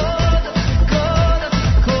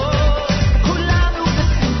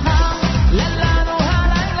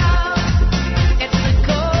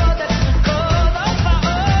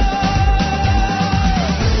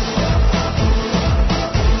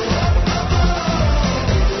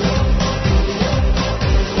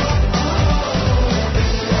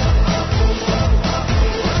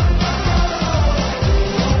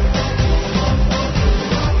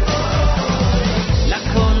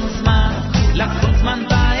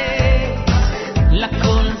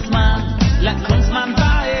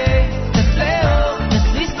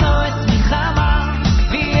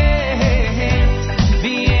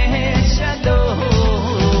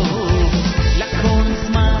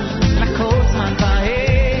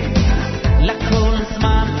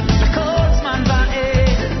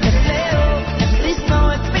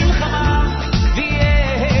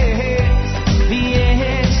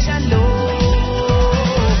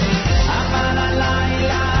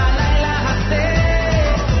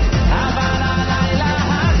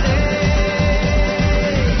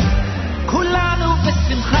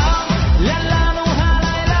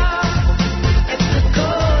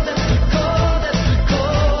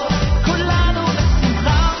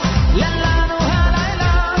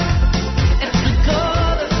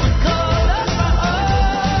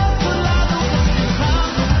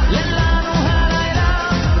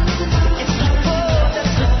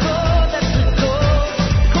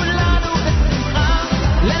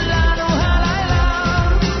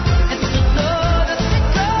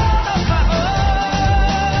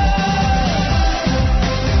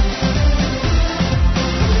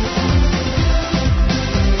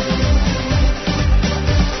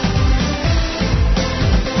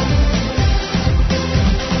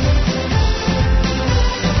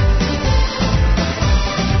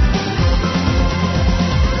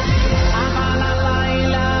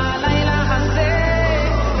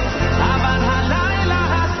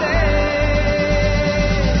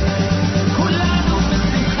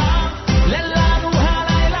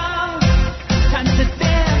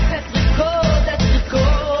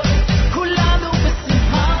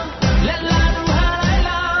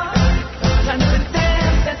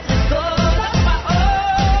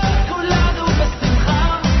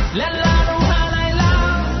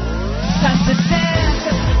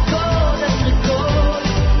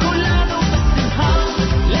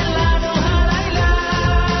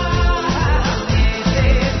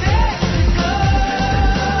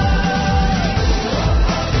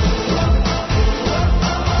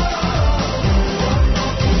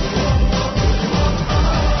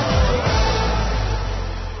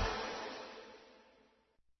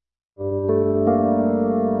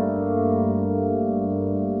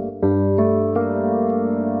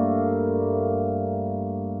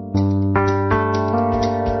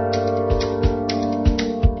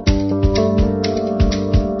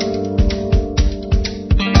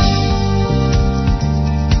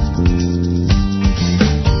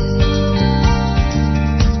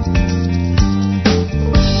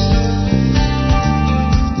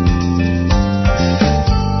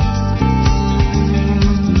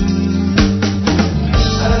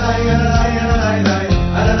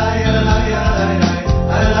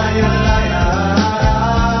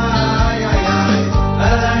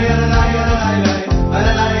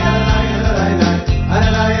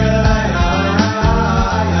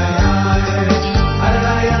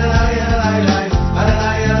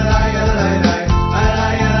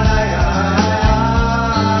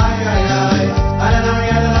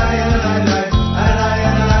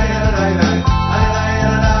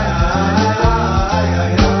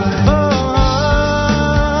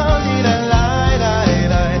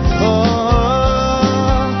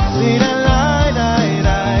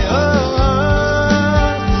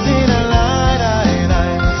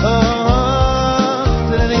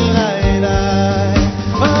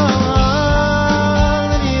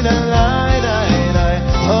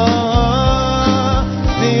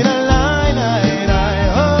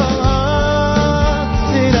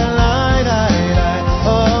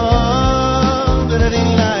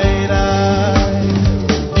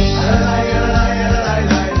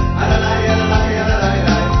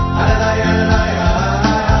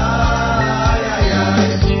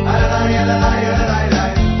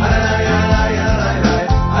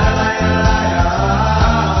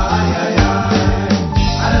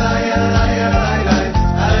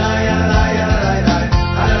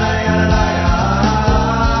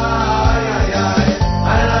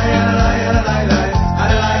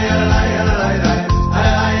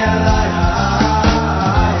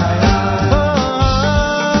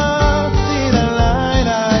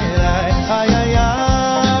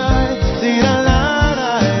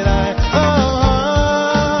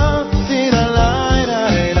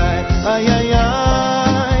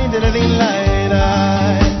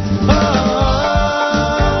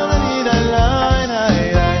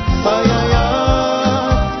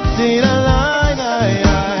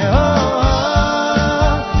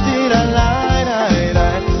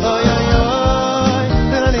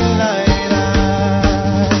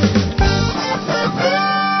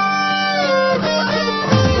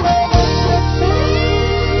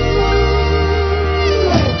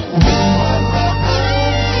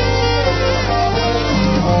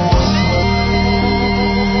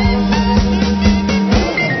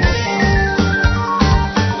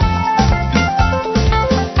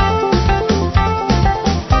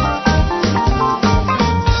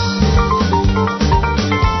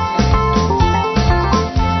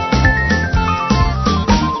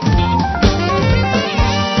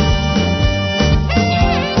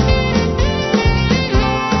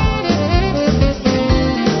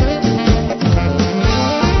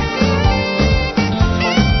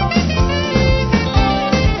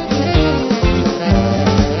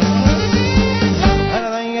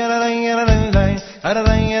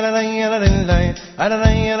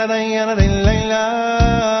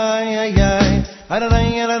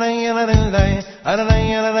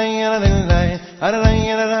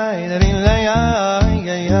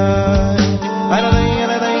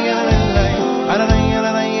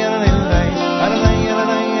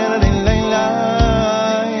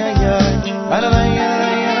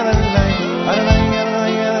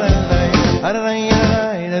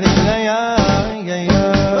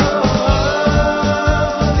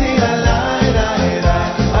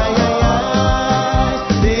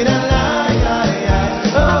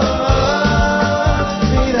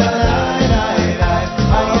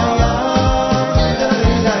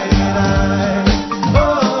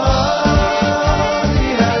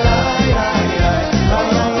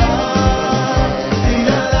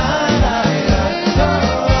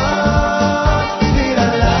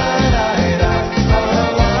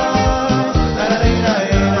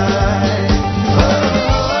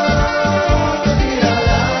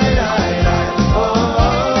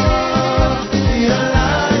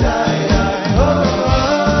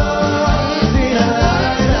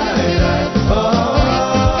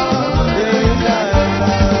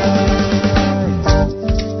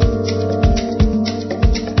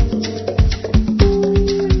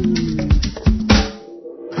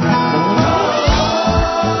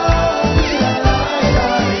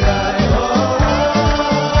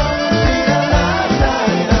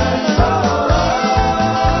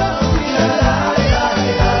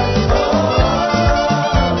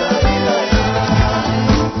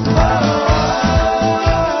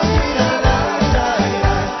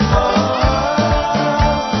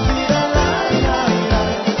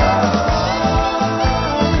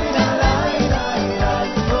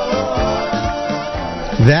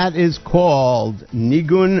That is called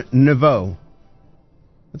Nigun Nevo.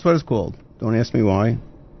 That's what it's called. Don't ask me why.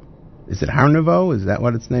 Is it Har Nevo? Is that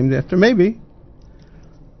what it's named after? Maybe.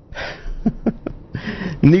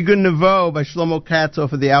 Nigun Nevo by Shlomo Katz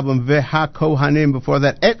off of the album Veha Kohanim. Before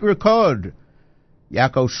that, Et Rekod,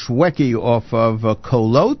 Yaakov Shweki off of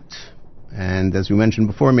Kolot. And as we mentioned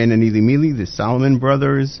before, Meina Nili Mili, the Solomon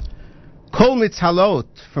Brothers. Kol Mitzhalot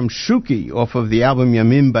from Shuki off of the album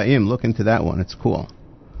Yamim Ba'im. Look into that one, it's cool.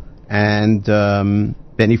 And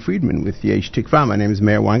Benny Friedman with Yesh Tikva. My name is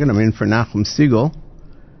Meir Weingarten. I'm in for Nachum Siegel,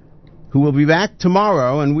 who will be back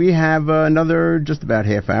tomorrow, and we have another just about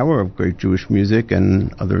half hour of great Jewish music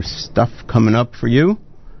and other stuff coming up for you.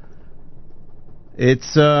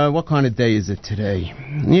 It's, what kind of day is it today?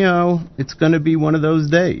 You know, it's going to be one of those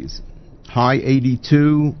days. High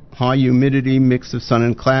 82, high humidity, mix of sun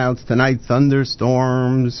and clouds. Tonight,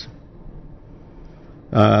 thunderstorms.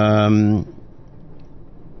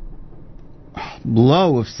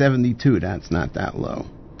 Low of 72, that's not that low.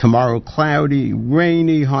 Tomorrow, cloudy,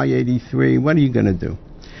 rainy, high 83. What are you going to do?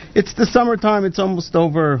 It's the summertime, it's almost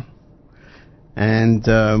over. And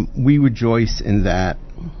we rejoice in that.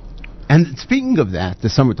 And speaking of that, the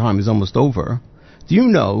summertime is almost over. Do you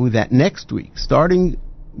know that next week, starting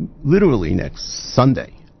literally next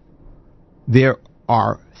Sunday, there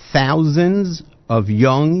are thousands of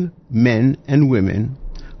young men and women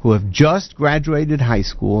who have just graduated high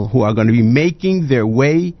school, who are going to be making their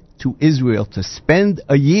way to Israel to spend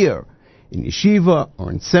a year in yeshiva or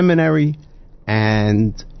in seminary,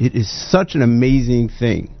 and it is such an amazing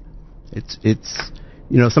thing. It's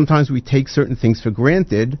you know, sometimes we take certain things for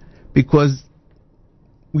granted because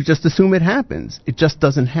we just assume it happens. It just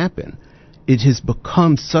doesn't happen. It has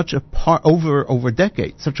become such a part, over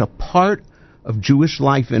decades, such a part of Jewish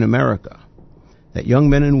life in America, that young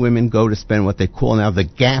men and women go to spend what they call now the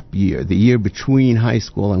gap year, the year between high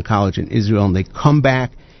school and college in Israel, and they come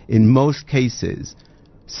back, in most cases,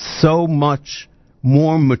 so much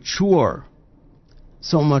more mature,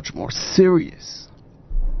 so much more serious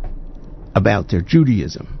about their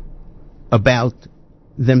Judaism, about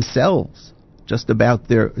themselves, just about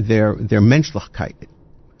their Menschlichkeit,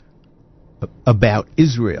 about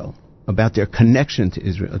Israel, about their connection to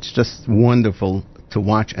Israel. It's just wonderful to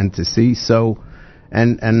watch and to see. So,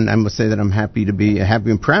 and I must say that I'm happy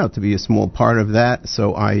and proud to be a small part of that.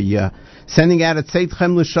 So I sending out a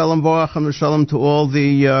Tzeitchem L'Shalom Vorachem L'Shalom to all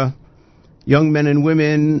the young men and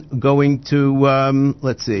women going to,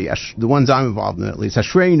 let's see, the ones I'm involved in at least,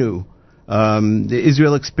 Ashreinu, the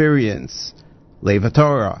Israel Experience, Leva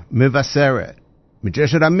Torah, Mivaseret,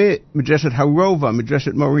 Medreshet Amit, Medreshet Harova,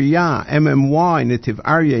 Medreshet Moriah, MMY, Netiv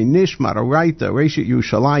Aryeh, Nishmat, Oraita, Reshit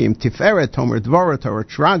Yerushalayim, Tiferet, Tomer Dvorah, Torah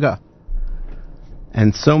Traga,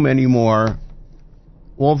 and so many more.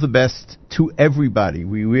 All the best to everybody.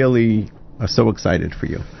 We really are so excited for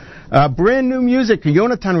you. Brand new music.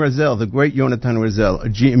 Yonatan Razel, the great Yonatan Razel,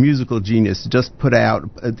 a musical genius, just put out,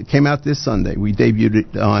 came out this Sunday. We debuted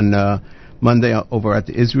it on Monday over at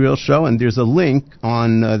the Israel Show, and there's a link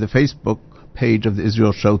on the Facebook page of the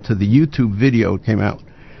Israel Show to the YouTube video. It came out.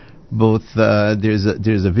 Both there's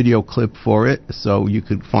a video clip for it, so you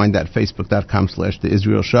could find that facebook.com/the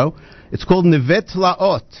Israel Show. It's called Nevet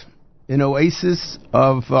Laot, an oasis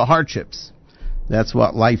of hardships. That's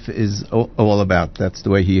what life is all about. That's the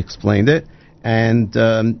way he explained it. And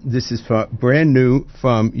this is brand new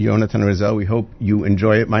from Yonatan Razel. We hope you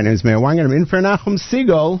enjoy it. My name is Meir Weingarten. I'm in for Nachum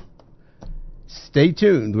Siegel. Stay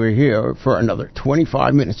tuned. We're here for another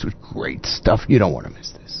 25 minutes with great stuff. You don't want to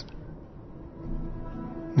miss this.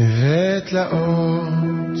 נבט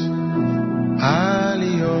לאות,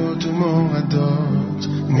 עליות ומורדות,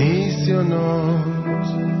 ניסיונות,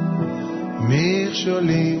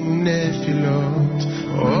 מכשולים ונפילות.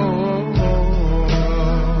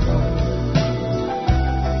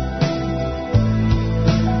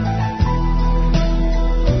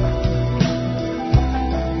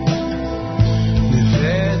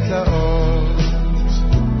 נבט לאות,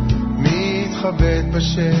 מתחבט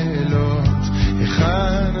בשאלות,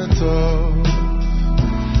 היכן הטוב,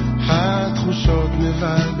 התחושות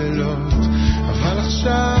מבלבלות, אבל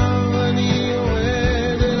עכשיו אני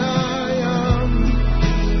יורד אל הים,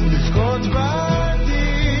 לבכות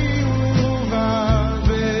בעדי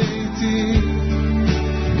ובביתי,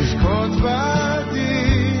 לבכות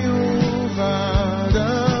בעדי ובעד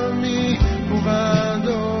עמי ובעד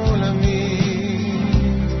עולמי.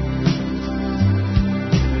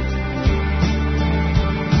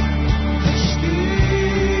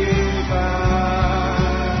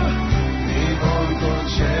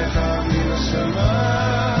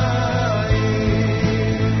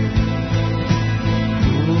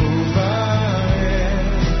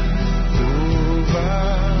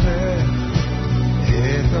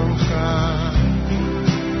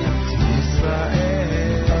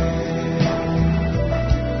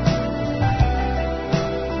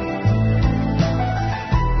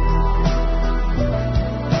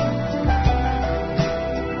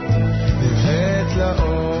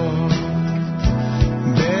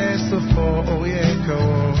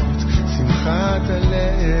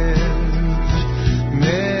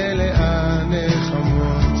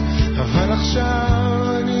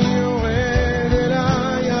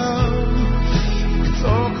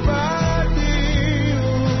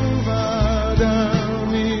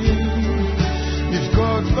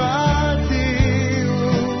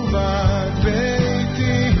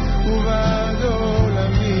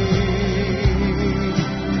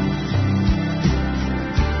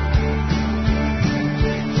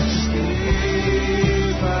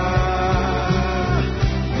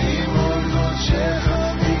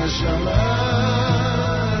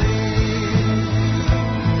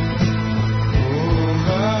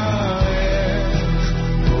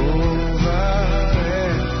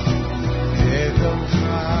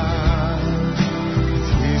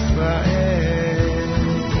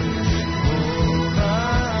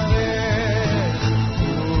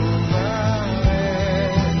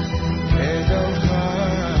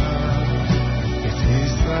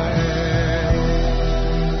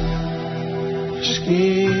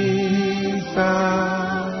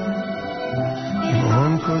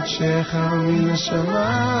 קודשך מן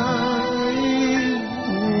השמיים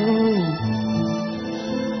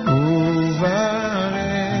וברך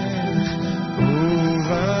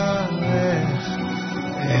וברך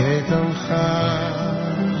את עמך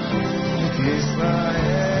את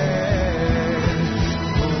ישראל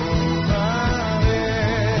וברך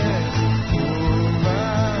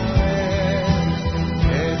וברך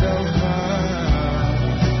את עמך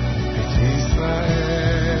את ישראל.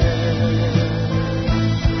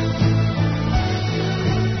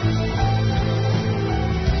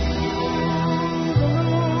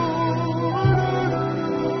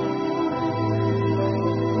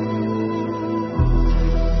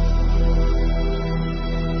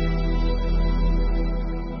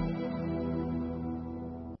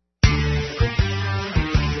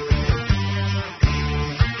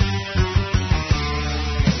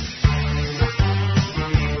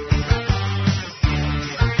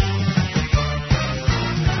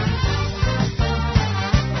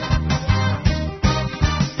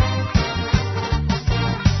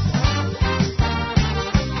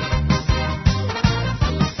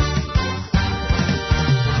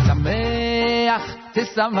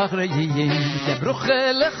 תשמח ראיים, תברוך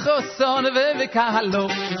לחוסון ובקהלו,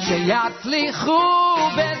 שיצליחו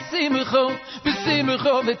בשמחו,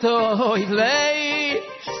 בשמחו וטוב לי.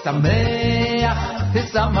 שמח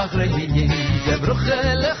תשמח רעי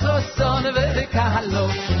וברוכה לחוסון וקהלו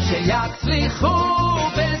שיצליחו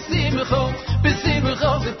בשמחו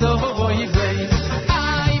בשמחו וטובו יברי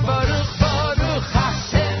איי ברוך ברוך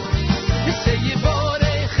השם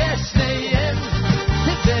שיבורך שניהם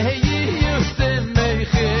ויהיו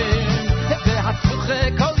שמחים והצלחה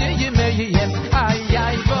כל ימיהם איי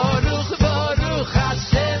איי ברוך ברוך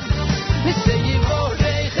השם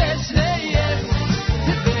שיבורך שניהם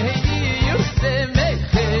ויהיו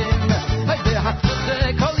שמחים והצלחה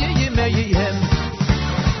כל ימיהם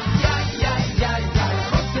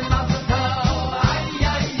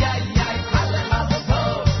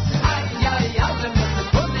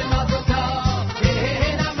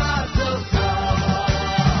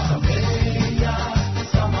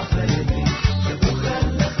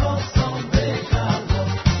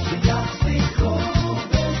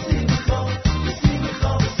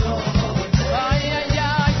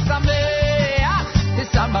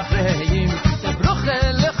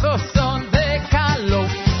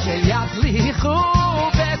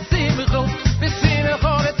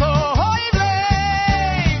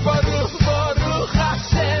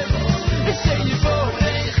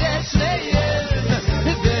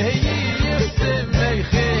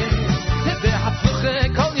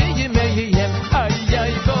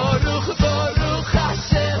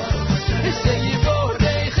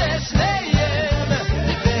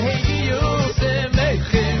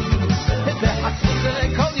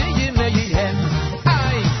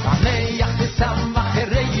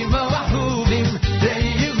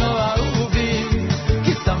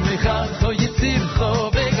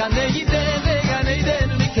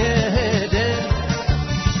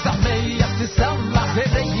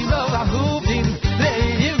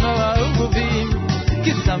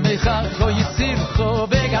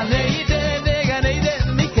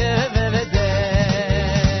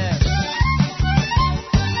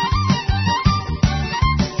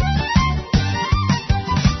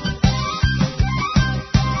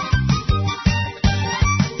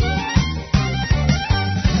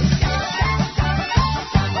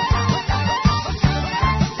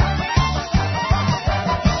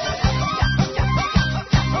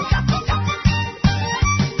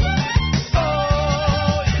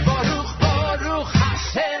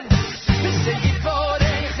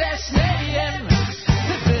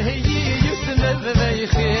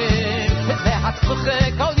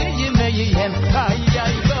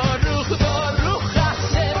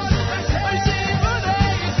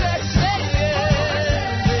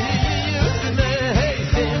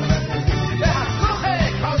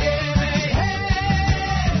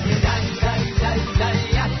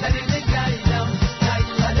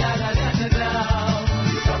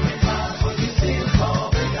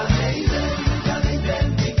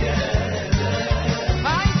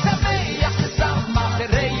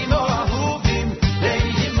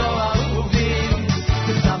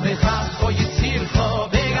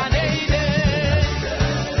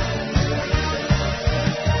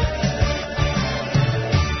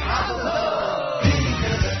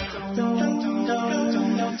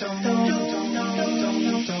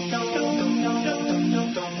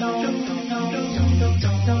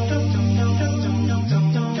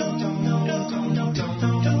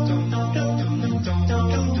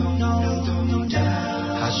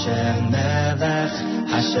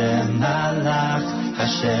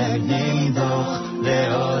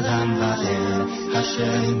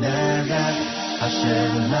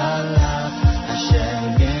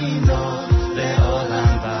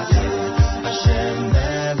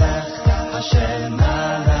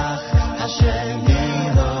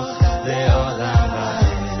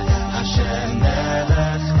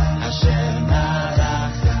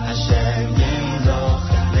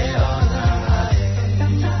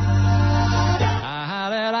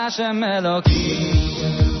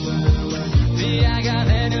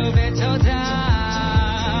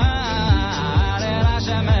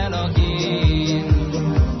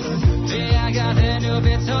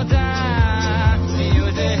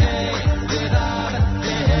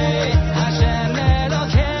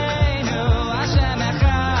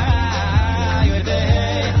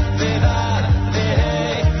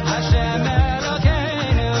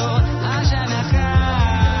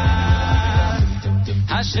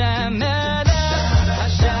Hashem Melech,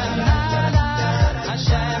 Hashem Malach,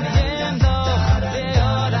 Hashem Yimdoch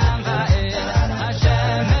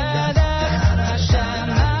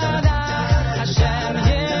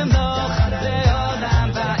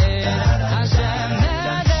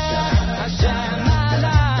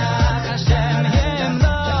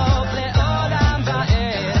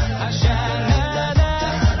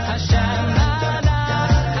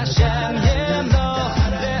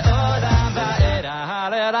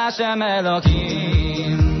Hashem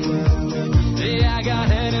Elokim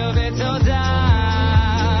V'yagadenu b'todah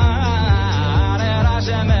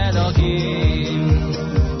Hashem Elokim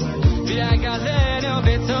V'yagadenu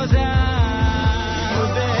b'todah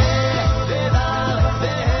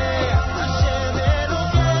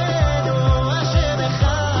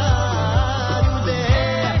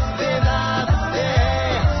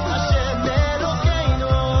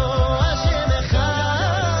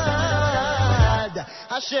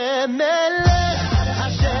Hashem Melech,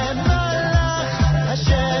 Hashem Malach,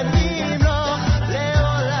 Hashem Yimloch,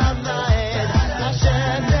 Leolam Vaed.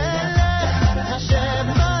 Hashem Melech, Hashem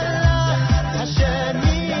Malach, Hashem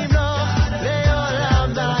Yimloch, Leolam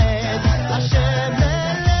Vaed. Hashem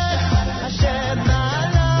Melech, Hashem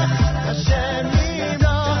Malach, Hashem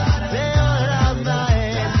Yimloch, Leolam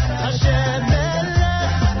Vaed. Hashem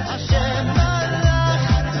Melech, Hashem Malach,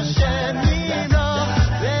 Hashem Yimloch,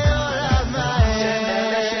 Leolam Hashem Yimloch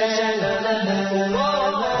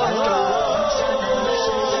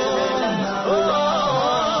Leolam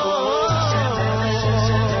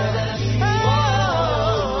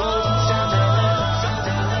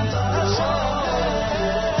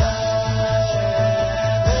Vaed.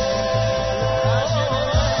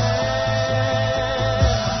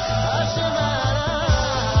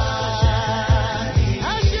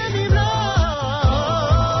 Hashem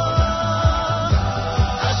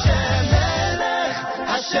Melech,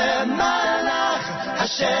 Hashem Malach,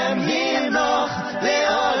 Hashem Yimloch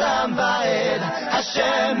Leolam Vaed.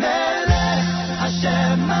 Hashem Melech,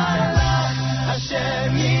 Hashem Malach,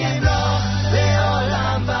 Hashem Yimloch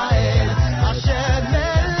Leolam Vaed. Hashem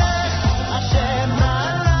Melech, Hashem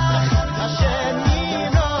Malach, Hashem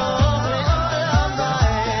Yimloch Leolam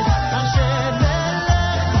Vaed. Hashem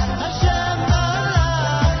Melech, Hashem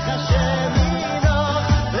Malach,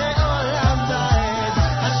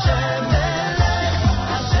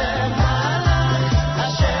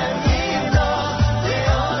 Hashem Yimloch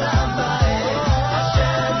Leolam Vaed.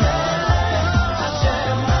 Hashem Melech,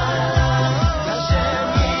 Hashem Malach, Hashem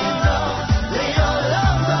Yimloch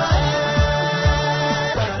Leolam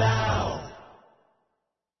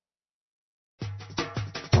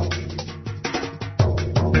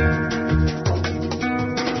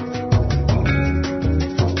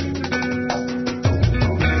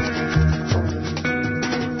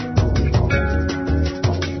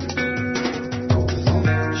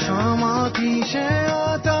שמעתי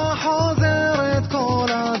שאתה חוזר את כל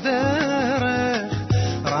הדרך,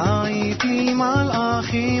 ראיתי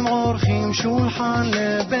מלאכים עורכים שולחן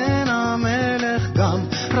לבן המלך, גם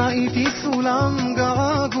ראיתי סולם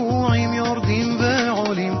געגועים יורדים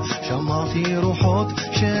ועולים, שמעתי רוחות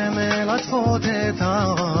שמלטפות את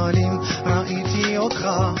העלים, ראיתי אותך,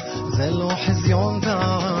 זה לא חזיון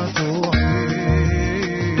תעתועים.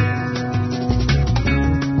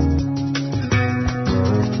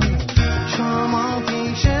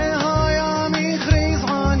 שמעתי שהים הכריז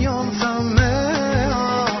על יום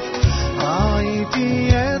שמח, ראיתי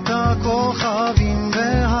את הכוכבים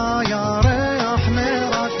והירח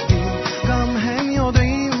מרקדים, גם הם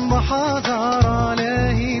יודעים בחזרה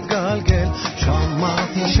להתגלגל.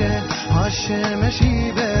 שמעתי שהשמש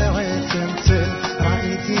היא בעצם צל,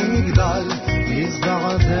 ראיתי מגדל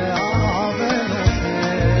מזדעזע ונופל.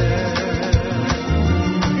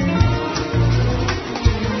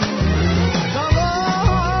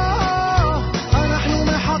 אנחנו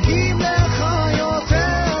מחכים לך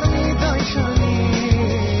יותר מדי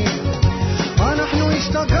שנים, אנחנו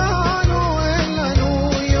השתגענו, אין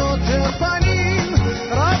לנו יותר פנים,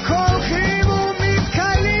 רק הולכים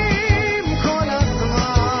ומתקלים כל הזמן.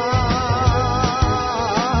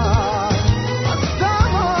 אז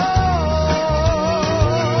תבוא,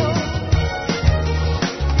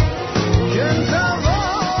 כן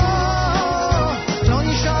תבוא, לא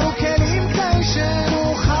נשארו כלים כדי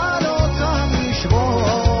שנוכל אותם לשבור.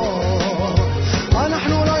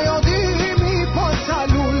 אנחנו לא יודעים מי פה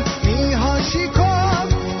צלול, מי השיכור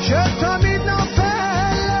שתמיד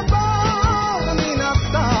נופל לבור מן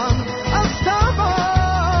הסתם. אז תבוא,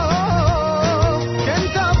 כן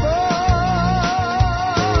תבוא.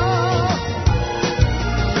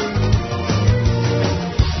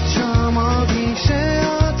 שמעתי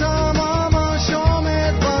שאתה ממש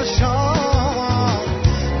עומד בשער,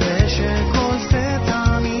 ושכל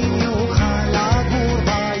סתמים יוכל לגור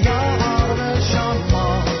ביער,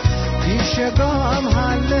 ושמעתי שגם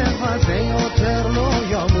הלב הזה יותר לא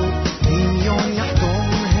ימות, דמיון יחתום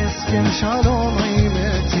הסכם שלום עם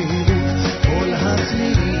אצילות, כל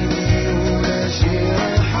הצלילים יהיו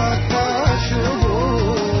לשיר אחד פשוט.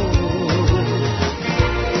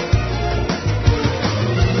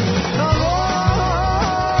 תבוא,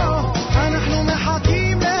 אנחנו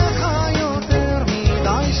מחכים לך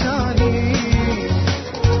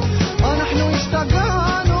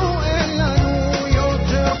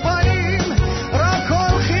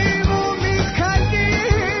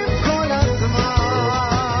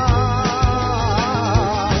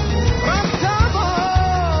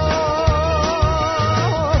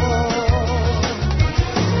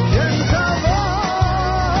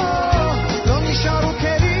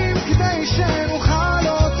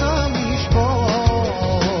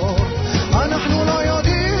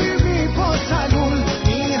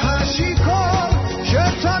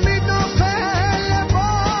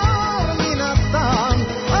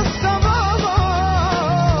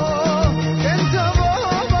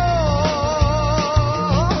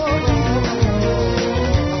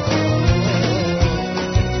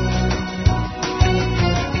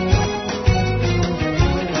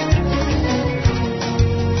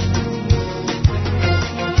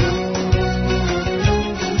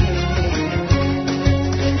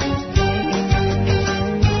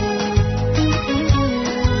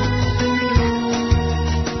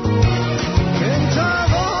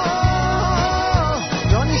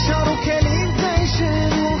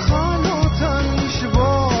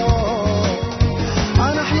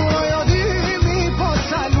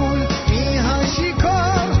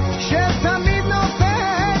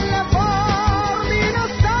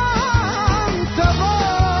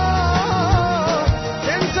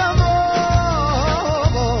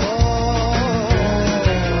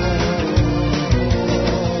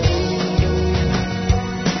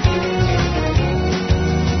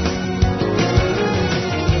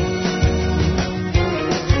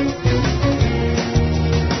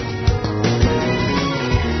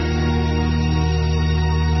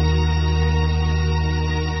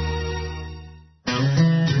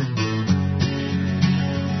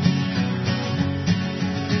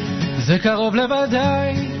זה קרוב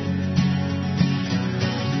לוודאי,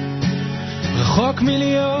 רחוק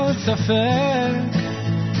מלהיות ספק,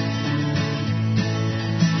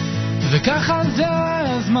 וככה זה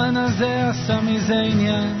הזמן הזה עשה מזה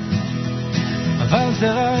עניין, אבל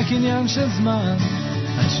זה רק עניין של זמן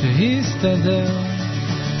עד שיסתדר.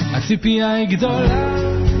 הציפייה היא גדולה,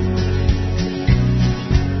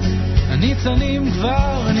 הניצנים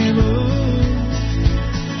כבר נראו,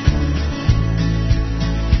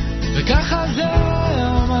 וככה זה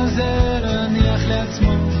היום הזה להניח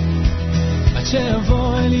לעצמו עד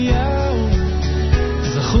שיבוא אליהו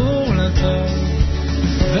זכור לטוב,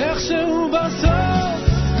 ואיכשהו בסוף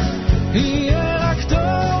יהיה רק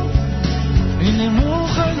טוב. הנה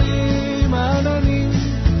מוכנים העננים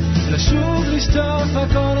לשוב לשטוף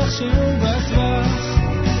הכל איכשהו בסבך,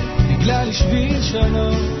 נגלה לי שביל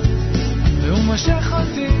שלום והוא משך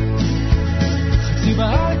אותי חצי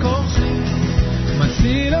בעל כורחי,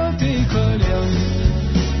 מציל אותי כל יום.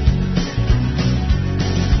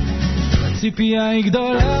 הציפייה היא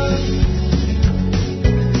גדולה,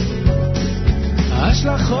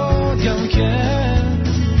 ההשלכות גם כן,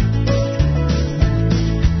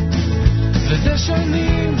 וזה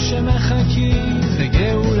שנים שמחכים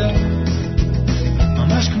לגאולה,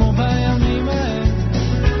 ממש כמו בימים ההם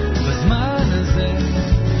בזמן הזה,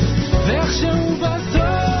 ואיכשהו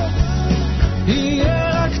בסוף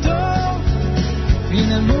יהיה רק טוב.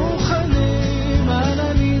 הנה מוכנים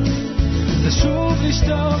עננים לשוב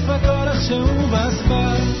לשטוף הכל איכשהו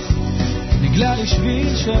בסבך, נגלה לי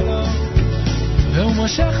שביל שלום והוא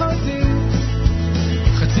מושך אותי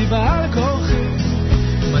חצי בעל כורחי,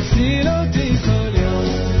 מציל אותי כל יום.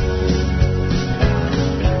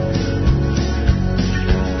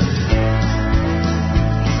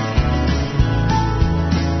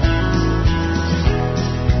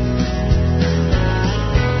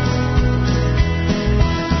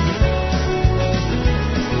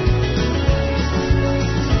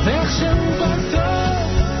 ואיכשהו בסוף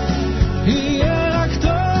יהיה רק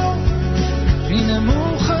טוב. הנה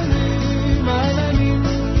מוכנים עננים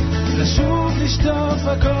לשוב לשטוף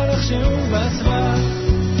הכל איכשהו בסבך,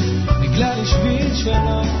 נגלה לי שביל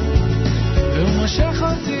שלום והוא משך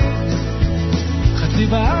אותי חצי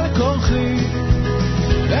בעל כורחי,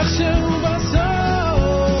 ואיכשהו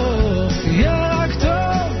בסוף יהיה רק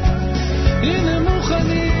טוב. הנה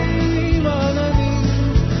מוכנים עננים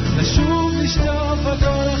לשוב לשטוף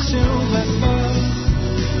הכל איכשהו בסבך,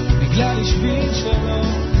 נגלה לי שביל שלום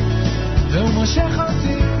והוא משך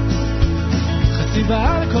אותי חצי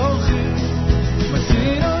בעל כורחי,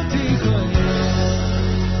 מציל אותי כל יום.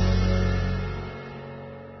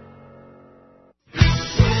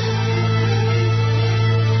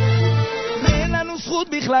 אין לנו זכות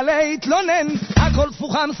בכלל להתלונן, הכל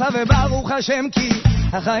פוחמסה וברוך השם, כי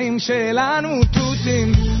החיים שלנו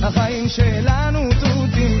תותים, החיים שלנו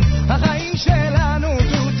תותים, החיים שלנו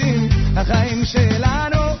תותים, החיים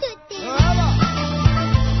שלנו.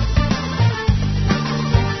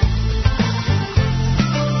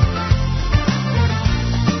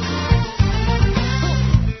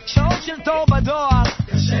 שעות של תור בדואר,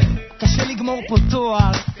 קשה לגמור פה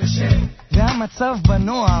תואר, והמצב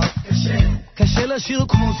בנוער, קשה לשיר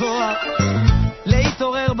כמו זוהר,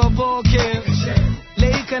 להתעורר בבוקר,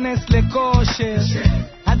 להיכנס לכושר,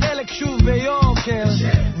 הדלק שוב ביוקר,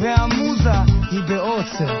 והמוזה היא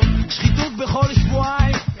בעוצר, שחיתות בכל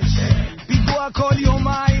שבועיים, פיגוע כל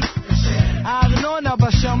יומיים, הארנונה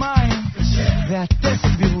בשמיים, והטסט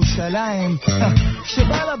בירושלים,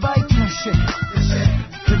 כשבא לבית נושק,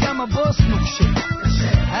 וגם הבוס נושק,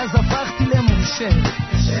 אז הפכתי למורשה,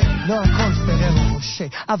 לא הכל פרר ראשה,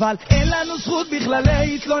 אבל אין לנו זכות בכלל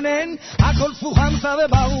להתלונן, הכל פוחמסה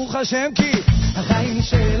וברוך השם, כי החיים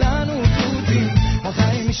שלנו תותים,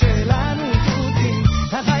 החיים שלנו תותים,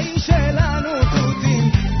 החיים שלנו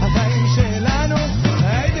תותים, החיים שלנו.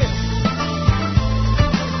 היידה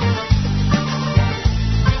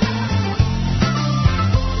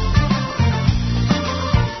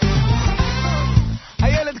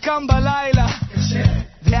הילד קם בלילה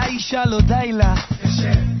והאישה לא די לה,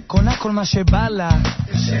 קונה כל מה שבא לה,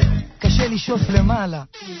 קשה לשאוף למעלה,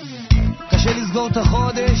 קשה לסגור את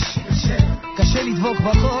החודש, קשה לדבוק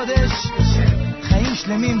בחודש, חיים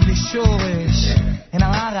שלמים בלי שורש, אין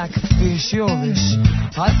הרק ויש יורש,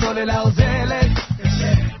 הסוללה עוזלת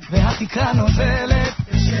והתקרה נוזלת,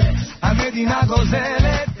 המדינה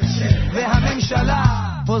גוזלת והממשלה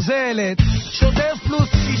פוזלת, שוטף פלוס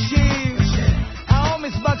 60,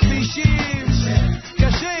 העומס בכבישים,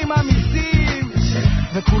 קשה עם המיסים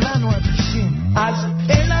וכולנו אדישים, אז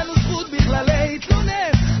אין לנו זכות בכלל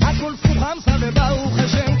להתלונן, הכל פוחמסה וברוך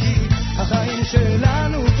השם, כי החיים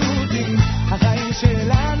שלנו תותים, החיים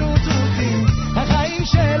שלנו תותים.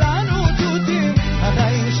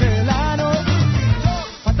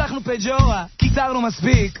 דיברנו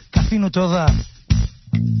מספיק, כפינו טובה.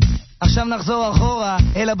 עכשיו נחזור אחורה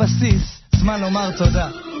אל הבסיס, זמן לומר תודה.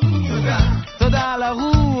 תודה. תודה על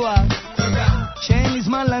הרוח, תודה. שאין לי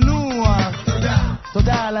זמן לנוע, תודה.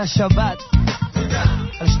 תודה על השבת, תודה.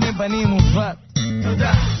 על שני בנים ובת,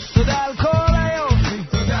 תודה. תודה על כל היופי,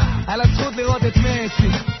 תודה. על הזכות לראות את מסי,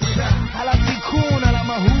 תודה. על התיקון, על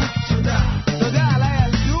המהות, תודה. תודה על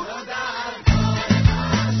הילדות, תודה על כל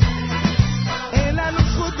אין לנו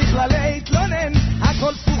זכות בכלל להתלונן,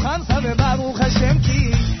 הכל ספוחנסה וברוך השם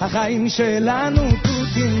כי החיים שלנו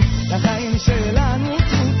תותים, החיים שלנו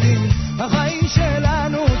תותים, החיים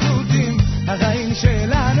שלנו תותים, החיים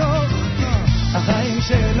שלנו, החיים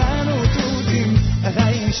שלנו תותים,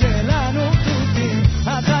 החיים שלנו תותים,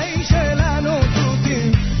 החיים שלנו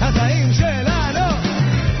תותים, החיים שלנו.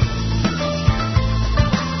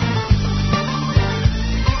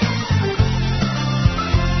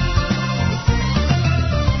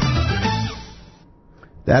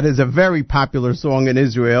 That is a very popular song in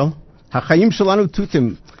Israel. Hachayim shalanu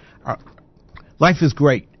tutim. Life is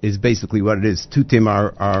great is basically what it is. Tutim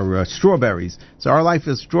are strawberries. So our life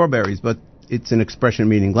is strawberries, but it's an expression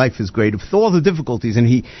meaning life is great with all the difficulties. And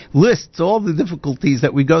he lists all the difficulties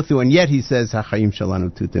that we go through, and yet he says, Hachayim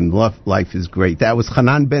shalanu tutim. Life is great. That was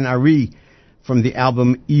Hanan ben Ari from the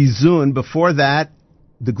album Izun. Before that,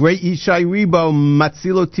 the great Yishai Ribo,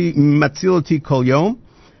 Matziloti Kol Yom.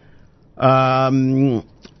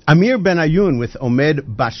 Amir Ben Ayun with Omed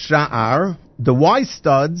Basha'ar, the Wise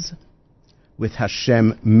Studs with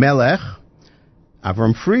Hashem Melech,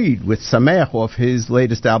 Avram Fried with Sameach off his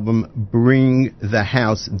latest album Bring the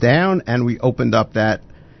House Down, and we opened up that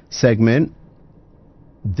segment,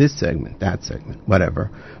 whatever,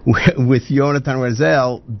 with Yonatan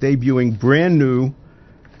Razel debuting brand new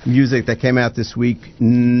music that came out this week,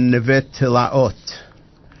 Nevet Tilaot.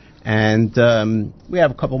 And we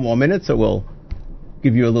have a couple more minutes, so we'll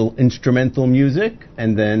give you a little instrumental music,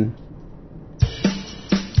 and then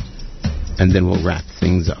we'll wrap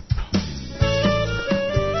things up.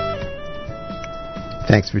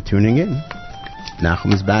 Thanks for tuning in.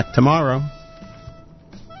 Nachum is back tomorrow.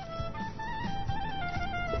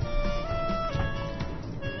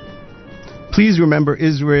 Please remember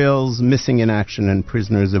Israel's missing in action and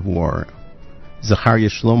prisoners of war. Zachariah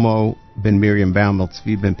Shlomo ben Miriam Baumel,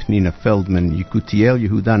 Tzvi ben Penina Feldman, Yekutiel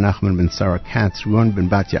Yehuda Nachman ben Sarah Katz, Ron ben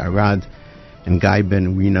Batya Arad, and Guy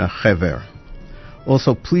ben Rina Chever.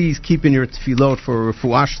 Also, please keep in your tefillot for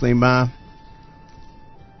Refuah Shlema,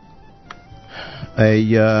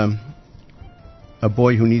 a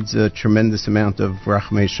boy who needs a tremendous amount of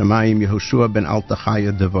Rachmei Shamayim, Yehoshua ben Alta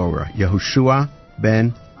Chaya Devora. Yehoshua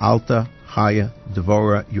ben Alta Chaya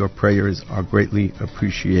Devora, your prayers are greatly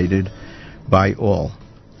appreciated by all.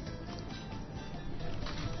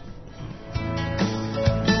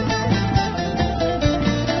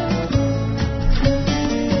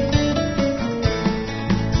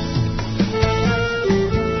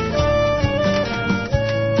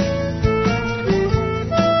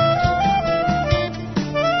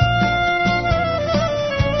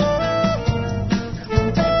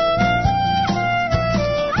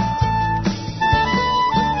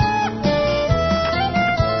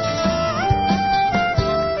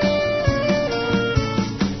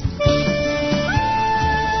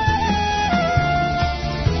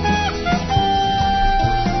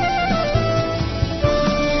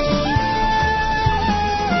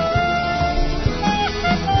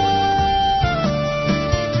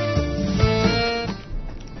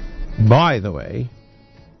 By the way,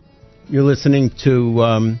 you're listening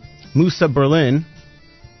to Musa Berlin,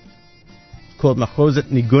 called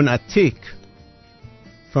Machozet Nigun Atik,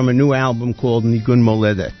 from a new album called Nigun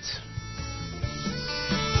Moledet.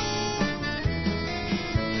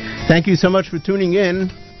 Thank you so much for tuning in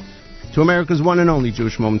to America's one and only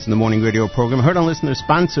Jewish Moments in the Morning radio program, heard on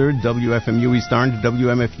listener-sponsored WFMU East Orange,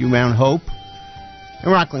 WMFU Mount Hope, in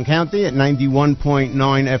Rockland County at 91.9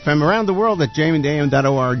 FM, around the world at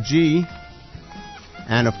jmandam.org,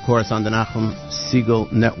 and of course on the Nachum Siegel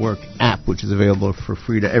Network app, which is available for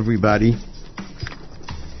free to everybody.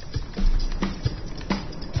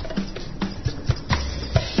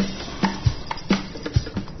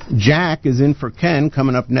 Jack is in for Ken,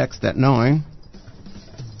 coming up next at 9.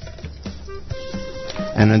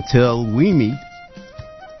 And until we meet,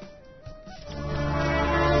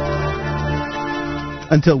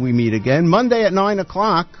 again, Monday at 9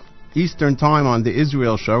 o'clock Eastern Time on the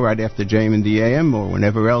Israel Show, right after JM and the AM, or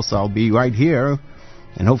whenever else I'll be right here.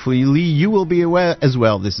 And hopefully, Lee, you will be aware as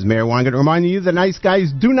well. This is Meir Weingarten reminding you that nice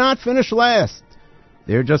guys do not finish last.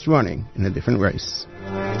 They're just running in a different race.